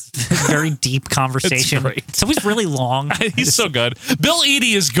asses. Yeah, it's a very deep conversation. It's always really long. He's so good. Bill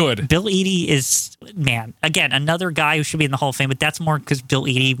Eadie is good. Bill Eadie is, man, again, another guy who should be in the Hall of Fame, but that's more because Bill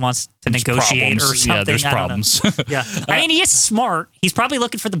Eadie wants to negotiate or something. Yeah, there's problems. Yeah. I mean, he is smart. He's probably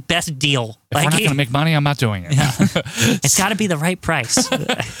looking for the best deal. If we're not going to make money, I'm not doing it. Yeah. It's got to be the right price.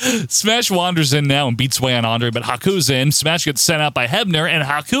 Smash wanders in now and beats away on Andre, but Haku's in. Smash gets sent out by Hebner, and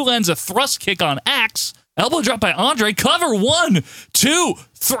Haku lands a thrust kick on Axe. Elbow drop by Andre. Cover 1, 2,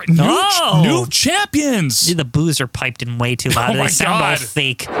 3. New champions. The boos are piped in way too loud. They sound all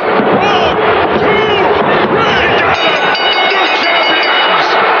fake. 1, 2, 3.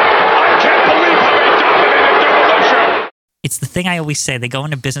 It's the thing I always say. They go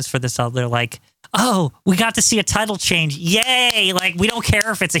into business for this. They're like, oh, we got to see a title change. Yay. Like, we don't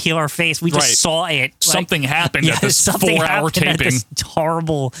care if it's a heel or face. We just saw it. Something happened at this 4-hour taping. This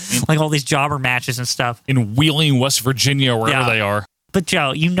horrible, like all these jobber matches and stuff. In Wheeling, West Virginia, wherever they are. But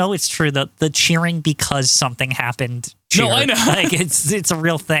Joe, you know it's true that the cheering because something happened. No, I know. Like it's a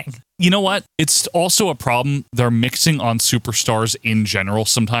real thing. You know what? It's also a problem. They're mixing on superstars in general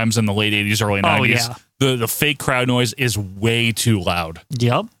sometimes in the late 80s, early 90s. Oh, yeah. The fake crowd noise is way too loud.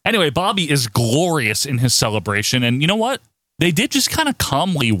 Yep. Anyway, Bobby is glorious in his celebration. And you know what? they did just kind of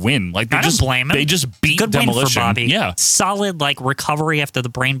calmly win. Like I don't blame him. They just beat Good Demolition. win for Bobby. Yeah. Solid recovery after the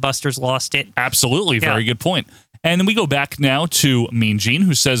Brainbusters lost it. Absolutely. Yeah. Very good point. And then we go back now to Mean Gene,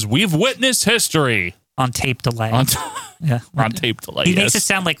 who says, "We've witnessed history." On tape delay. On On tape delay, He yes. makes it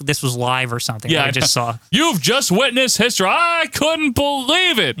sound like this was live or something. Yeah, I just saw. You've just witnessed history. I couldn't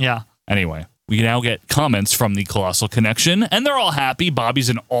believe it. Yeah. Anyway, we now get comments from the Colossal Connection, and they're all happy. Bobby's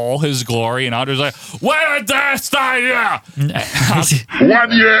in all his glory, and Andre's like, "Where did start here?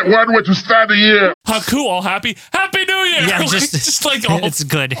 1 year, 1 way to start the year. Haku, all happy. Happy New Year!" Yeah, Like, just like all, it's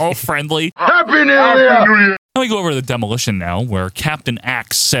good. all friendly. Happy New Year. Now we go over to the Demolition now, where Captain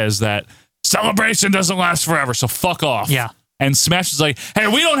Axe says that celebration doesn't last forever, so fuck off. Yeah. And Smash is like, "Hey,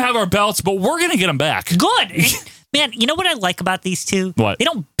 we don't have our belts, but we're going to get them back." Good. Man, you know what I like about these two? What? They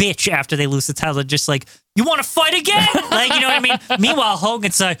don't bitch after they lose the title. They're just like, you want to fight again? Like, you know what I mean? Meanwhile,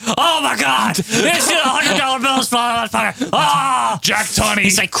 Hogan's like, oh my God, this is $100 bills flying on fire. Ah! Jack Tunney.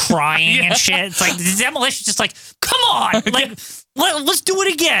 He's like crying and shit. It's like, the Demolition's just like, come on. Like, let's do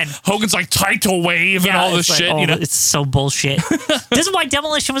it again. Hogan's like tidal wave and all this it's shit. Like, you know? It's so bullshit. This is why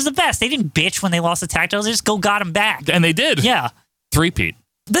Demolition was the best. They didn't bitch when they lost the tag titles. They just got them back. And they did. Yeah. Three-peat.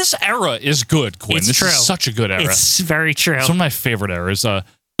 This era is good, Quinn. It's this true. is such a good era. It's very true. It's one of my favorite eras. Go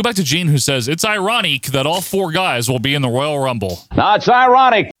back to Gene, who says, "It's ironic that all 4 guys will be in the Royal Rumble." No, it's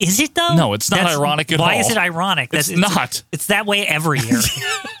ironic. Is it though? No, it's not ironic at all. Why is it ironic? It's not. It's that way every year.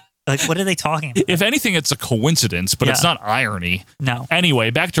 Like, what are they talking about? If anything, it's a coincidence, but it's Yeah. not irony. No. Anyway,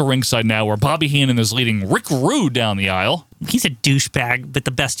 back to ringside now, where Bobby Heenan is leading Rick Rude down the aisle. He's a douchebag, but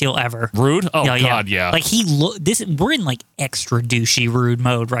the best heel ever. Rude? Oh, God, yeah. Like, we're in, like, extra douchey Rude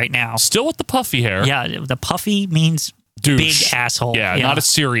mode right now. Still with the puffy hair. Yeah, the puffy means Douche. big asshole. Yeah, not as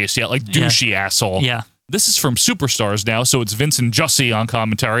serious yet, like douchey asshole. Yeah. This is from Superstars now, so it's Vince and Jussie on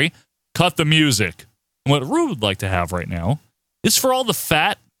commentary. Cut the music. And what Rude would like to have right now is for all the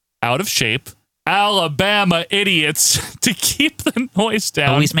fat, out of shape, Alabama idiots to keep the noise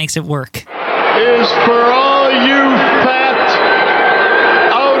down. Always makes it work. Is for all you fat,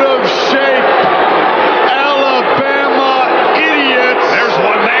 out of shape, Alabama idiots. There's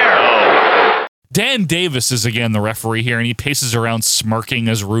one there. Dan Davis is again the referee here, and he paces around smirking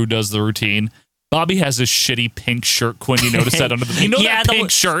as Rude does the routine. Bobby has this shitty pink shirt. Quinn, you notice that under the that pink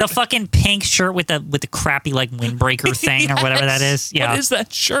shirt? The fucking pink shirt with the crappy like windbreaker thing or whatever that is. Yeah. What is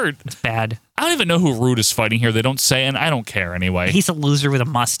that shirt? It's bad. I don't even know who Rude is fighting here. They don't say, and I don't care anyway. He's a loser with a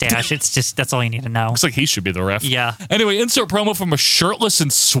mustache. It's just, that's all you need to know. Looks like he should be the ref. Yeah. Anyway, insert promo from a shirtless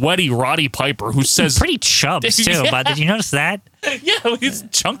and sweaty Roddy Piper who says... Pretty chubs, too, Yeah. but did you notice that? Yeah, he's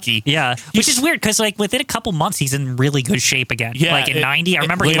chunky. Yeah, which is weird because like within a couple months he's in really good shape again. Yeah, like in 90, I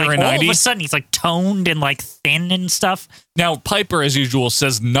remember later like in all 90. of a sudden he's like toned and like thin and stuff. Now, Piper, as usual,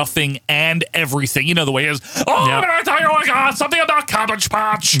 says nothing and everything. You know the way he is. Oh, Yep. I'm going to tell you something about Cabbage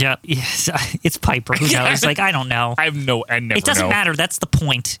Patch. Yeah, yes, it's Piper. Who knows? Like I don't know. I never It doesn't know. matter. That's the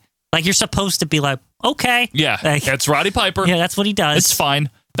point. Like you're supposed to be like, okay, Yeah, like, that's Roddy Piper. yeah, that's what he does. It's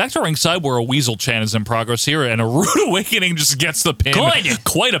fine. Back to ringside where a Weasel chant is in progress here, and a Rude Awakening just gets the pin. Good.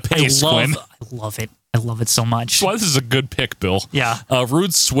 Quite a pace, Quinn. I love it. I love it so much. That's why this is a good pick, Bill. Yeah.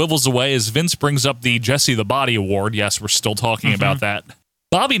 Rude swivels away as Vince brings up the Jesse the Body Award. Yes, we're still talking about that.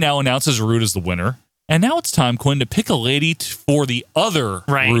 Bobby now announces Rude as the winner. And now it's time, Quinn, to pick a lady for the other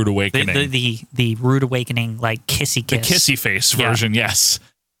Right. Rude Awakening. The Rude Awakening, like kissy The kiss. kissy face Yeah. version, yes.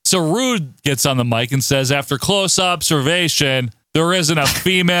 So Rude gets on the mic and says, after close observation, there isn't a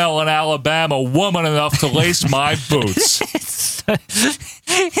female in Alabama woman enough to lace my boots.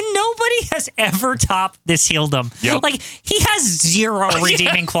 Nobody has ever topped this heeldom. Yep. Like, he has zero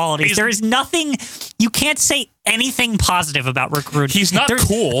redeeming qualities. There is nothing, you can't say anything positive about Rick Rude. He's not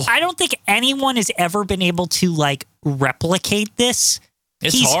cool. I don't think anyone has ever been able to, like, replicate this.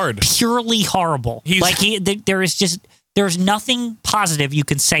 It's He's hard. Purely horrible. He's- Like, there's nothing positive you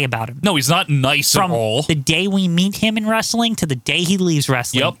can say about him. No, he's not nice From at all. the day we meet him in wrestling to the day he leaves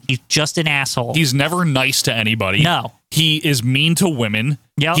wrestling, Yep. he's just an asshole. He's never nice to anybody. No. He is mean to women.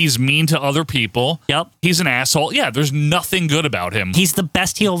 Yep. He's mean to other people. Yep. He's an asshole. Yeah, there's nothing good about him. He's the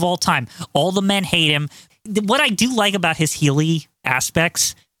best heel of all time. All the men hate him. What I do like about his heely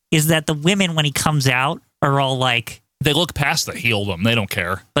aspects is that the women, when he comes out, are all like, They look past the heeldom. They don't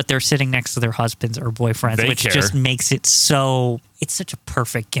care. but they're sitting next to their husbands or boyfriends, They which care. just makes it so, it's such a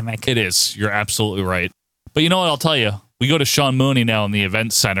perfect gimmick. It is. You're absolutely right. But you know what? I'll tell you. We go to Sean Mooney now in the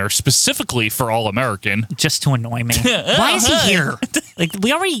event center, specifically for All American. Just to annoy me. Why is he here? Like,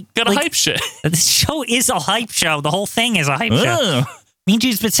 we already Got a hype shit. This show is a hype show. The whole thing is a hype show. Oh. Mean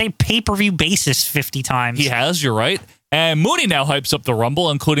Gene's been saying pay-per-view basis 50 times. He has, you're right. And Mooney now hypes up the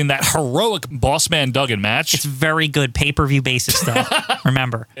Rumble, including that heroic Bossman Duggan match. It's very good pay-per-view basis stuff.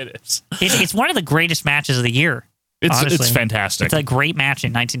 Remember. It is. It's one of the greatest matches of the year. It's fantastic. It's a great match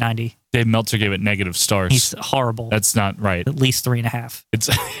in 1990. Dave Meltzer gave it negative stars. He's horrible. That's not right. At least 3.5. It's.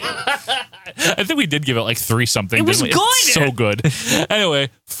 I think we did give it like 3 something. It was good. good. It's so good. Anyway,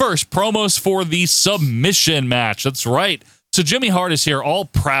 first promos for the submission match. That's right. So Jimmy Hart is here, all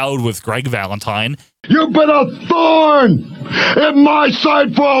proud with Greg Valentine. You've been a thorn in my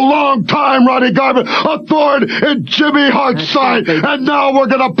side for a long time, Ronnie Garvin. A thorn in Jimmy Hart's side, and now we're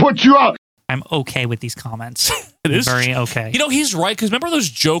going to put you out. I'm okay with these comments. It is very okay. You know, he's right, because remember those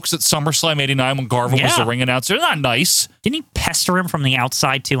jokes at SummerSlam 89 when Garvin was the ring announcer? They're not nice. Didn't he pester him from the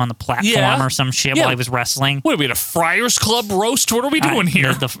outside, too, on the platform or some shit while he was wrestling? What, are we at a Friars Club roast? What are we doing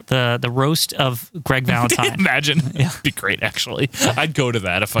here? The roast of Greg Valentine. Imagine. It'd be great, actually. I'd go to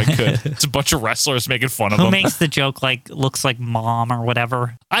that if I could. It's a bunch of wrestlers making fun of him. Who makes the joke looks like mom or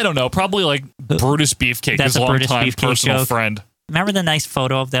whatever? I don't know. Probably like Brutus Beefcake, That's his a Brutus longtime Beefcake personal joke. friend. Remember the nice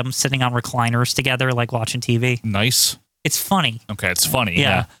photo of them sitting on recliners together, like watching TV? Nice. It's funny. Okay, it's funny.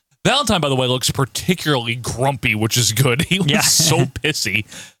 Yeah. Valentine, by the way, looks particularly grumpy, which is good. He looks so pissy.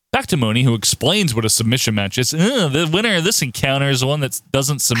 Back to Mooney, who explains what a submission match is. The winner of this encounter is the one that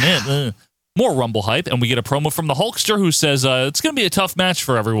doesn't submit. More Rumble hype, and we get a promo from the Hulkster who says it's going to be a tough match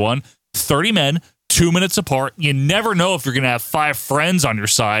for everyone. 30 men, 2 minutes apart. You never know if you're going to have 5 friends on your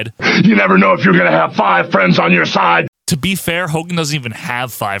side. You never know if you're going to have 5 friends on your side. To be fair, Hogan doesn't even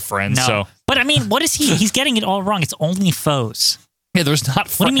have 5 friends. No. So. But I mean, what is he? He's getting it all wrong. It's only foes. Yeah, there's not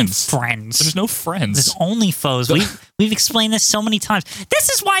friends. What do you mean friends? There's no friends. There's only foes. We've explained this so many times. This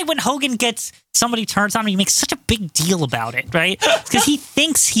is why when Hogan gets somebody turns on him, he makes such a big deal about it, right? Because he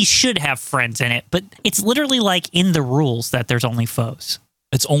thinks he should have friends in it, but it's literally like in the rules that there's only foes.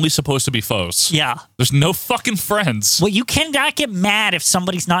 It's only supposed to be foes. Yeah. There's no fucking friends. Well, you cannot get mad if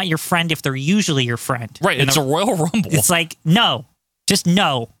somebody's not your friend if they're usually your friend. Right. It's a Royal Rumble. It's like, no. Just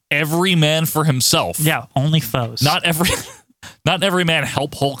no. Every man for himself. Yeah, only foes. Not every man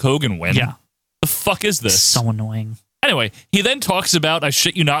help Hulk Hogan win. Yeah. The fuck is this? So annoying. Anyway, he then talks about, I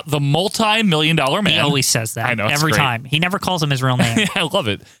shit you not, the multi-million-dollar man. He always says that. I know. Every great. time. He never calls him his real name. Yeah, I love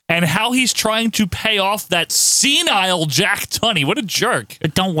it. And how he's trying to pay off that senile Jack Tunney. What a jerk.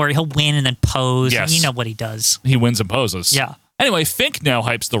 But don't worry. He'll win and then pose. Yes. You know what he does. He wins and poses. Yeah. Anyway, Fink now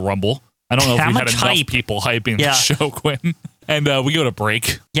hypes the Rumble. I don't know if we had enough people hyping the show, Quinn. And we go to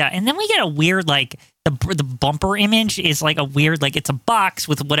break. Yeah, and then we get a weird, like, the bumper image is like a weird, like, it's a box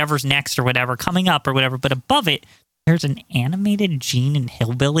with whatever's next or whatever coming up or whatever, but above it, there's an animated Gene and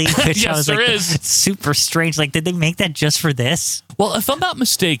Hillbilly. Which Yes, there is. It's super strange. Like, did they make that just for this? Well, if I'm not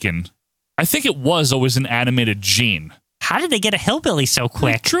mistaken, I think it was always an animated Gene. How did they get a Hillbilly so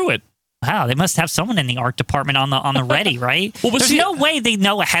quick? They drew it. Wow, they must have someone in the art department on the ready, right? Well, there's no way they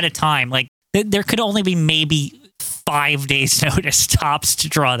know ahead of time. Like, there could only be maybe 5 days notice tops to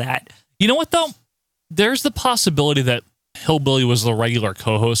draw that. You know what, though? There's the possibility that Hillbilly was the regular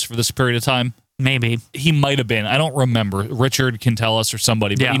co-host for this period of time. Maybe. He might have been. I don't remember. Richard can tell us or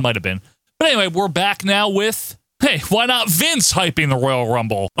somebody, but he might have been. But anyway, we're back now with, hey, why not Vince hyping the Royal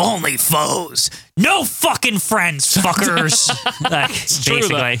Rumble? Only foes. No fucking friends, fuckers.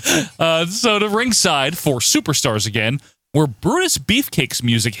 Basically. So to ringside for Superstars again, where Brutus Beefcake's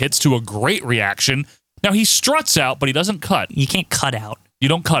music hits to a great reaction. Now he struts out, but he doesn't cut. You can't cut out. You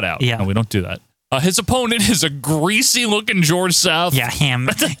don't cut out. Yeah. No, we don't do that. His opponent is a greasy-looking George South. Yeah, him.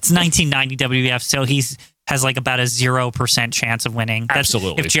 It's 1990 WWF, so has like about a 0% chance of winning.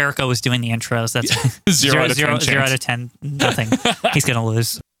 Absolutely. If Jericho was doing the intros, that's 0 out of 10 0 out of 10. Nothing. He's going to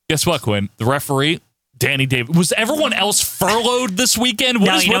lose. Guess what, Quinn? The referee, Danny Davis. Was everyone else furloughed this weekend?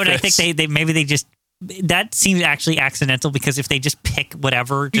 No, you know what? I think they just... That seems actually accidental because if they just pick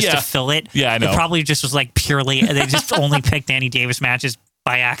whatever just to fill it, I know. It probably just was like purely... They just only picked Danny Davis matches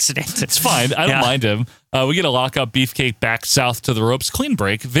by accident. It's fine. I don't mind him. We get a lock-up Beefcake back south to the ropes. Clean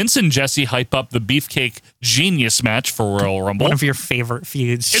break. Vince and Jesse hype up the Beefcake Genius match for Royal Rumble. One of your favorite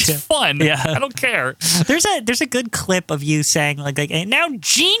feuds. It's fun. Yeah. I don't care. There's a good clip of you saying like now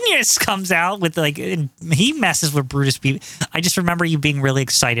Genius comes out with like and he messes with Brutus Beef. I just remember you being really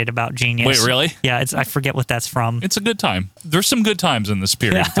excited about Genius. Wait, really? Yeah, I forget what that's from. It's a good time. There's some good times in this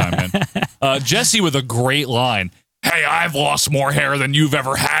period of time, man. Jesse with a great line. Hey, I've lost more hair than you've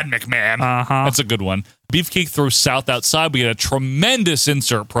ever had, McMahon. That's a good one. Beefcake throws South outside. We get a tremendous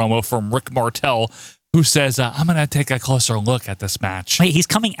insert promo from Rick Martel. who says, I'm going to take a closer look at this match. Wait, he's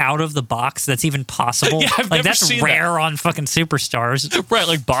coming out of the box? That's even possible? Yeah, I've like, never that's seen rare that. on fucking Superstars. Right,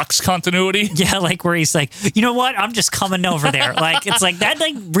 like box continuity. Yeah, like where he's like, you know what? I'm just coming over there. Like, it's like, that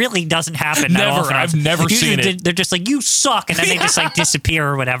like really doesn't happen. that Never. often. I've never Usually seen it. They're just like, you suck. And then they just like disappear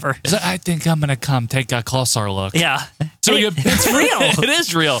or whatever. I think I'm going to come take a closer look. Yeah. So it's real. It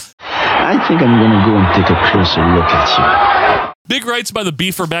is real. I think I'm going to go and take a closer look at you. Big rights by the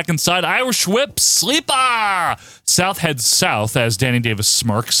Beefer back inside. Irish whip, sleeper. South heads south as Danny Davis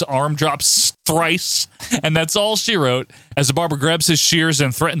smirks. Arm drops thrice. And that's all she wrote as the barber grabs his shears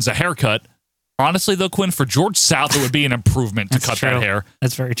and threatens a haircut. Honestly, though, Quinn, for George South, it would be an improvement to cut true. that hair.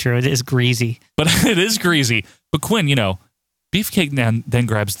 That's very true. It is greasy. But it is greasy. But Quinn, Beefcake then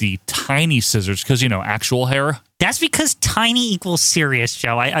grabs the tiny scissors because, actual hair. That's because tiny equals serious,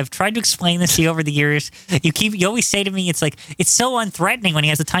 Joe. I've tried to explain this to you over the years. You always say to me, it's like, it's so unthreatening when he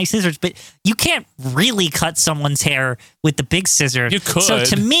has the tiny scissors, but you can't really cut someone's hair with the big scissors. You could. So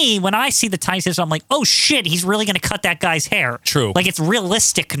to me, when I see the tiny scissors, I'm like, oh shit, he's really going to cut that guy's hair. True. Like, it's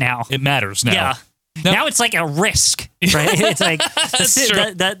realistic now. It matters now. Yeah. Now it's like a risk, right? It's like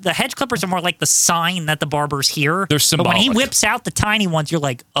true. the hedge clippers are more like the sign that the barber's here. They're But when he symbolic. whips out the tiny ones, you're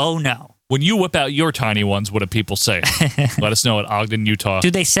like, oh no. When you whip out your tiny ones, what do people say? Let us know at Ogden, Utah.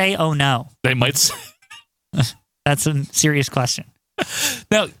 Do they say, oh no? They might say. That's a serious question.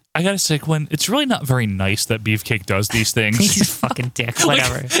 Now, I gotta say, Quinn, it's really not very nice that Beefcake does these things. He's a fucking dick.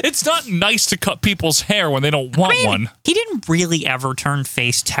 Whatever. It's not nice to cut people's hair when they don't want one. He didn't really ever turn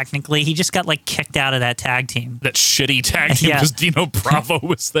face, technically. He just got, kicked out of that tag team. That shitty tag team Yeah. because Dino Bravo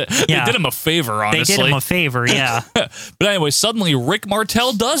was there. Yeah. They did him a favor, honestly. They did him a favor, yeah. But anyway, suddenly Rick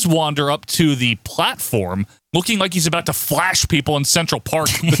Martel does wander up to the platform looking like he's about to flash people in Central Park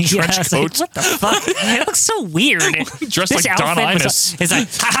with the Yeah, trench it's coat. like, what the fuck? It looks so weird. Dressed This like Don outfit Imus. It's like,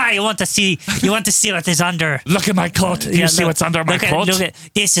 haha, you want to see what is under. Look at my coat. You see what's under my coat? Look at,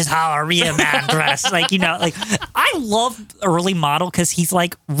 this is how a real man dress. I love early model because he's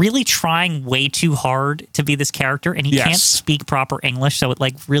really trying way too hard to be this character, and he Yes. can't speak proper English, so it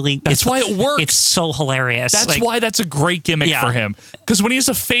really That's why it works. It's so hilarious. That's why that's a great gimmick Yeah. for him. Because when he has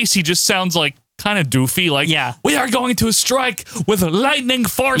a face, he just sounds kind of doofy. We are going to strike with lightning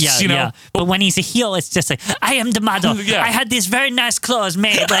force, Yeah. But when he's a heel, it's just like, I am the model. Yeah. I had these very nice clothes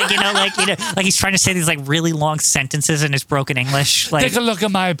made. Like he's trying to say these really long sentences in his broken English. Take a look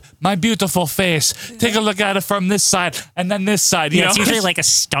at my beautiful face. Take a look at it from this side and then this side. It's usually like a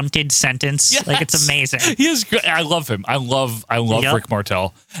stunted sentence. Yes. It's amazing. He is great. I love him. I love Yep. Rick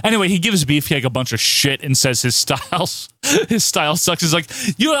Martel. Anyway, he gives Beefcake a bunch of shit and says his style sucks. He's like,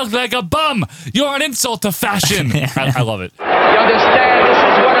 you look like a bum. You're an insult to fashion. I love it. You understand? This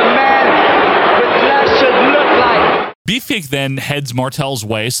is what a man with class should look like. Beefcake then heads Martel's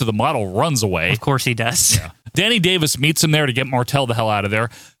way, so the model runs away. Of course he does. Yeah. Danny Davis meets him there to get Martel the hell out of there.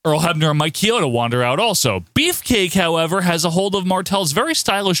 Earl Hebner and Mike Chioda wander out also. Beefcake, however, has a hold of Martel's very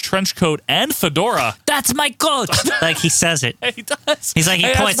stylish trench coat and fedora. That's my coat. He says it. He does. He's like, he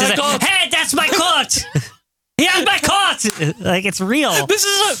Hey, points. that's He's my like, coat. hey, that's my coat. He has my coat. It's real.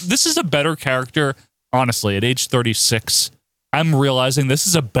 This is a better character, honestly, at age 36. I'm realizing this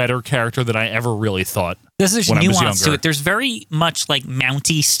is a better character than I ever really thought. There's when I was nuance to younger. it. There's very much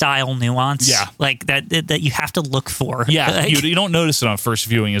Mountie style nuance. Yeah. That you have to look for. Yeah, you don't notice it on first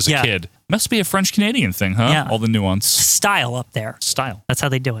viewing as a Yeah. kid. Must be a French-Canadian thing, huh? Yeah. All the nuance. Style up there. Style. That's how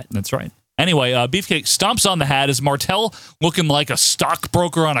they do it. That's right. Anyway, Beefcake stomps on the hat. Is Martel looking like a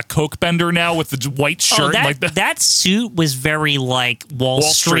stockbroker on a coke bender now with the white shirt? That suit was very like Wall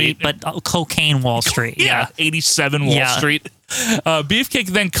Street, but cocaine Wall Street. Yeah, 87 Wall Yeah. Street. Beefcake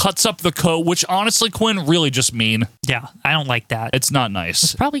then cuts up the coat, which honestly, Quinn, really just mean. Yeah, I don't like that. It's not nice.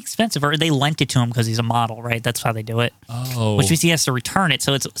 It's probably expensive, or they lent it to him because he's a model, right? That's how they do it. Oh. Which means he has to return it,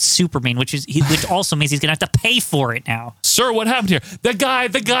 so it's super mean, which also means he's going to have to pay for it now. Sir, what happened here?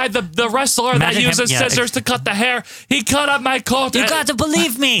 The wresler Imagine that uses him- yeah. scissors to cut the hair, he cut up my coat. You got to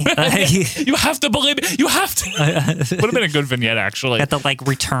believe me. You have to believe me. You have to. Would have been a good vignette, actually. At the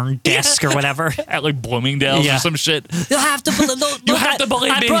return desk or whatever. At Bloomingdale's Yeah. or some shit. You have to believe. You have to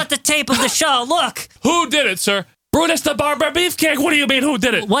believe I me. brought the tape of the show. Look. Who did it, sir? Brutus the Barber Beefcake. What do you mean? Who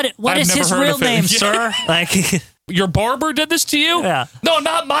did it? What I've is never his heard real of him. name, Yeah. sir? Your barber did this to you? Yeah. No,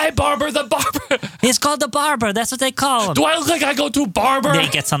 not my barber. The barber. He's called the barber. That's what they call him. Do I look like I go to barber? Then he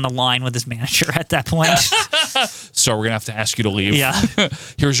gets on the line with his manager at that point. So we're gonna have to ask you to leave. Yeah.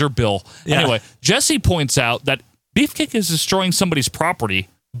 Here's your bill. Yeah. Anyway, Jesse points out that Beefcake is destroying somebody's property,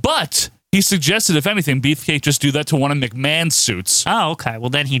 but he suggested, if anything, Beefcake just do that to one of McMahon's suits. Oh, okay. Well,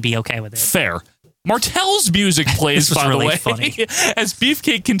 then he'd be okay with it. Fair. Martel's music plays, This was by really the way, funny. as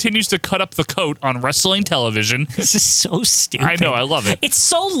Beefcake continues to cut up the coat on wrestling television. This is so stupid. I know, I love it. It's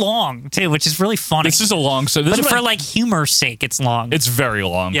so long, too, which is really funny. This is a long... So but for, like, humor's sake, it's long. It's very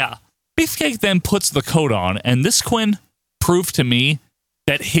long. Yeah. Beefcake then puts the coat on, and this, Quinn, proved to me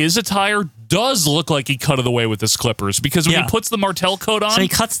that his attire does look like he cut it away with his clippers, because when he puts the Martel coat on... So he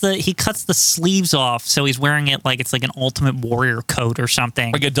cuts the sleeves off, so he's wearing it like it's like an Ultimate Warrior coat or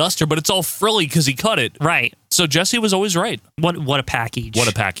something. Like a duster, but it's all frilly because he cut it. Right. So Jesse was always right. What a package. What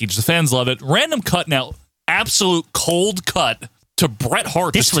a package. The fans love it. Random cut now. Absolute cold cut to Bret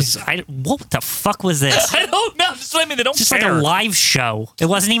Hart. This was... what the fuck was this? I don't know. That's what I mean. They don't just care. like a live show. It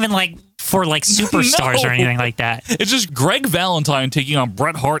wasn't even like for like superstars or anything like that. It's just Greg Valentine taking on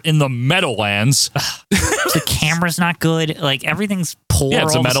Bret Hart in the Meadowlands. The camera's not good. Like everything's poor. Yeah,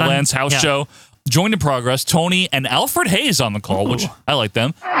 it's a all of sudden. Meadowlands house show. Joined in progress, Tony and Alfred Hayes on the call, which I like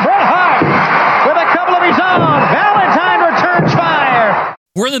them. Bret Hart with a couple of his own. Valentine returns fire.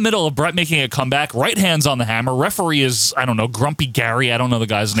 We're in the middle of Bret making a comeback. Right hands on the hammer. Referee is, I don't know, Grumpy Gary. I don't know the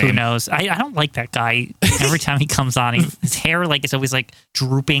guy's name. Who knows? I don't like that guy. Every time he comes on, his hair like is always like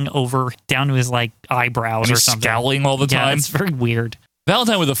drooping over down to his like eyebrows And or he's something. scowling all the time. Yeah, it's very weird.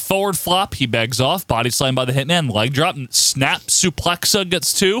 Valentine with a forward flop. He begs off. Body slam by the Hitman. Leg drop. Snap suplexa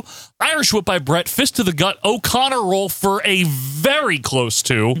gets 2. Irish whip by Bret. Fist to the gut. O'Connor roll for a very close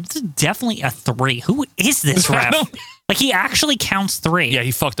 2. This is definitely a 3. Who is this ref? Like he actually counts 3. Yeah,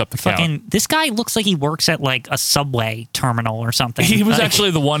 he fucked up the count. This guy looks like he works at like a subway terminal or something. He was Like,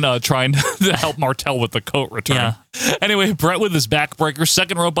 actually the one trying to help Martel with the coat return. Yeah. Anyway, Bret with his backbreaker,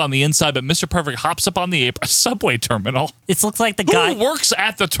 second rope on the inside, but Mr. Perfect hops up on the apron. Subway terminal. It looks like the guy Who works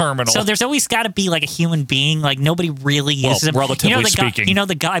at the terminal. So there's always got to be like a human being. Like nobody really uses him. relatively the speaking. Guy,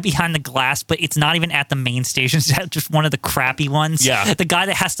 the guy behind the glass, but it's not even at the main station. It's at just one of the crappy ones. Yeah. The guy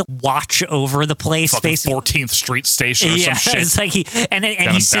that has to watch over the place. Fucking Basically. 14th Street Station or Yeah, some shit. it's like he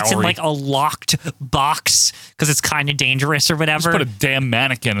sits in Bowery. like a locked box because it's kind of dangerous or whatever. Just put a damn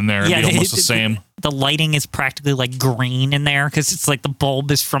mannequin in there. It'd be almost the same. The lighting is practically like green in there because it's like the bulb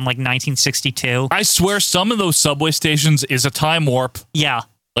is from like 1962. I swear some of those subway stations is a time warp. Yeah.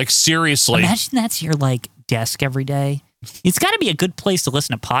 Like, seriously. Imagine that's your like desk every day. It's got to be a good place to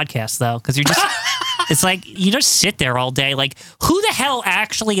listen to podcasts though, because you're just it's like you just sit there all day. Like, who the hell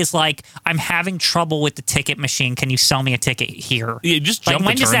actually is like, I'm having trouble with the ticket machine. Can you sell me a ticket here? Yeah, just jump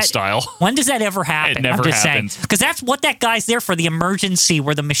the turnstile. When does that ever happen? It never I'm just happens. saying, because that's what that guy's there for, the emergency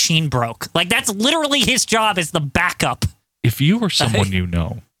where the machine broke. Like, that's literally his job, is the backup. If you or someone you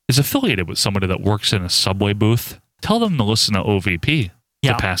know is affiliated with somebody that works in a subway booth, tell them to listen to OVP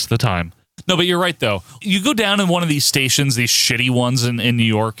to pass the time. No, but you're right, though. You go down in one of these stations, these shitty ones in New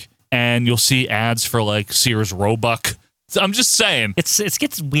York, and you'll see ads for, like, Sears Roebuck. I'm just saying. It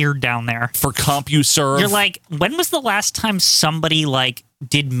gets weird down there. For CompuServe. You're like, when was the last time somebody, like,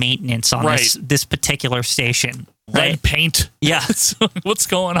 did maintenance on this particular station? Red paint. Yeah. What's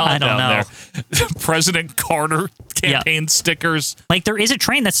going on I don't down know. there? President Carter campaign stickers. Like, there is a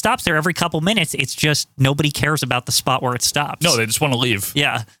train that stops there every couple minutes. It's just nobody cares about the spot where it stops. No, they just want to leave.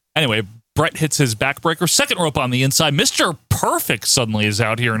 Yeah. Anyway, Bret hits his backbreaker. Second rope on the inside. Mr. Perfect suddenly is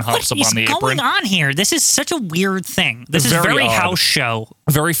out here and hops up on the apron. What's going on here? This is such a weird thing. This is very odd. house show.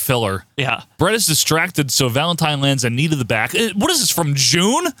 Very filler. Yeah. Bret is distracted, so Valentine lands a knee to the back. What is this, from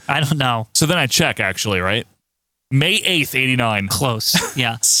June? I don't know. So then I check, actually, right? May 8th, 89. Close.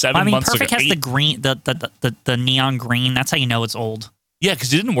 Yeah. 7 months ago. Perfect has the green, the neon green. That's how you know it's old. Yeah,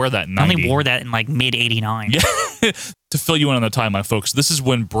 because he didn't wear that in I 90. only wore that in like mid 89. Yeah. To fill you in on the timeline, folks, this is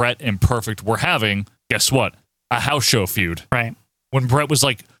when Bret and Perfect were having, guess what? A house show feud. Right. When Bret was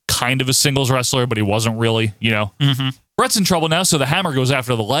like kind of a singles wrestler, but he wasn't really, you know. Mm-hmm. Bret's in trouble now, so the hammer goes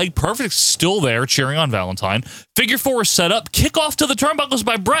after the leg. Perfect's still there, cheering on Valentine. Figure 4 is set up. Kick off to the turnbuckles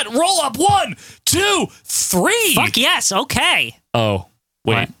by Bret. Roll up. 1, 2, 3. Fuck yes. Okay. Oh,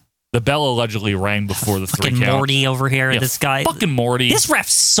 wait. What? The bell allegedly rang before the 3 Fucking count. Morty over here. Yeah, this guy. Fucking Morty. This ref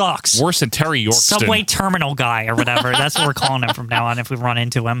sucks. Worse than Terry Yorkston. Subway terminal guy or whatever. That's what we're calling him from now on if we run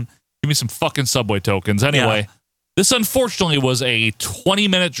into him. Give me some fucking Subway tokens. Anyway, this unfortunately was a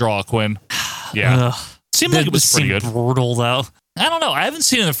 20-minute draw, Quinn. Yeah. Seemed like it was pretty good. Brutal, though. I don't know. I haven't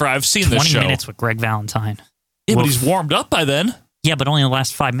seen it I've seen this show. 20 minutes with Greg Valentine. Yeah, but he's warmed up by then. Yeah, but only the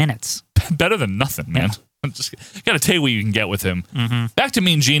last 5 minutes. Better than nothing, man. Yeah. I'm just got to tell you what you can get with him. Mm-hmm. Back to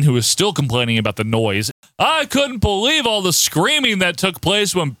Mean Gene, who is still complaining about the noise. I couldn't believe all the screaming that took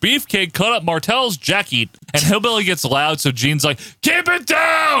place when Beefcake cut up Martel's jacket. And Hillbilly gets loud, so Gene's like, keep it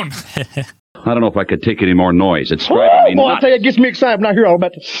down! I don't know if I could take any more noise. It's driving me Boy, I nuts. tell you, it gets me excited when I hear all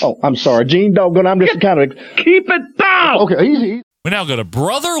about this. Oh, I'm sorry, Gene Doggone. I'm just kind of... Keep it down! Okay, easy. We now go to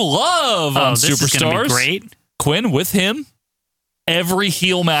Brother Love on this Superstars. is gonna be great. Quinn, with him, every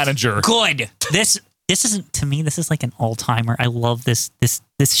heel manager. Good. This isn't, to me, this is like an all-timer. I love this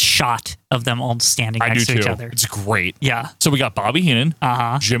shot of them all standing next to each other. It's great. Yeah. So we got Bobby Heenan,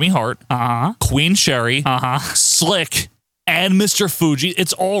 Jimmy Hart, Queen Sherry, Slick, and Mr. Fuji.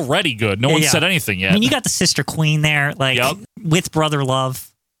 It's already good. No one said anything yet. I mean, you got the Sister Queen there, like with Brother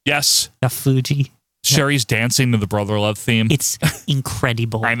Love. Yes. The Fuji. Sherry's dancing to the Brother Love theme. It's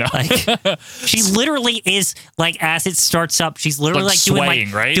incredible. I know. Like, she literally is like, as it starts up, she's literally like doing swaying,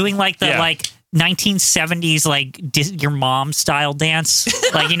 like right? doing like the like 1970s like your mom style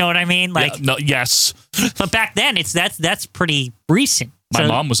dance. Like, you know what I mean? Like, yes. But back then, that's pretty recent. My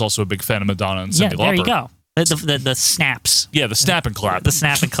mom was also a big fan of Madonna and Cyndi Lauper. There you go. The snaps. Yeah, the snap and clap. The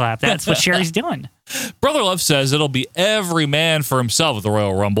snap and clap. That's what Sherry's doing. Brother Love says it'll be every man for himself at the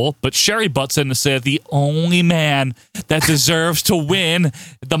Royal Rumble, but Sherry butts in to say that the only man that deserves to win,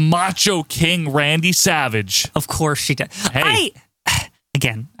 the Macho King Randy Savage. Of course she does. Hey.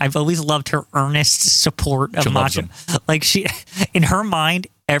 Again, I've always loved her earnest support of She loves Macho. Like, she, in her mind,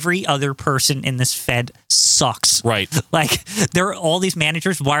 every other person in this Fed sucks. Right. Like, there are all these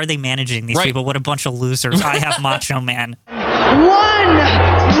managers. Why are they managing these people? What a bunch of losers. I have Macho Man. One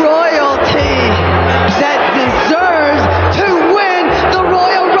royalty that deserves to win the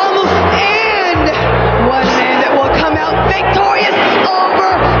Royal Rumble, and one man that will come out victorious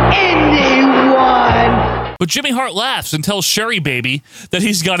over anyone. But Jimmy Hart laughs and tells Sherry Baby that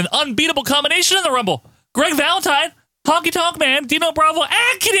he's got an unbeatable combination in the Rumble. Greg Valentine, Honky Tonk Man, Dino Bravo,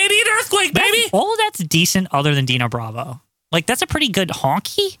 and Canadian Earthquake, baby! All of that's decent other than Dino Bravo. Like, that's a pretty good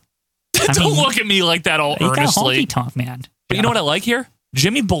honky. Don't look at me like that all You got earnestly. Honky Tonk Man. But you know what I like here?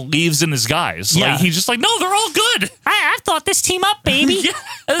 Jimmy believes in his guys. Yeah. Like, he's just like, no, they're all good. I thought this team up, baby.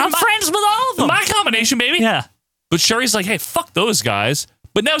 I'm friends with all of them. My combination, baby. Yeah. But Sherry's like, hey, fuck those guys.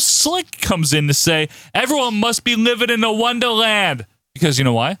 But now Slick comes in to say, everyone must be living in a wonderland. Because you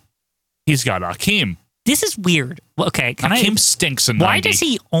know why? He's got Akeem. This is weird. Okay, Akeem stinks in 90. Why does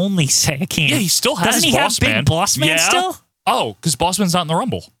he only say Akeem? Yeah, he still has Doesn't he Boss have Man. Big Boss Man still? Oh, because Boss Man's not in the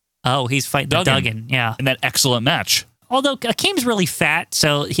Rumble. Oh, he's fighting Duggan. Yeah. In that excellent match. Although Akeem's really fat,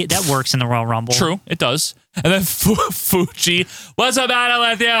 so that works in the Royal Rumble. True, it does. And then Fuji, what's the matter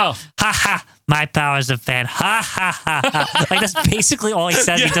with you? Ha ha, my power's a fan. Ha ha ha ha. Like, that's basically all he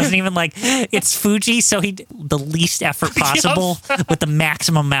says. Yeah. He doesn't even it's Fuji, so the least effort possible with the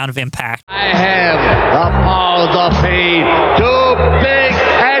maximum amount of impact. I have the powers of pain, too big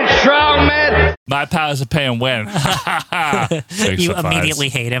and strong man. My powers of pain win. You immediately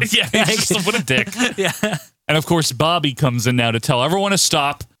hate him. Yeah, he's just what a dick. Yeah. And of course, Bobby comes in now to tell everyone to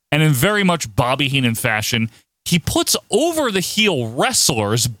stop. And in very much Bobby Heenan fashion, he puts over the heel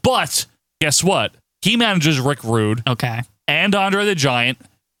wrestlers, but guess what? He manages Rick Rude. Okay. And Andre the Giant.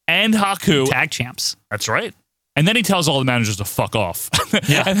 And Haku. Tag champs. That's right. And then he tells all the managers to fuck off.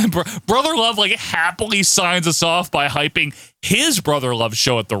 Yeah. And then Brother Love happily signs us off by hyping his Brother Love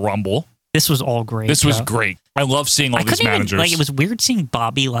show at the Rumble. This was all great. This was great. I love seeing all these managers. It was weird seeing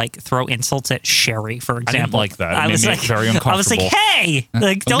Bobby throw insults at Sherry, for example. I didn't like that. It made me very uncomfortable. I was like, hey,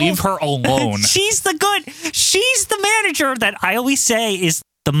 don't leave her alone. She's the manager that I always say is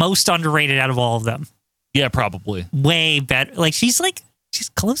the most underrated out of all of them. Yeah, probably. Way better. She's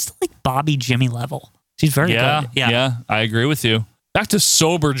close to Bobby Jimmy level. She's very good. Yeah, I agree with you. Back to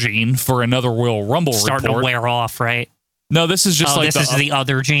Sober Gene for another Royal Rumble Starting report. to wear off, right? No, this is just this is the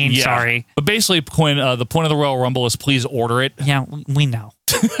other Gene. Yeah. Sorry. But basically, Quinn, the point of the Royal Rumble is please order it. Yeah, we know.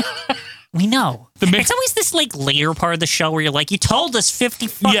 We know. It's always this later part of the show where you're like, you told us 50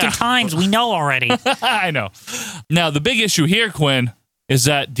 fucking times. We know already. I know. Now, the big issue here, Quinn, is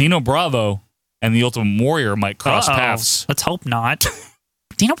that Dino Bravo and the Ultimate Warrior might cross paths. Let's hope not.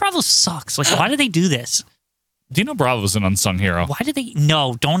 Dino Bravo sucks. Why do they do this? Dino Bravo's an unsung hero. Why did they?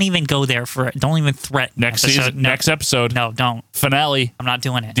 No, don't even go there for it. Don't even threaten. Next season, next episode. No, don't. Finale. I'm not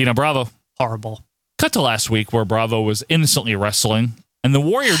doing it. Dino Bravo. Horrible. Cut to last week where Bravo was innocently wrestling, and the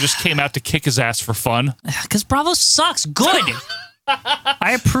Warrior just came out to kick his ass for fun. Because Bravo sucks. Good.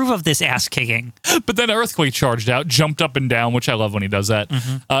 I approve of this ass kicking. But then Earthquake charged out, jumped up and down, which I love when he does that.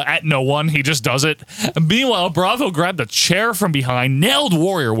 At no one, he just does it. And meanwhile, Bravo grabbed a chair from behind, nailed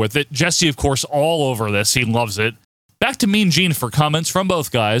Warrior with it. Jesse, of course, all over this. He loves it. Back to Mean Gene for comments from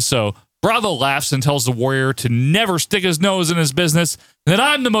both guys. So Bravo laughs and tells the Warrior to never stick his nose in his business, and that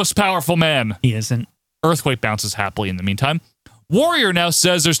I'm the most powerful man. He isn't. Earthquake bounces happily in the meantime. Warrior now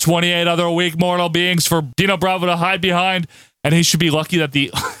says there's 28 other weak mortal beings for Dino Bravo to hide behind, and he should be lucky that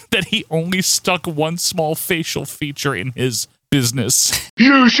that he only stuck one small facial feature in his business.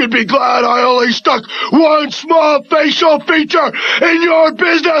 You should be glad I only stuck one small facial feature in your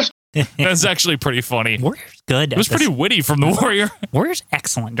business. That's actually pretty funny. Warrior's good. It was pretty witty from the Warrior. Warrior's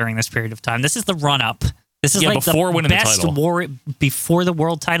excellent during this period of time. This is the run-up. This is like before the winning best the title. before the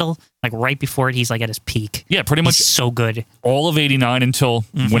world title. Like right before it, he's like at his peak. Yeah, pretty much He's so good. all of 89 until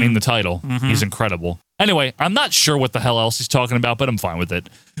winning the title. He's incredible. Anyway, I'm not sure what the hell else he's talking about, but I'm fine with it.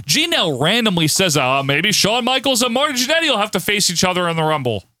 Gene now randomly says, maybe Shawn Michaels and Marty Jannetty will have to face each other in the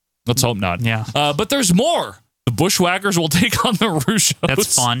Rumble. Let's hope not. Yeah. But there's more. The Bushwhackers will take on the Russos.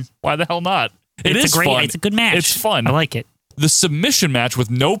 That's fun. Why the hell not? It's fun. It's a good match. It's fun. I like it. The submission match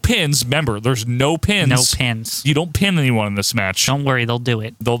with no pins. Remember, there's no pins. No pins. You don't pin anyone in this match. Don't worry, they'll do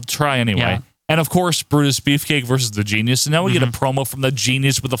it. They'll try anyway. Yeah. And of course, Brutus Beefcake versus the Genius. And now we get a promo from the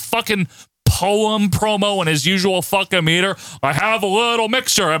Genius with a fucking poem promo and his usual fucking meter. I have a little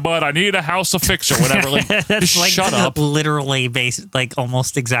mixer, but I need a house of fixer. Whatever. Like, That's just like shut up. literally like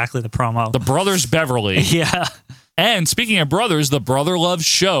almost exactly the promo. The Brothers Beverly. Yeah. And speaking of brothers, the Brother Love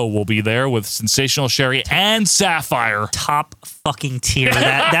Show will be there with Sensational Sherry and Sapphire. Top fucking tier.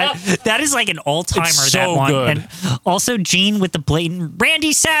 That is like an all-timer. It's so that one. good. And also Gene with the blatant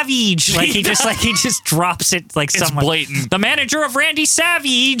Randy Savage. Like he just drops it like It's someone. blatant. The manager of Randy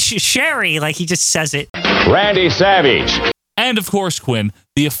Savage, Sherry. Like he just says it. Randy Savage. And of course, Quinn,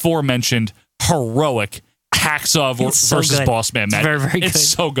 the aforementioned heroic Hacksaw versus good. Boss Man match. It's very, very good. It's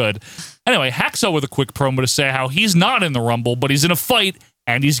so good. Anyway, Hacksaw with a quick promo to say how he's not in the Rumble, but he's in a fight,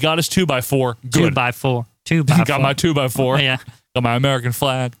 and he's got his 2x4. Good. 2x4. 2x4. Got my 2x4. Yeah. Got my American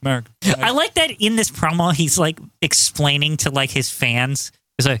flag. I like that in this promo, he's like explaining to like his fans.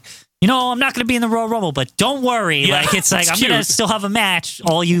 He's like, I'm not going to be in the Royal Rumble, but don't worry. Yeah, like it's like I'm going to still have a match.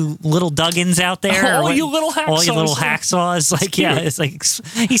 All you little Duggins out there, All you little hacksaws. all you little hacksaws. Like cute. it's like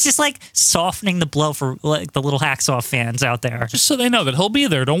he's just like softening the blow for like the little hacksaw fans out there. Just so they know that he'll be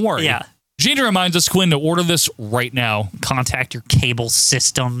there. Don't worry. Yeah. Gina reminds us, Quinn, to order this right now. Contact your cable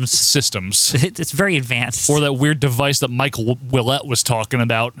systems. It's very advanced. Or that weird device that Michael Willett was talking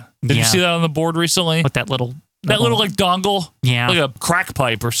about. Did you see that on the board recently? With that little like dongle? Yeah. Like a crack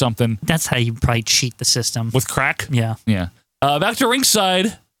pipe or something. That's how you probably cheat the system. With crack? Yeah. Yeah. Back to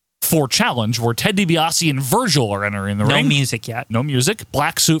ringside for Challenge, where Ted DiBiase and Virgil are entering the ring. No music yet. No music.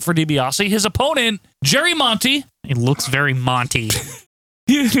 Black suit for DiBiase. His opponent, Jerry Monty. He looks very Monty.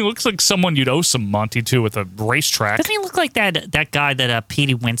 He looks like someone you'd owe some Monty to with a racetrack. Doesn't he look like that guy that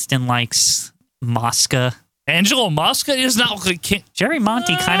Petey Winston likes? Mosca. Angelo Mosca does not look like Jerry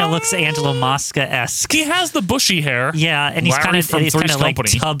Monty kind of looks Angelo Mosca-esque. He has the bushy hair. Yeah, and he's kind of like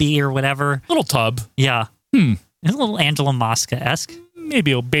tubby or whatever. Little tub. Yeah. He's a little Angelo Mosca-esque.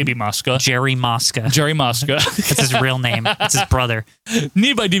 Maybe a baby Mosca. Jerry Mosca. Jerry Mosca. That's his real name. It's his brother.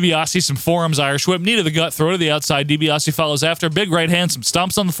 Knee by DiBiase, some forearms, Irish whip, knee to the gut, throw to the outside. DiBiase follows after, big right hand, some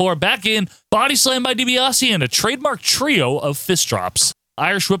stomps on the floor, back in, body slam by DiBiase, and a trademark trio of fist drops.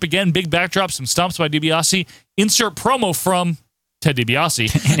 Irish whip again, big backdrop, some stomps by DiBiase. Insert promo from Ted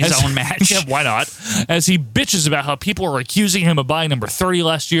DiBiase. In his own match. Yeah, why not? As he bitches about how people are accusing him of buying number 30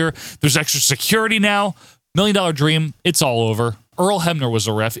 last year. There's extra security now. $1 Million Dream, it's all over. Earl Hebner was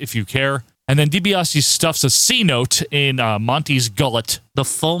a ref, if you care. And then DiBiase stuffs a C note in Monty's gullet. The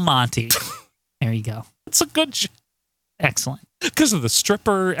full Monty. There you go. It's a good... Excellent. Because of the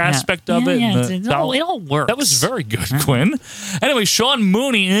stripper aspect of it. Yeah, and it all works. That was very good, Quinn. Anyway, Sean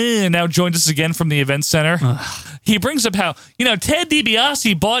Mooney now joins us again from the event center. He brings up how, Ted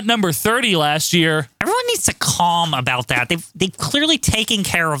DiBiase bought number 30 last year. Everyone needs to calm about that. They've clearly taken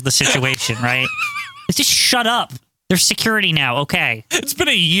care of the situation, right? Just shut up. There's security now, okay? It's been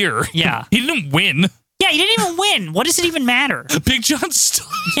a year. Yeah. He didn't win. Yeah, he didn't even win. What does it even matter? Big John Stud.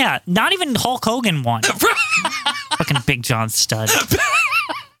 Yeah, not even Hulk Hogan won. Fucking Big John Stud.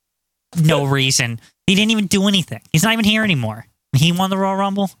 No reason. He didn't even do anything. He's not even here anymore. He won the Royal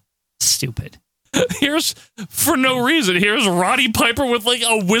Rumble? Stupid. Here's, for no reason, here's Roddy Piper with like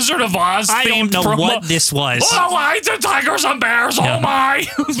a Wizard of Oz I don't know what this was. Oh, lions and tigers and bears, oh my.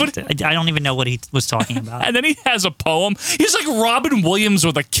 I don't even know what he was talking about. And then he has a poem. He's like Robin Williams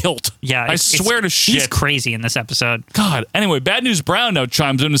with a kilt. Yeah. I swear to shit. He's crazy in this episode. God. Anyway, Bad News Brown now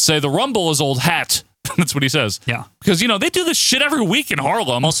chimes in to say the Rumble is old hat. That's what he says. Yeah. Because, they do this shit every week in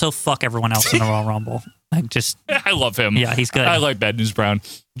Harlem. Also, fuck everyone else in the Royal Rumble. I love him. Yeah, he's good. I like Bad News Brown.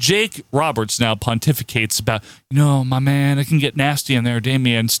 Jake Roberts now pontificates about, my man, it can get nasty in there.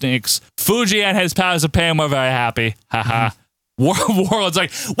 Damien stinks. Fuji and his pals of Pam were very happy. Haha. Warlord's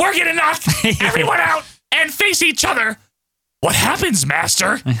like, we're going to knock everyone out and face each other. What happens,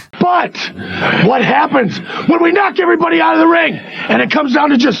 Master? But what happens when we knock everybody out of the ring and it comes down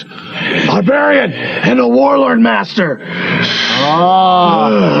to just Barbarian and the Warlord Master?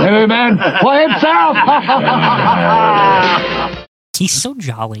 Oh, hey man, play himself. He's so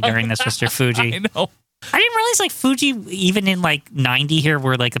jolly during this, Mr. Fuji. I know. I didn't realize like Fuji, even in like 90 here,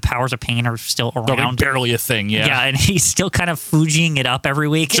 where like the powers of pain are still around. They're barely a thing, yeah. Yeah, and he's still kind of Fujiing it up every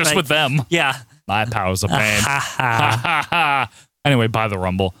week. Just like, with them. Yeah. My powers of pain. Anyway, buy the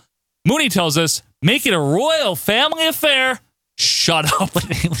Rumble. Mooney tells us, make it a royal family affair. Shut up.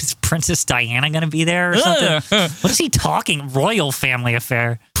 Was Princess Diana going to be there or something? What is he talking? Royal family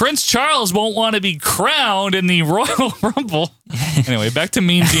affair. Prince Charles won't want to be crowned in the Royal Rumble. Anyway, back to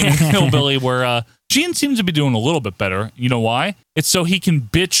Mean Gene and Hillbilly, where Gene seems to be doing a little bit better. You know why? It's so he can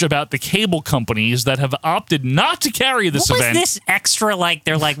bitch about the cable companies that have opted not to carry this event. What was this extra, like,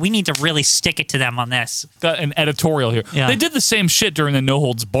 they're like, we need to really stick it to them on this? Got an editorial here. Yeah. They did the same shit during the No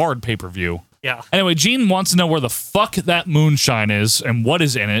Holds Barred pay-per-view. Yeah. Anyway, Gene wants to know where the fuck that moonshine is and what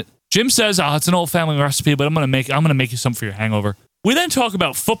is in it. Jim says, it's an old family recipe, but I'm gonna make you something for your hangover. We then talk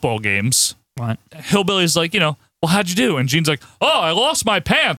about football games. What? Hillbilly's like, well, how'd you do? And Gene's like, I lost my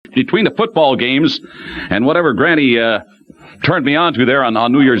pants. Between the football games and whatever Granny turned me on to there on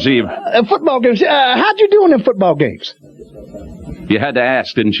New Year's Eve. Football games. How'd you do in them football games? You had to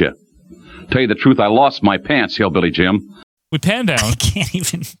ask, didn't you? Tell you the truth, I lost my pants, Hillbilly Jim. We pan down. I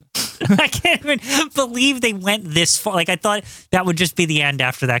can't even believe they went this far. Like, I thought that would just be the end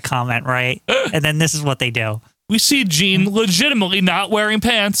after that comment, right? And then this is what they do. We see Gene legitimately not wearing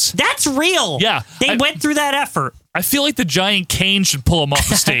pants. That's real. Yeah. They went through that effort. I feel like the giant cane should pull him off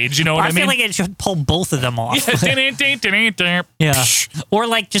the stage. You know what I mean? I feel like it should pull both of them off. Yeah. Or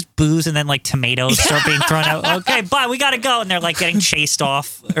like just booze and then like tomatoes start being thrown out. Okay, bye, we got to go. And they're like getting chased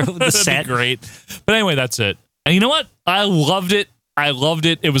off the set. That'd be great. But anyway, that's it. And you know what? I loved it.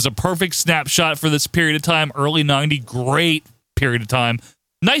 It was a perfect snapshot for this period of time. Early 90, great period of time.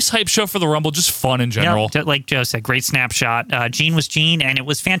 Nice hype show for the Rumble, just fun in general. Yeah, like Joe said, great snapshot. Gene was Gene, and it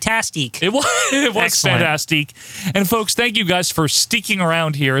was fantastic. It was fantastic. And folks, thank you guys for sticking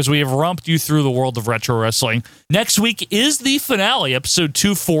around here as we have romped you through the world of retro wrestling. Next week is the finale, episode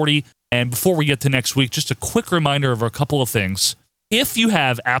 240. And before we get to next week, just a quick reminder of a couple of things. If you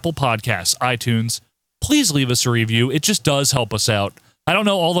have Apple Podcasts, iTunes, please leave us a review. It just does help us out. I don't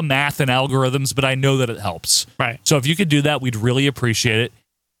know all the math and algorithms, but I know that it helps. Right. So if you could do that, we'd really appreciate it.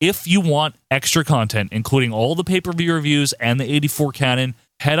 If you want extra content, including all the pay-per-view reviews and the 84 canon,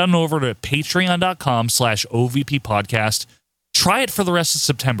 head on over to patreon.com/OVP podcast. Try it for the rest of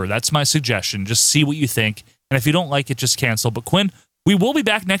September. That's my suggestion. Just see what you think. And if you don't like it, just cancel. But Quinn, we will be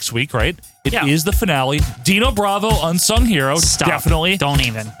back next week, right? It is the finale. Dino Bravo, unsung hero. Stop. Definitely. Don't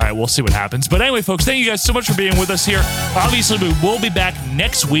even. All right, we'll see what happens. But anyway, folks, thank you guys so much for being with us here. Obviously, we will be back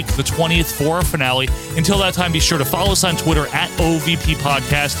next week, the 20th, for our finale. Until that time, be sure to follow us on Twitter @OVP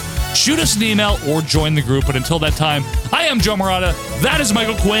Podcast. Shoot us an email or join the group. But until that time, I am Joe Morata. That is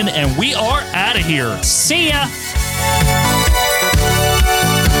Michael Quinn, and we are out of here. See ya.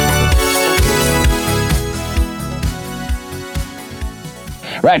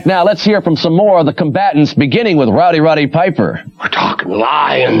 Right now, let's hear from some more of the combatants, beginning with Rowdy Roddy Piper. We're talking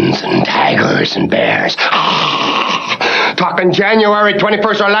lions and tigers and bears. Talking January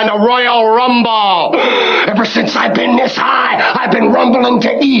 21st, Orlando Royal Rumble. Ever since I've been this high, I've been rumbling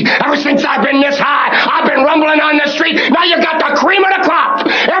to eat. Ever since I've been this high, I've been rumbling on the street. Now you got the cream of the crop.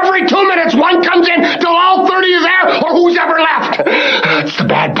 Every 2 minutes, one comes in till all 30 is there, or who's ever left. That's the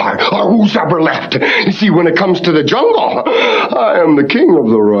bad part, or who's ever left. You see, when it comes to the jungle, I am the king of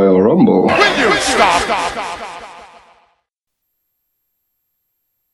the Royal Rumble. Will you stop?